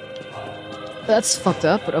 That's fucked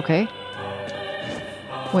up, but okay.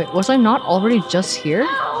 Wait, was I not already just here?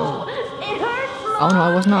 Ow! It hurts, Mom! Oh no,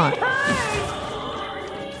 I was not.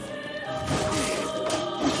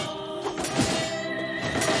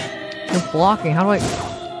 You're blocking. How do I...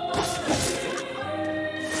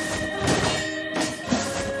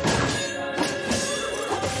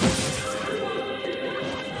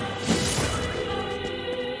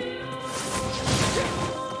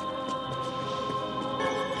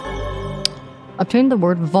 Obtain the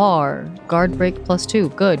word VAR. Guard break +2.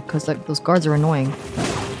 Good, because like, those guards are annoying.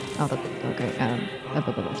 Oh, okay.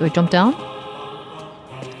 Do I jump down?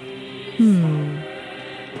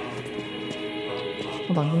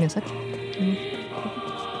 Hold on, give me a sec.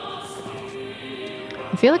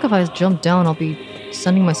 I feel like if I jump down, I'll be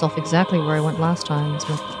sending myself exactly where I went last time. It's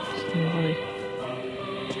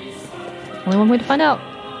I Only one way to find out.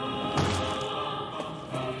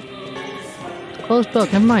 Closed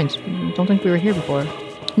book. Never mind. Don't think we were here before.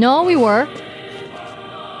 No, we were.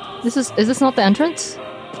 Is this not the entrance?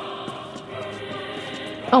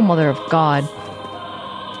 Oh, mother of God.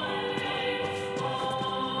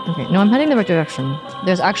 Okay, no, I'm heading the right direction.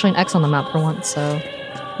 There's actually an X on the map for once, so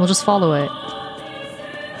we'll just follow it.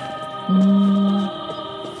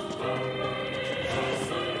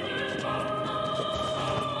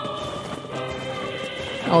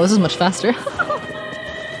 Oh, this is much faster.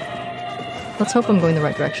 Let's hope I'm going the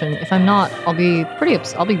right direction. If I'm not, I'll be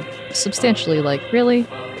substantially like, really?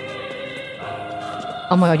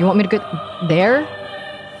 Oh my god, you want me to go there?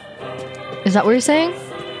 Is that what you're saying?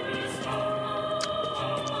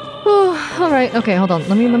 Oh, alright, okay, hold on.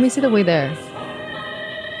 Let me see the way there.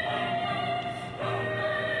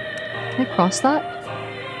 Can I cross that?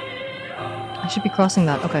 I should be crossing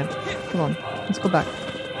that. Okay, hold on. Let's go back.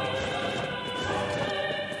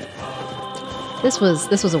 This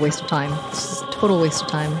was a waste of time. This is a total waste of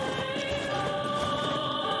time.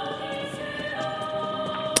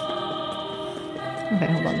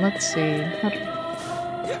 Okay, hold on. Let's see.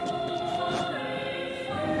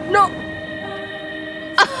 No.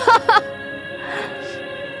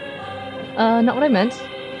 Not what I meant.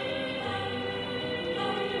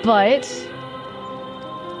 But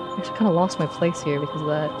I actually kind of lost my place here because of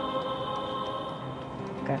that.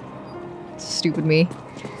 Okay, stupid me.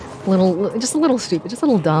 Just a little stupid, just a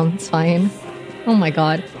little dumb. It's fine. Oh my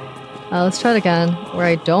god. Let's try it again, where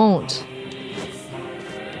I don't.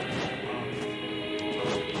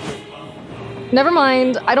 Never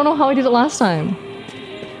mind. I don't know how I did it last time.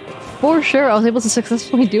 For sure, I was able to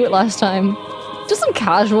successfully do it last time. Just some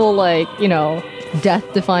casual, like, you know,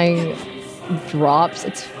 death-defying drops.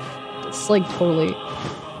 It's like totally...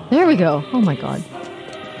 There we go. Oh my god.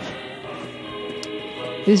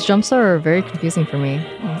 These jumps are very confusing for me.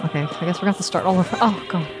 Oh, okay, I guess we're gonna have to start all over. Oh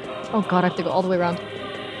god. Oh god, I have to go all the way around.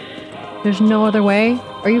 There's no other way?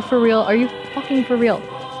 Are you for real? Are you fucking for real?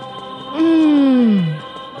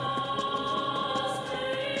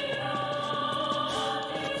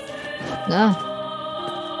 Nah.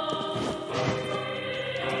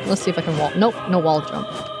 Let's see if I can wall. Nope, no wall jump.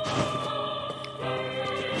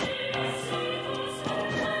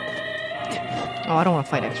 Oh, I don't want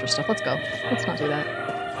to fight extra stuff. Let's go. Let's not do that.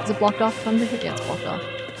 Is it blocked off from here? Yeah, it's blocked off.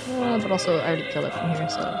 But also, I already killed it from here,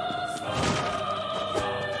 so...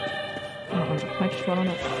 Can I just run on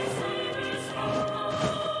it?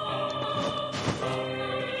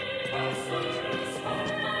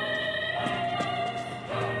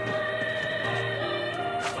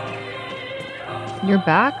 You're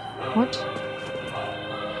back? What?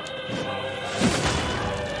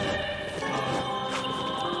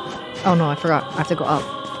 Oh no, I forgot. I have to go up.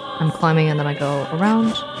 I'm climbing and then I go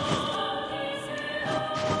around.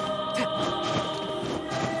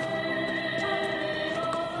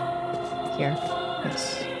 Here.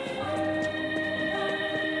 Yes.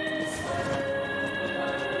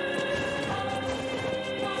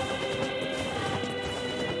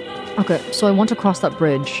 Okay, so I want to cross that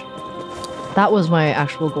bridge. That was my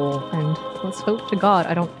actual goal, and let's hope to God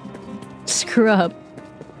I don't screw up.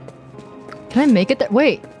 Can I make it there?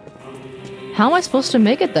 Wait. How am I supposed to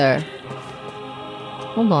make it there?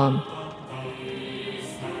 Hold on.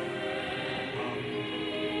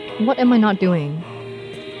 What am I not doing?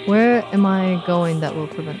 Where am I going that will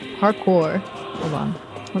prevent parkour? Hold on.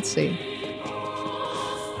 Let's see.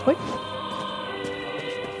 Wait.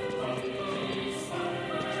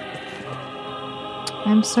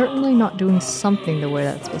 I'm certainly not doing something the way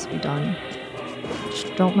that's supposed to be done.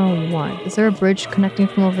 Just don't know what. Is there a bridge connecting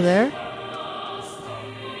from over there?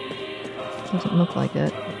 Doesn't look like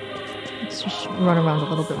it. Let's just run around a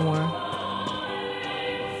little bit more.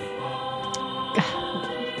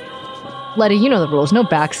 Letty, you know the rules. No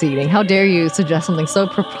backseating. How dare you suggest something so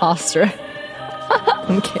preposterous?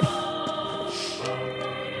 I'm kidding.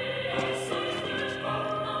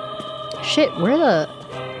 Shit, where the...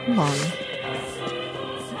 Hold on.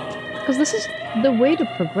 Because this is the way to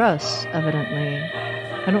progress, evidently.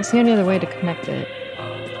 I don't see any other way to connect it.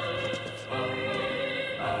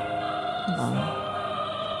 Hold on.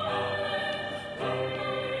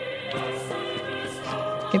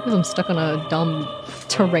 Can't believe I'm stuck on a dumb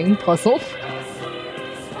terrain puzzle.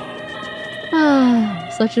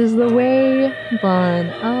 Such is the way, but,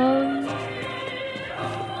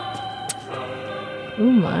 oh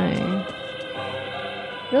my.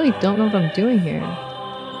 Really don't know what I'm doing here.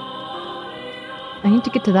 I need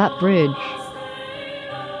to get to that bridge.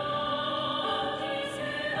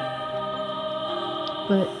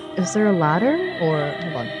 But is there a ladder? Or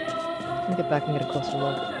hold on. Let me get back and get a closer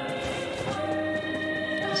look.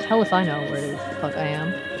 hell if I know where the fuck I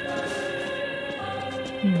am.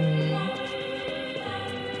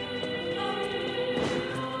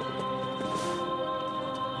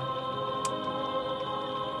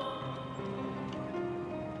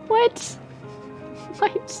 What?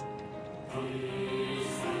 What?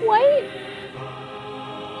 What?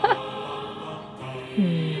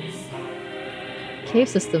 Cave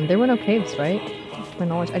system. There were no caves, right? To my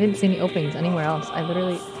knowledge. I didn't see any openings anywhere else. I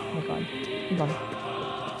literally... Oh my god. Hold on.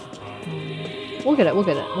 We'll get it. We'll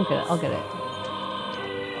get it. We'll get it. I'll get it.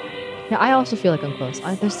 Yeah, I also feel like I'm close.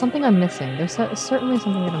 There's something I'm missing. There's certainly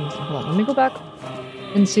something that I'm missing. Hold on. Let me go back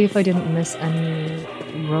and see if I didn't miss any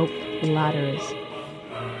rope ladders.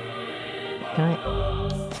 Can I...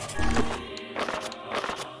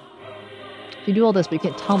 If you do all this, but you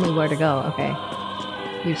can't tell me where to go. Okay.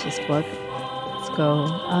 Useless book. Let's go.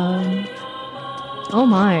 Oh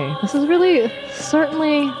my. This is really...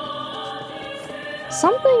 Certainly...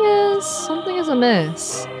 Something is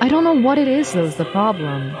amiss. I don't know what it is, though, is the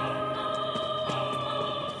problem.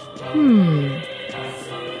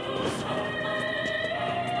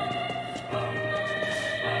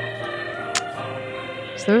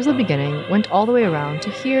 So there's the beginning. Went all the way around to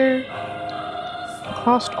here.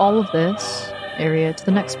 Crossed all of this area to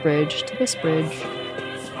the next bridge, to this bridge.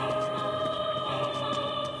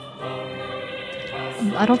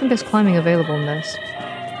 I don't think there's climbing available in this.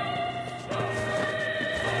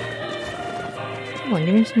 Come on,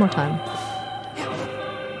 give me some more time.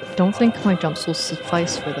 Don't think my jumps will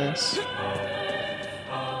suffice for this.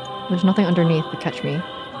 There's nothing underneath to catch me,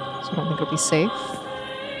 so I don't think it'll be safe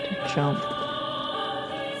to jump.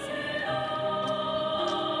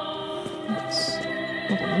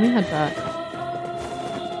 Hold on, let me head back.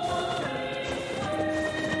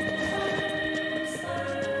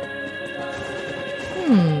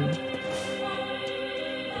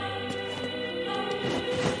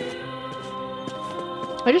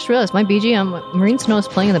 I just realized my BGM, Marine Snow, is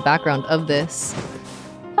playing in the background of this.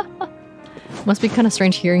 Must be kind of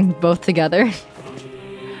strange hearing both together.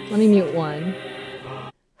 Let me mute one.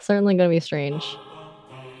 Certainly gonna be strange.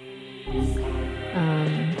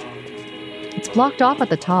 It's blocked off at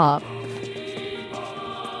the top.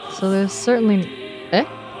 So there's certainly... Eh?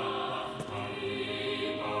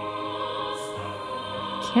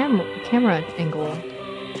 Camera angle.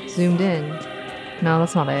 Zoomed in. No,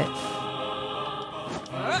 that's not it.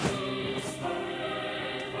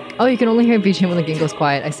 Oh, you can only hear BGM when the game goes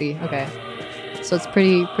quiet. I see. Okay. So it's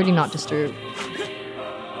pretty not disturbed.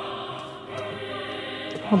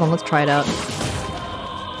 Hold on, let's try it out.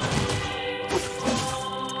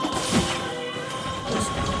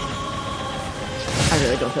 I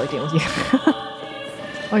really don't feel like dealing with you.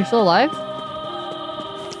 Oh, you're still alive?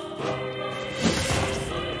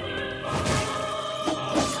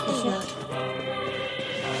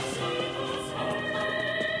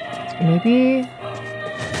 Maybe...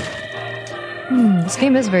 this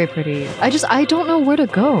game is very pretty. I don't know where to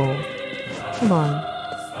go. Hold on.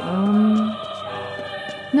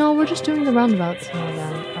 No, we're just doing the roundabouts now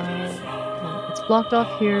then. It's blocked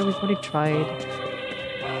off here. We've already tried.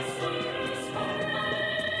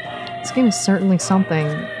 This game is certainly something.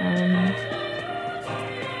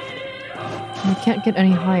 We can't get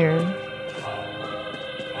any higher.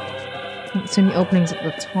 Don't see any openings at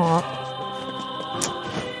the top.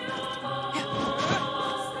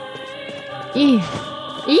 Eee!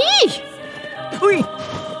 Eee! Oi!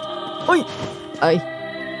 Oi! Ay!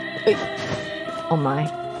 Ay! Oh my.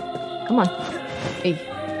 Come on. Hey.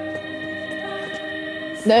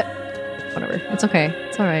 No. Whatever. It's okay.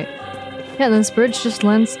 It's alright. Yeah, this bridge just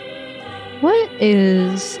lends... What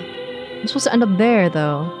is... I'm supposed to end up there,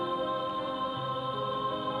 though.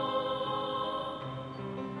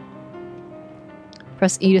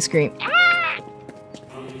 Press E to scream.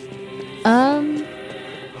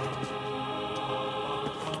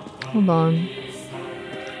 Hold on.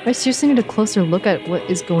 I seriously need a closer look at what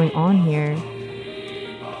is going on here.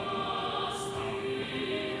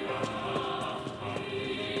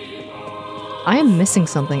 I am missing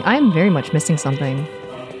something. I am very much missing something.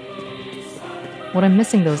 What I'm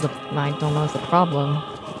missing, though, is I don't know, is the problem.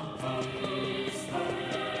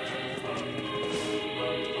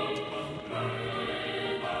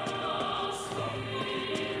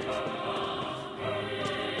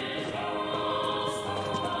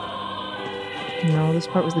 No, this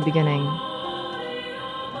part was the beginning.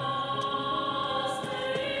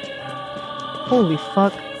 Holy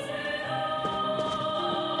fuck.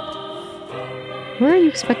 Where are you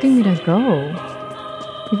expecting me to go?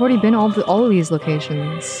 We've already been all of these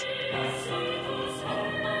locations.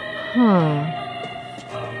 Huh.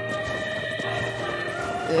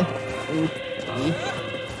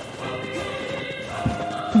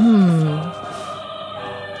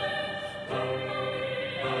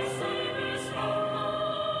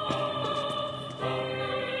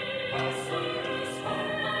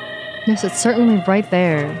 Yes, it's certainly right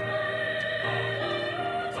there.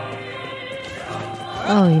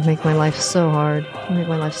 Oh, you make my life so hard. You make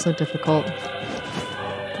my life so difficult.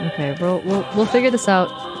 Okay, we'll figure this out.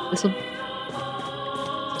 This will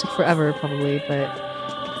take forever, probably, but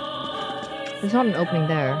there's not an opening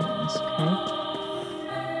there. That's okay.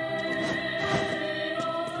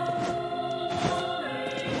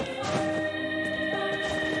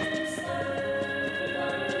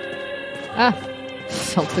 Ah!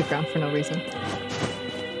 Fell to the ground for no reason.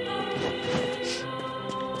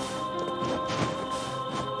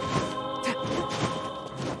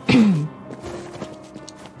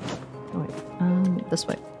 Oh wait, this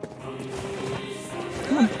way.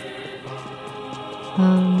 Come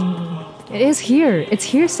on. It is here. It's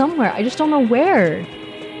here somewhere. I just don't know where.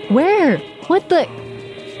 Where? What the?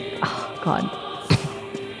 Oh God.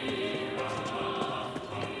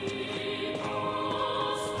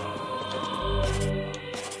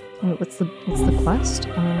 Wait, what's the quest?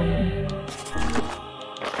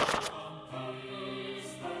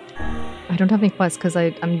 I don't have any quests because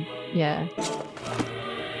I'm yeah.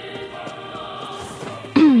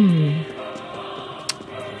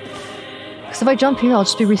 Because if I jump here, I'll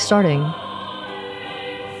just be restarting,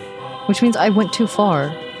 which means I went too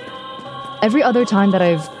far. Every other time that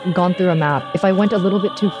I've gone through a map, if I went a little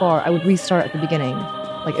bit too far, I would restart at the beginning.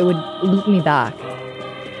 Like it would loop me back.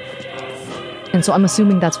 And so I'm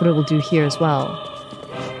assuming that's what it will do here as well.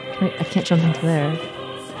 I can't jump into there.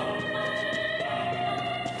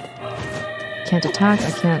 Can't attack,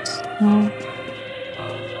 I can't... No.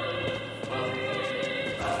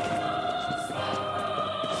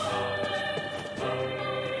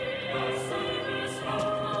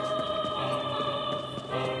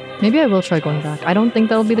 Maybe I will try going back. I don't think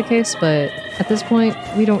that'll be the case, but at this point,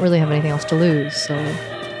 we don't really have anything else to lose, so...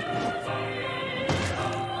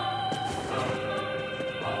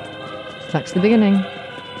 Back to the beginning.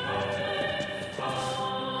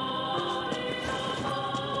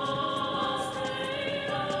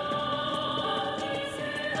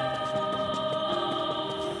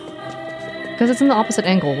 Because it's in the opposite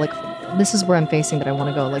angle, like, this is where I'm facing that I want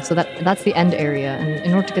to go, like, so that's the end area, and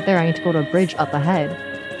in order to get there I need to go to a bridge up ahead.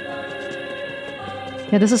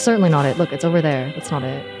 Yeah, this is certainly not it. Look, it's over there. That's not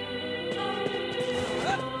it.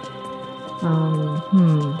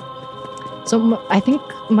 So I think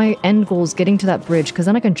my end goal is getting to that bridge, because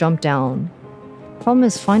then I can jump down. Problem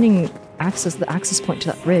is finding the access point to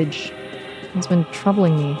that bridge has been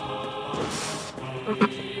troubling me.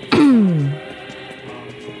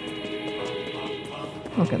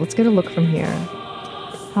 Okay, let's get a look from here.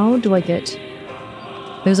 How do I get...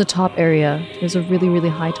 There's a top area. There's a really, really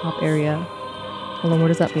high top area. Hold on, where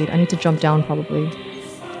does that lead? I need to jump down, probably.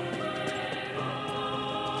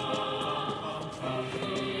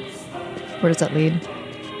 Where does that lead?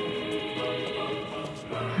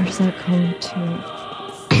 Where does that come to?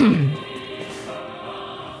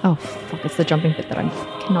 Oh, fuck, it's the jumping bit that I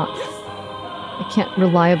can't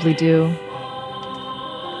reliably do.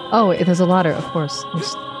 Oh, there's a ladder, of course.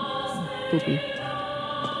 There's poopy.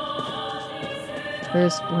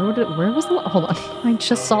 Where was the hold on. I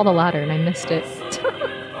just saw the ladder and I missed it.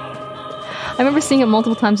 I remember seeing it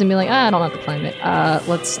multiple times and being like, I don't have to climb it.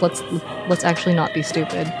 Let's actually not be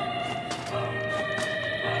stupid.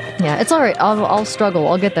 Yeah, it's alright. I'll struggle.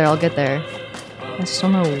 I'll get there. I just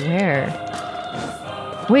don't know where.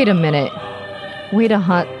 Wait a minute. Wait a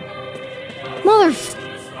hot...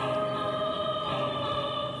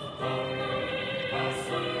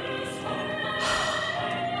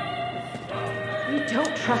 You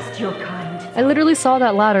don't trust your kind. I literally saw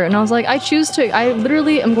that ladder and I was like, I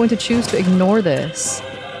literally am going to choose to ignore this.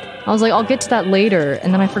 I was like, I'll get to that later,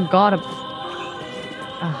 and then I forgot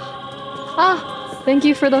thank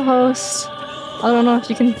you for the host. I don't know if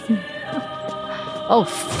you can... Oh,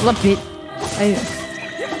 flip it.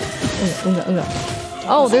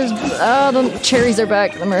 Oh, there's... the cherries are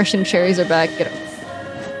back. The Martian cherries are back. Get up.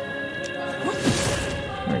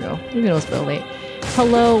 There we go. Even though it's a little late.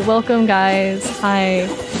 Hello, welcome guys. Hi.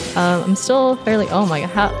 I'm still fairly... Oh my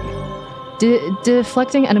god.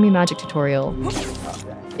 Deflecting enemy magic tutorial.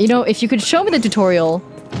 You know, if you could show me the tutorial...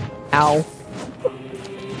 Ow.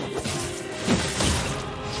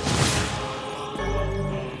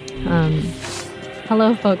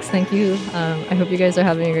 Hello folks, thank you. I hope you guys are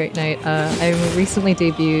having a great night. I recently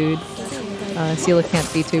debuted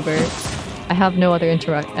Coelacanth VTuber. I have no other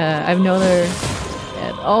I have no other...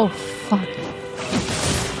 oh, fuck.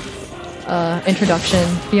 Introduction.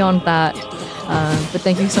 Beyond that, But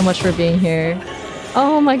thank you so much for being here.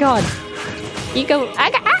 Oh my god. Eco.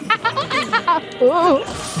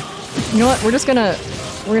 You know what?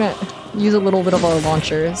 We're gonna use a little bit of our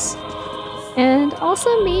launchers. And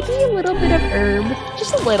also maybe a little bit of herb.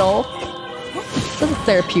 Just a little. That's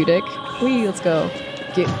therapeutic. Let's go.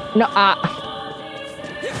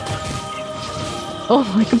 Oh,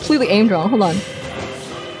 I completely aim draw. Hold on.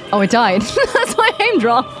 Oh, it died. That's my aim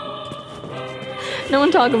draw. No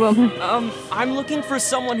one talk about my... I'm looking for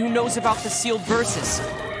someone who knows about the sealed verses.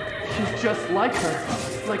 She's just like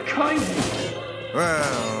her. Like Kaini.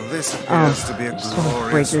 Well, this appears to be a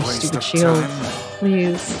glorious break your waste stupid of shield. time.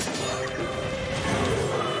 Please.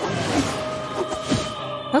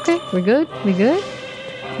 Okay, we're good? We good?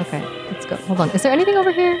 Okay, let's go. Hold on. Is there anything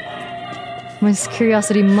over here? My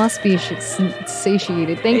curiosity must be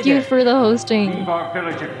satiated. Thank you for the hosting. Leave our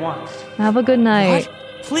village at once. Have a good night.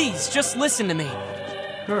 What? Please, just listen to me.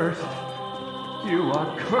 Cursed. You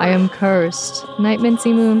are cursed. I am cursed. Night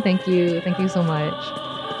Mincy Moon, thank you. Thank you so much.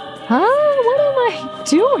 Huh? What am I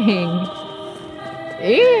doing?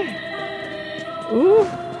 Eh? Ooh.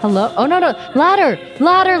 Hello? Oh, no. Ladder!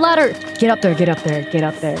 Ladder! Get up there.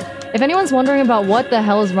 If anyone's wondering about what the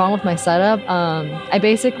hell is wrong with my setup, I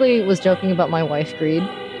basically was joking about my wife greed.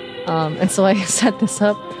 And so I set this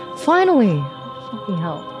up. Finally! Fucking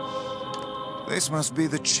hell. This must be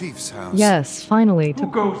the chief's house. Yes, finally. Who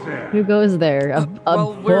goes there? Who goes there? A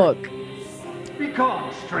book. Be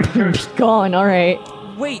gone, stranger. Be gone, alright.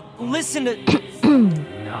 Wait, listen to...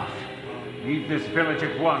 Enough. Leave this village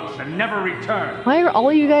at once and never return. Why are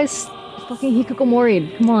all you guys fucking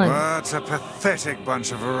hikikomori'd? Come on. What a pathetic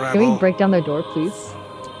bunch of rabble. Can we break down their door, please?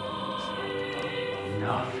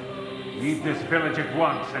 Enough. Leave this village at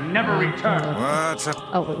once and never return. What a...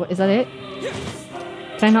 Oh, wait, what, is that it?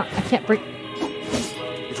 Can I not? I can't break...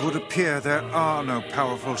 It would appear there are no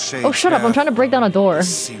powerful shades. Oh, shut up. I'm trying to break down a door.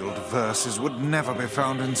 Sealed verses would never be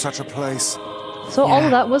found in such a place. So all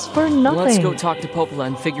of that was for nothing. Let's go talk to Popola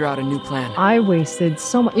and figure out a new plan. I wasted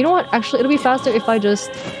so much. You know what? Actually, it'll be faster if I just...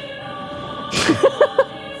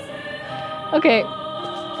 Okay.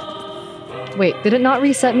 Wait, did it not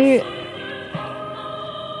reset me?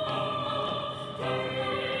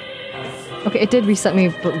 Okay, it did reset me,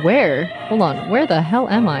 but where? Hold on, where the hell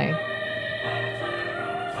am I?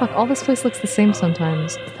 Fuck, all this place looks the same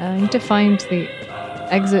sometimes. I need to find the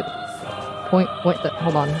exit point.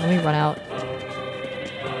 Hold on, let me run out.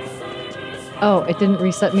 Oh, it didn't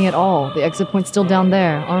reset me at all. The exit point's still down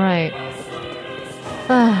there. Alright.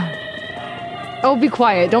 Oh, be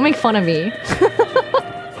quiet. Don't make fun of me.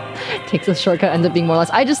 Takes a shortcut, ends up being more or less.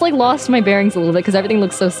 I just like lost my bearings a little bit because everything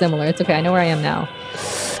looks so similar. It's okay, I know where I am now.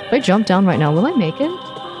 If I jump down right now, will I make it?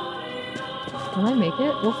 Will I make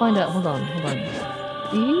it? We'll find out. Hold on.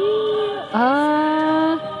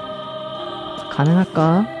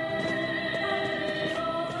 가능할까?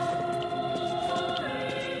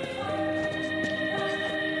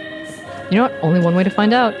 You know what? Only one way to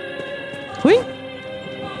find out. Whee!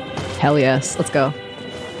 Hell yes. Let's go.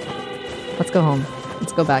 Let's go home.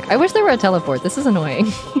 Let's go back. I wish there were a teleport. This is annoying.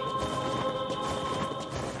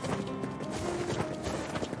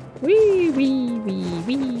 Wee.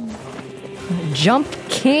 Jump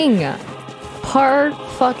King. Par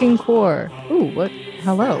fucking core. Ooh, what?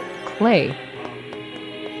 Hello. Clay.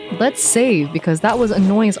 Let's save because that was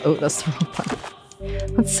annoying as... Oh, that's the wrong button.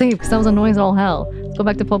 Let's save because that was annoying as all hell. Let's go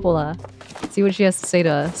back to Popola. See what she has to say to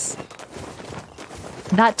us.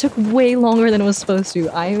 That took way longer than it was supposed to.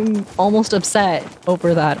 I'm almost upset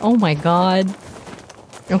over that. Oh my god.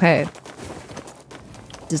 Okay.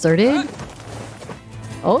 Deserted?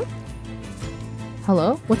 Oh?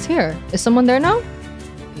 Hello? What's here? Is someone there now?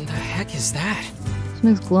 What the heck is that?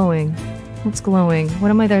 Something's glowing. What's glowing? What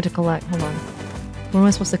am I there to collect? Hold on. What am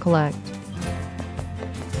I supposed to collect?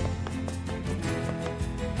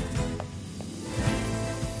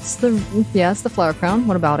 It's the flower crown.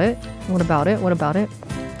 What about it? What about it?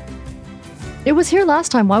 It was here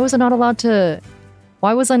last time. Why was I not allowed to...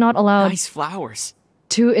 Why was I not allowed... Nice flowers.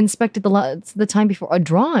 To inspect it the time before? A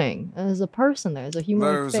drawing. There's a person there. There's a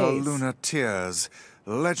human face. Those are lunar tears.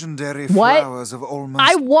 Legendary what? Flowers of almost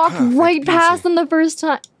I walked right beauty. past them the first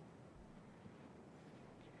time.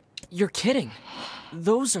 You're kidding.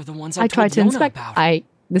 Those are the ones I tried to inspect. About.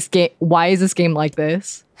 This game. Why is this game like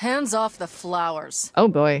this? Hands off the flowers. Oh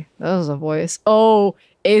boy, that was a voice. Oh,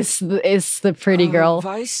 it's the pretty girl.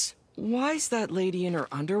 Vice, why is that lady in her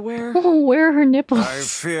underwear? Oh, where are her nipples? I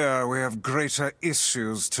fear we have greater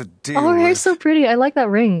issues to deal Oh, her with. hair's so pretty. I like that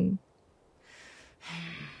ring.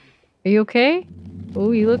 Are you okay?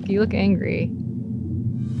 Oh, you look angry.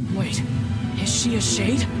 Wait, is she a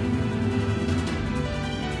shade?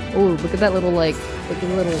 Ooh, look at that little, like, look at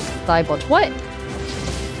the little thigh bulge. What?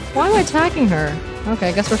 Why am I attacking her? Okay,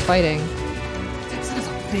 I guess we're fighting. Son of a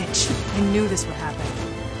bitch. I knew this would happen.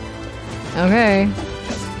 Okay.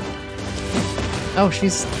 Oh,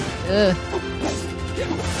 she's... Ugh.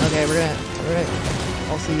 Okay, we're gonna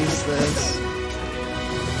also use this.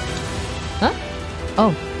 Huh?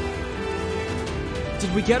 Oh.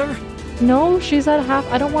 Did we get her? No, she's at half.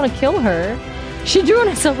 I don't want to kill her. She drew on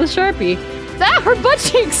herself with Sharpie. Ah, her butt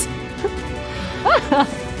cheeks!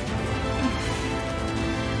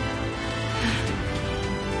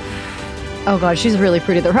 Oh god, she's really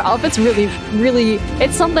pretty though. Her outfit's really,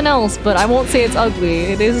 it's something else, but I won't say it's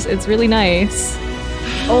ugly. It's really nice.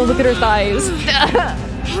 Oh, look at her thighs.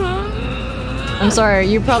 I'm sorry,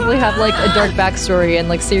 you probably have like a dark backstory and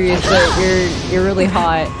like serious, but you're really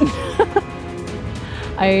hot.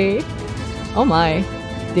 Oh my.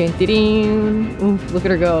 Ding, ding, ding. Ooh, look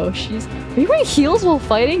at her go. Are you wearing heels while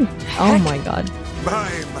fighting? Oh my god. By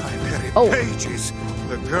my very pages,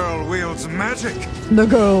 the girl wields magic. The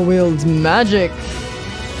girl wields magic.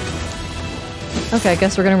 Okay, I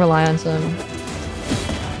guess we're gonna rely on some.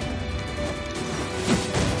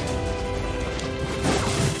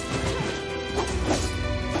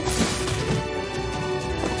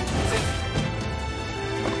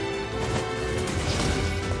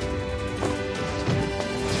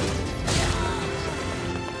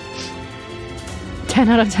 10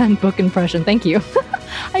 out of 10 book impression. Thank you.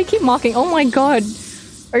 I keep mocking. Oh my god.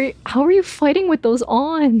 How are you fighting with those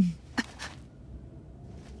on?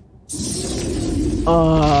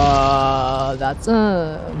 That's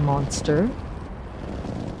a monster.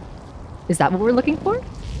 Is that what we're looking for?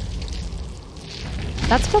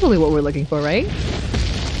 That's probably what we're looking for, right?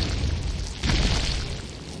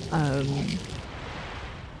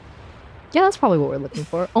 Yeah, that's probably what we're looking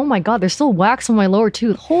for. Oh my god, there's still wax on my lower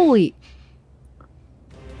tooth. Holy...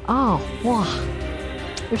 Oh, wow.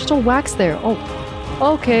 There's still wax there. Oh,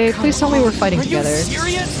 okay. Please tell me we're fighting together. Are you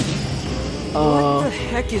serious? What the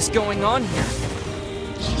heck is going on here?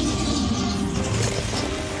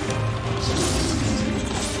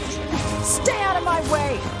 Stay out of my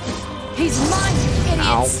way! He's mine, you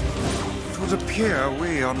idiots! It would appear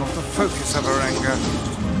we are not the focus of her anger.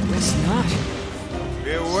 Guess not.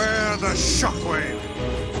 Beware the shockwave.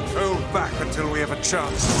 Hold back until we have a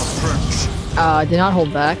chance to approach. Did not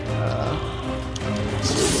hold back.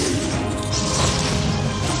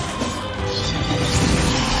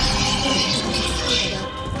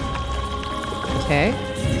 Okay.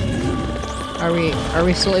 Are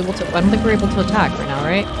we still able to? I don't think we're able to attack right now,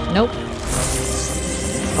 right? Nope.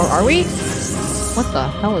 Or are we? What the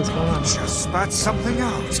hell is going on? Just spat something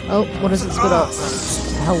out. Oh, what does it spit out?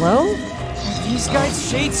 Hello? These guys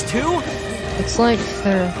shades too? Looks like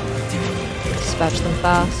they're... Dispatch them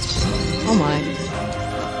fast. Oh my.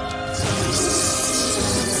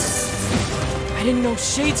 I didn't know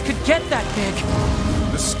shades could get that big.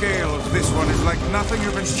 The scale of this one is like nothing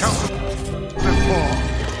you've encountered before.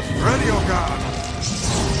 Ready your guard.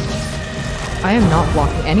 I am not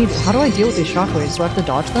blocking any... How do I deal with these shockwaves? Do I have to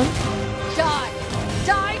dodge them? Die!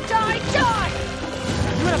 Die, die, die!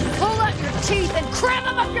 I'm gonna pull out your teeth and cram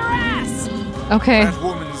them up your ass! Okay. That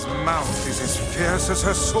woman's mouth is as fierce as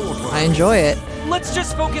her sword was. I enjoy it. Let's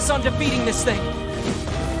just focus on defeating this thing.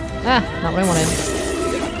 Ah, not what I wanted.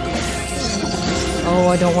 Oh,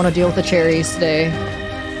 I don't want to deal with the cherries today.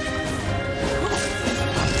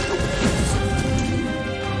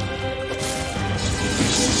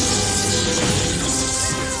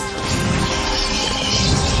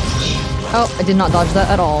 Oh, I did not dodge that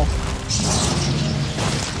at all.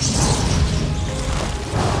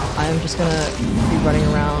 I am just gonna be running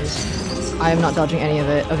around. I am not dodging any of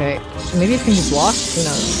it. Okay, maybe it can be blocked? Who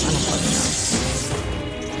knows? I don't fucking know.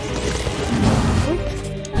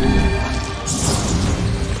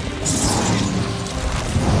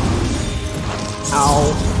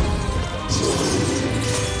 Ow.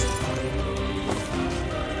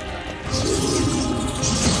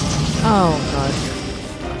 Oh, god.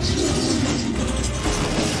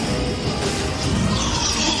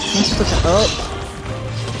 Let's put that up.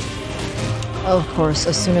 Oh, of course,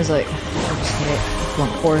 as soon as I'll just hit it.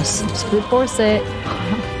 Blunt force. Just brute force it.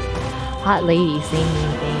 Hot lady saying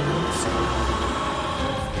mean things.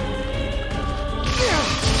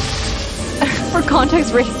 For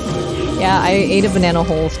context, right? Yeah, I ate a banana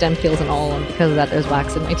whole, stem, peels, and all, and because of that, there's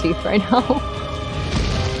wax in my teeth right now.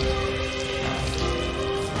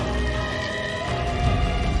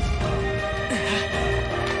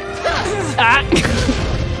 Ah!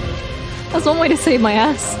 That's one way to save my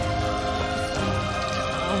ass.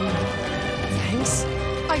 Thanks?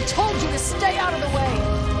 I told you to stay out of the way!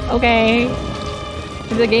 Okay.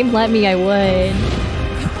 If the game let me, I would.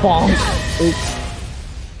 Bonk. Oops.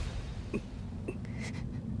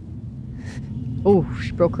 Oh,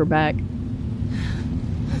 she broke her back.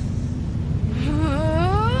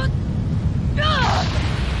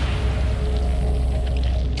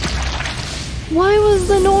 Why was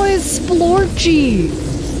the noise splorchy?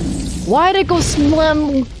 Why'd it go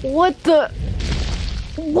slam? What the?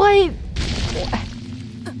 What?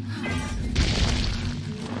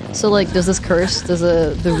 So like, does this curse, does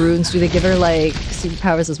the runes, do they give her like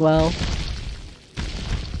superpowers as well?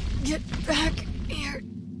 Get back here,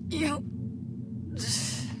 you.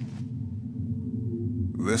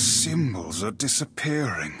 The symbols are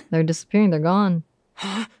disappearing. They're disappearing, they're gone.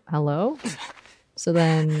 Hello? So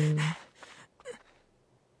then...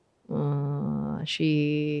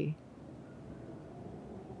 she...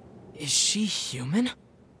 Is she human?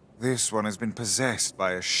 This one has been possessed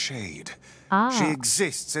by a shade. Ah. She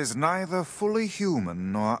exists as neither fully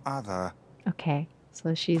human nor other. Okay,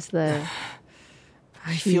 so she's the...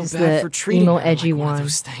 I feel bad for treating emo, her edgy like one of one.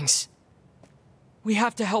 those things. We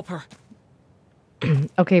have to help her.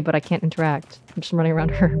 Okay, but I can't interact. I'm just running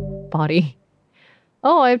around her body.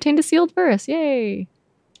 Oh, I obtained a sealed verse. Yay!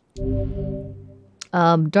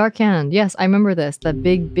 Dark Hand. Yes, I remember this. That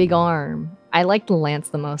big arm. I like the lance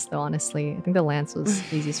the most, though, honestly. I think the lance was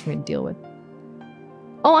easiest for me to deal with.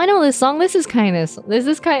 Oh, I know this song. This is kind of...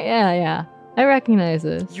 Yeah. I recognize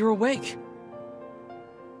this. You're awake.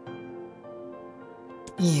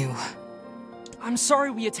 You. I'm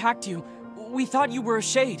sorry we attacked you. We thought you were a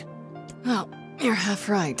shade. Oh, you're half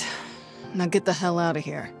right. Now get the hell out of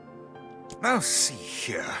here. Now see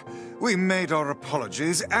here. We made our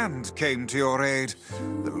apologies and came to your aid.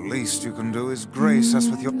 The least you can do is grace us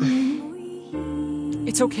with your...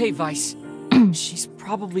 It's okay, Vice. She's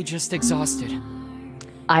probably just exhausted.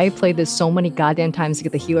 I played this so many goddamn times to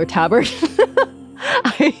get the healer tabard.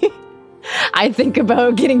 I think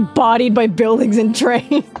about getting bodied by buildings and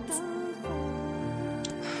trains.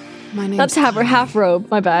 My name's That's half robe.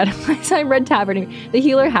 My bad. I read tabarding. The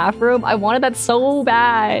healer half robe. I wanted that so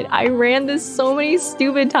bad. I ran this so many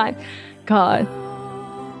stupid times. God.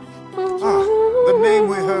 Ah, the name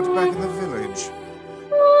we heard back in the village.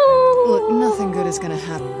 Look, nothing good is gonna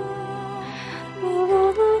happen.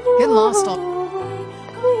 Get lost all...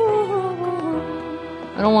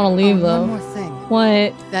 I don't want to leave though. One more thing.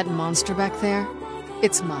 What? That monster back there,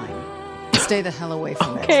 it's mine. Stay the hell away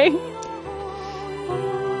from it. Okay.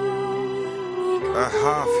 A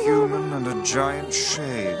half-human and a giant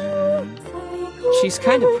shade. She's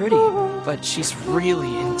kind of pretty, but she's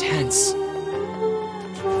really intense.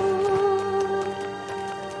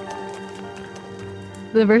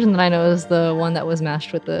 The version that I know is the one that was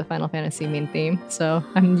matched with the Final Fantasy main theme, so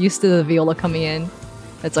I'm used to the viola coming in.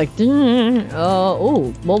 It's like,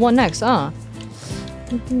 oh, well, what next, huh?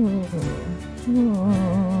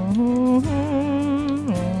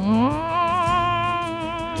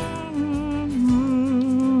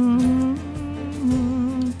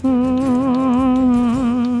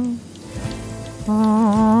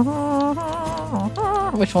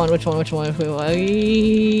 Which one?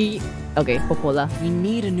 Okay, Popola. We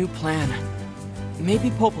need a new plan.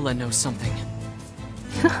 Maybe Popola knows something.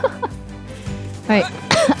 Right.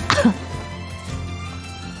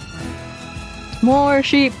 More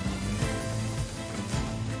sheep.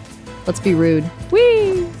 Let's be rude.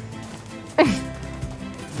 Whee!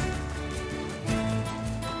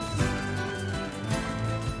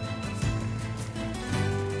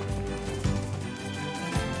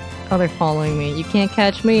 Oh, they're following me. You can't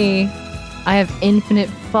catch me. I have infinite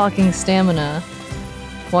fucking stamina.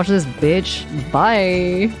 Watch this, bitch.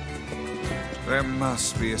 Bye. There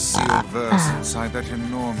must be a sealed verse inside that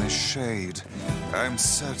enormous shade. I'm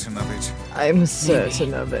certain of it. I'm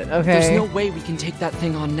certain of it. Okay. There's no way we can take that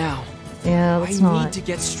thing on now. Yeah, let's I not. need to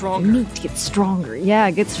get stronger. You need to get stronger.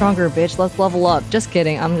 Yeah, get stronger, bitch. Let's level up. Just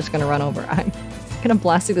kidding. I'm just gonna run over. I'm gonna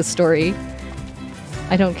blast through the story.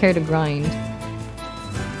 I don't care to grind.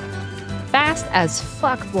 Fast as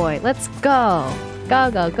fuck, boy. Let's go.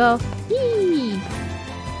 Go, go, go. Yee!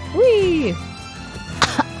 Whee!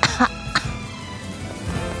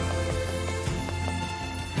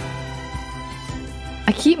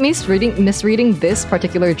 I keep misreading this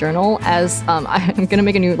particular journal as I'm gonna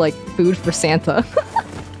make a new like food for Santa.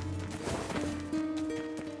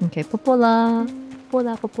 Okay, Popola,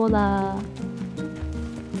 Popola, Popola.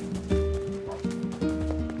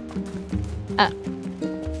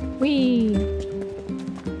 Wee.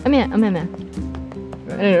 I'm in.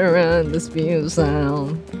 Running around this view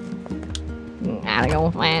sound. Gotta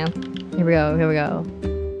go, man. Here we go.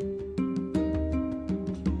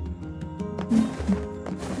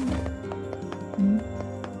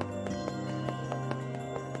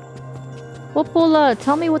 Popola,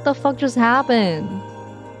 tell me what the fuck just happened.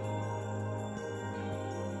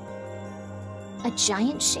 A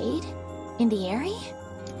giant shade? In the area?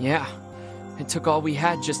 Yeah. It took all we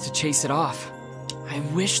had just to chase it off. I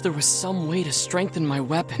wish there was some way to strengthen my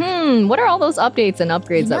weapon. What are all those updates and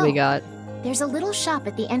upgrades that we got? There's a little shop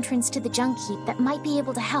at the entrance to the junk heap that might be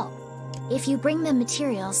able to help. If you bring them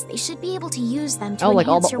materials, they should be able to use them to like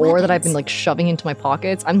all enhance the your ore that I've weapons. been like shoving into my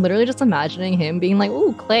pockets. I'm literally just imagining him being like,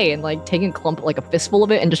 ooh, clay, and like taking a clump, like a fistful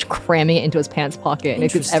of it and just cramming it into his pants pocket, and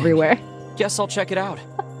it gets everywhere. Guess I'll check it out.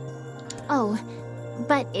 Oh,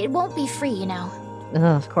 but it won't be free, you know.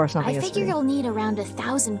 Of course, nothing I is figure free. you'll need around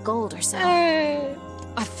 1,000 gold or so.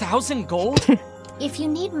 1,000 gold? If you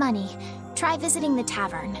need money, try visiting the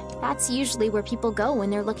tavern. That's usually where people go when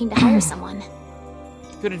they're looking to hire someone.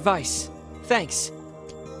 Good advice. Thanks.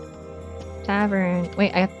 Tavern.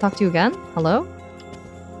 Wait, I have to talk to you again? Hello?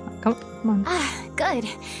 Come on. Ah, good.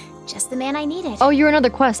 Just the man I needed. Oh, you're another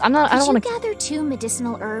quest. I don't want to. gather 2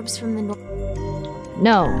 medicinal herbs from the north?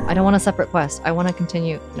 No, I don't want a separate quest. I want to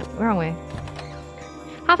continue. No, wrong way.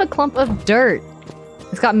 Have a clump of dirt.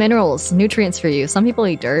 It's got minerals, nutrients for you. Some people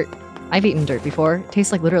eat dirt. I've eaten dirt before. It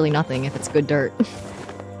tastes like literally nothing if it's good dirt. I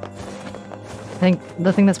think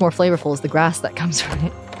the thing that's more flavorful is the grass that comes from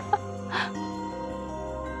it.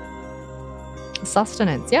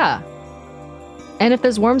 Sustenance, yeah. And if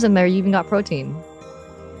there's worms in there, you even got protein.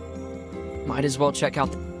 Might as well check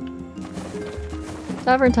out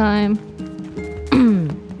Tavern time.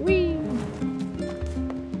 Whee!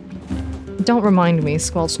 Don't remind me,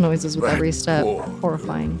 squelch noises with every step.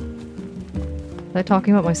 Horrifying. Was I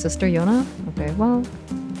talking about my sister, Yona? Okay, well...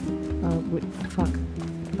 wait, fuck.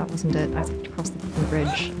 That wasn't it. I have to cross the fucking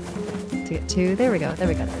bridge to get to... There we go, there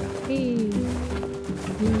we go, there we go. Whee!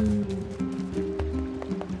 Whee!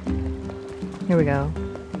 Here we go.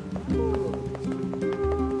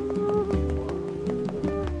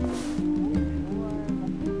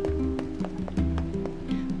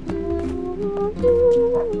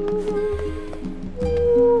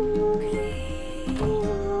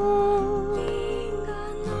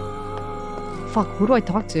 Fuck, who do I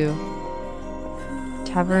talk to?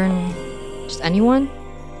 Tavern... just anyone?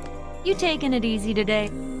 You taking it easy today?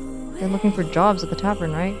 They're looking for jobs at the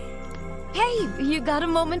tavern, right? Hey, you got a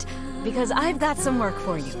moment? Because I've got some work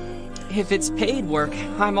for you. If it's paid work,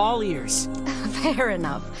 I'm all ears. Fair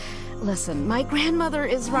enough. Listen, my grandmother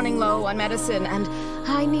is running low on medicine, and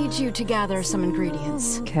I need you to gather some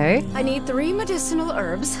ingredients. Okay. I need 3 medicinal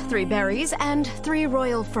herbs, 3 berries, and 3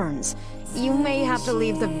 royal ferns. You may have to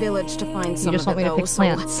leave the village to find some You just of want it, me to pick so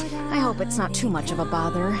plants. I hope it's not too much of a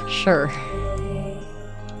bother. Sure.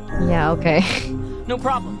 Yeah, okay. No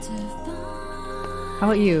problem. How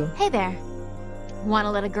about you? Hey there.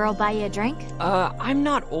 Wanna let a girl buy you a drink? I'm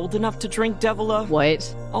not old enough to drink, Devila.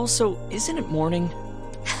 What? Also, isn't it morning?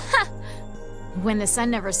 When the sun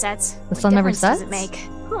never sets. The sun never difference sets? does it make?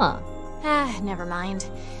 Huh. Ah, never mind.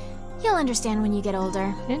 You'll understand when you get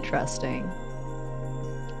older. Interesting.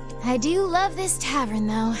 I do love this tavern,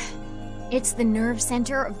 though. It's the nerve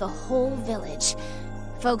center of the whole village.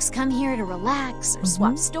 Folks come here to relax, or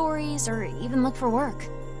swap stories, or even look for work.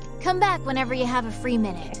 Come back whenever you have a free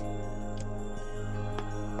minute.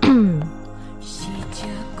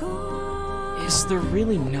 Is there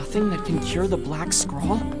really nothing that can cure the Black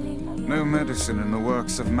Scrawl? No medicine in the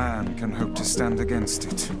works of man can hope to stand against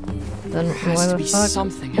it. Then There has why to the be fuck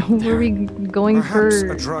something out were there. we going Perhaps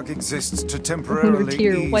for? a drug exists to temporarily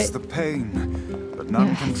Tear, ease what? the pain, but none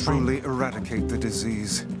Yeah, can it's fine. truly eradicate the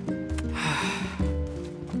disease.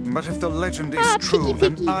 But if the legend is true,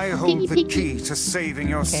 then I hold the key to saving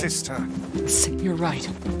your sister. You're right.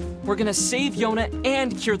 We're gonna save Yona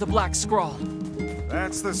and cure the Black Scrawl.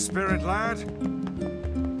 That's the spirit, lad.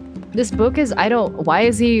 This book is, why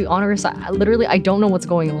is he on her side? Literally, I don't know what's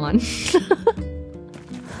going on.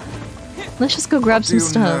 Let's just go grab some What do you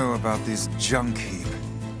stuff. know about this junk heap?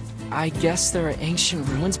 I guess there are ancient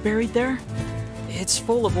ruins buried there? It's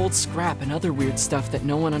full of old scrap and other weird stuff that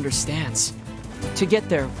no one understands. To get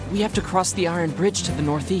there, we have to cross the iron bridge to the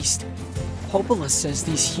northeast. Popola says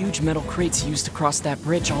these huge metal crates used to cross that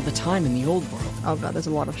bridge all the time in the old world. Oh god, there's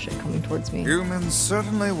a lot of shit coming towards me. Humans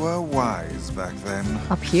certainly were wise back then.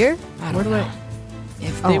 Up here? I Where don't do know.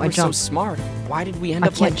 If Oh, they I were so jumped. smart, why did we end I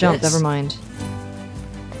up like can't jump, this? never mind.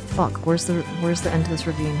 Fuck, where's the end to this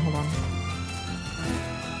ravine? Hold on.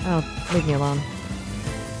 Oh, leave me alone.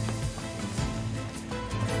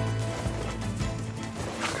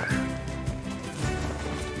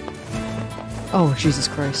 Oh, Jesus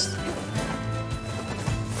Christ.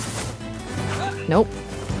 Nope.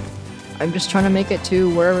 I'm just trying to make it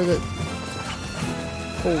to wherever the...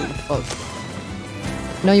 Holy fuck.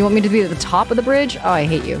 No, you want me to be at the top of the bridge? Oh, I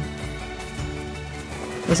hate you.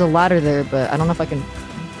 There's a ladder there, but I don't know if I can...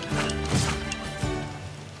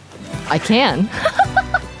 I can.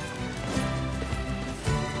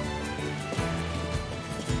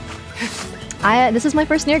 This is my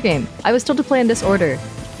first Nier game. I was told to play in this order.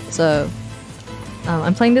 So...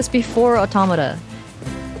 I'm playing this before Automata.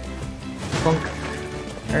 Bonk.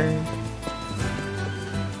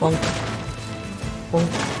 Bonk. Bonk.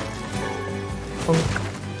 Bonk.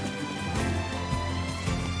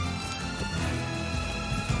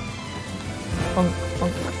 Bonk.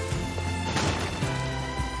 Bonk.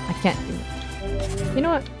 I can't... You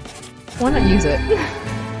know what? Why not use it?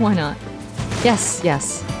 Why not? Yes,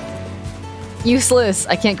 yes. Useless!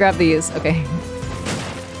 I can't grab these. Okay.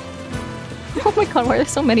 Oh my god, why are there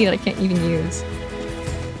so many that I can't even use?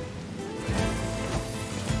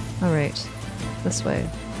 Alright. This way.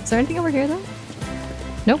 Is there anything over here though?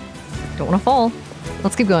 Nope. Don't want to fall.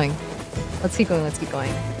 Let's keep going. Let's keep going, let's keep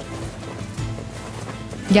going.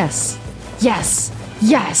 Yes! Yes!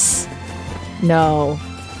 Yes! No.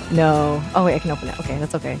 No. Oh wait, I can open it. Okay,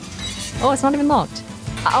 that's okay. Oh, it's not even locked.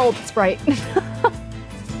 Oh, it's bright. It's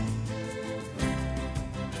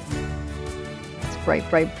bright,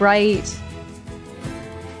 bright, bright.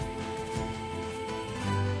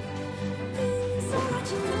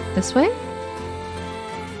 This way?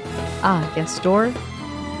 Ah, guest door.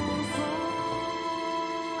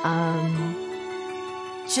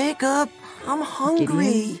 Jacob, I'm hungry.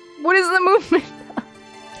 Gideon? What is the movement?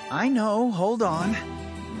 I know, hold on.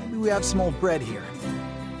 Maybe we have some old bread here.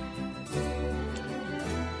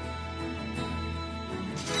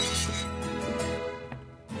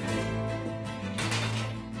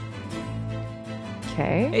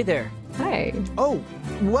 Okay. Hey there. Hi. Oh,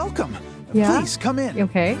 welcome. Yeah? Please, come in. You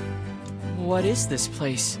okay? What is this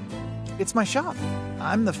place? It's my shop.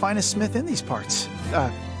 I'm the finest smith in these parts.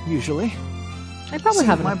 Usually. I probably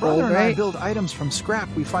have my enough brother gold, and I right? build items from scrap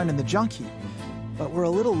we find in the junk heap. But we're a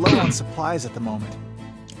little low on supplies at the moment.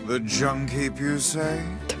 The junk heap, you say?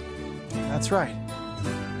 That's right.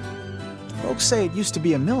 Folks say it used to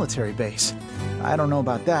be a military base. I don't know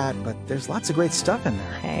about that, but there's lots of great stuff in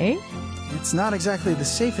there. Okay. It's not exactly the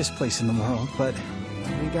safest place in the world, but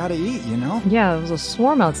we gotta eat, you know? Yeah, there was a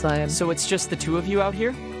swarm outside. So it's just the two of you out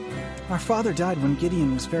here? Our father died when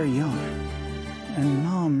Gideon was very young. And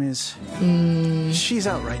Mom is... She's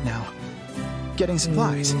out right now. Getting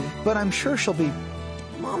supplies. But I'm sure she'll be...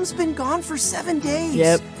 Mom's been gone for 7 days.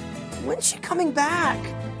 Yep. When's she coming back?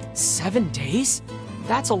 7 days?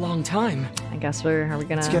 That's a long time. I guess are we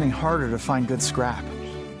gonna... It's getting harder to find good scrap.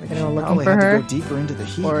 We're gonna go looking Probably for had her? to go deeper into the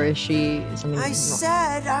heat. Or is she... something I wrong?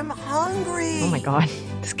 said I'm hungry. Oh my god,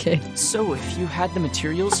 this kid. So if you had the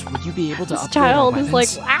materials, would you be able to This upgrade child our is like...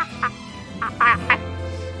 weapons?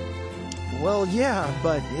 Well, yeah,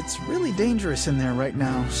 but it's really dangerous in there right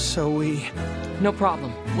now, so we... No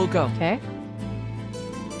problem. We'll go. Okay.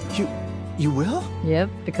 You will? Yep,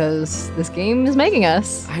 because this game is making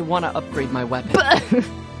us. I want to upgrade my weapon.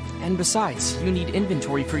 And besides, you need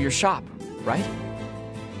inventory for your shop, right?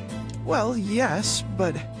 Well, yes,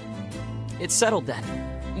 but... It's settled then.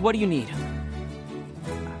 What do you need?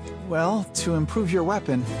 Well, to improve your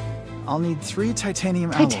weapon, I'll need 3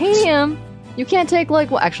 titanium alloys. Titanium? You can't take like...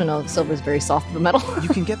 Well, actually no, silver's very soft of a metal. You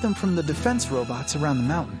can get them from the defense robots around the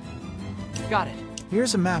mountain. Got it.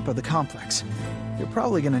 Here's a map of the complex. You're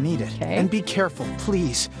probably gonna need it. Okay. And be careful,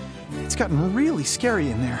 please. It's gotten really scary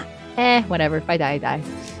in there. Whatever. If I die, I die.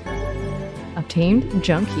 Obtained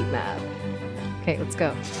junk heap map. Okay, let's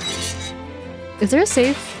go. Is there a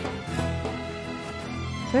safe?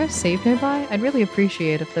 Is there a safe nearby? I'd really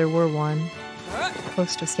appreciate if there were one.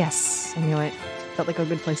 Close to us. Yes, I knew it. Felt like a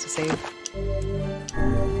good place to save.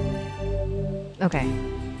 Okay.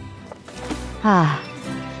 Ah.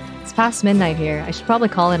 It's past midnight here. I should probably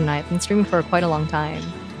call it a night. I've been streaming for quite a long time.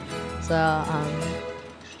 So,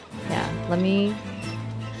 yeah, let me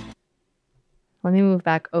move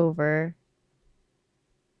back over.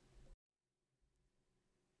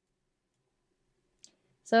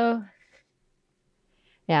 So,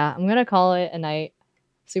 yeah, I'm gonna call it a night.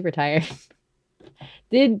 Super tired.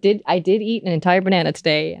 I did eat an entire banana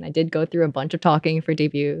today, and I did go through a bunch of talking for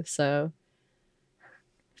debut, so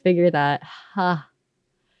figure that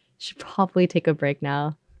should probably take a break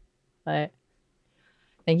now. But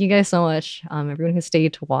thank you guys so much. Everyone who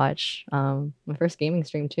stayed to watch. My first gaming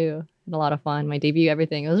stream too. Had a lot of fun. My debut,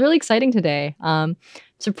 everything. It was really exciting today.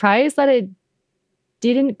 Surprised that it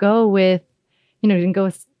didn't go with, didn't go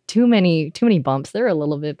with too many bumps. There were a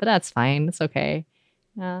little bit, but that's fine. It's okay.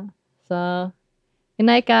 Yeah. So good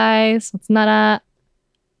night, guys. What's not up?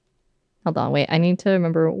 Hold on, wait. I need to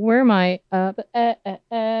remember where my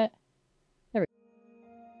there we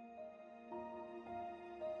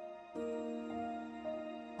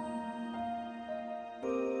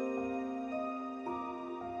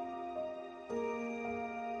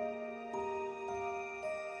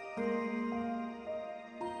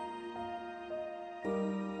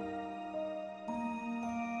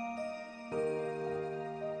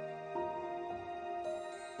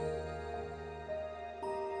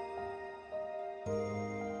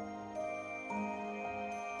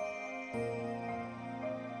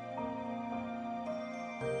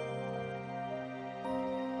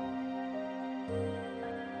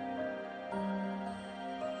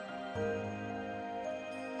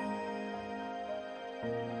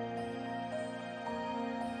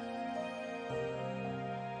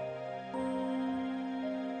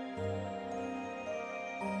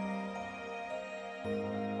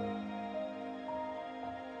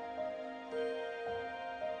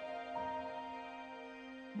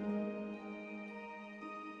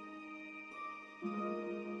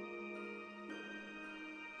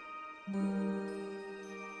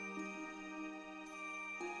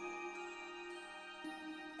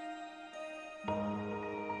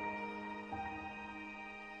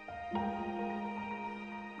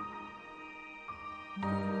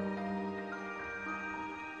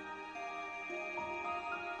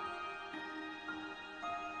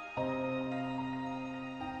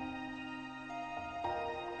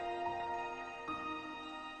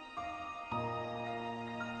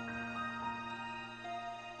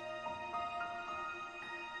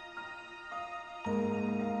go.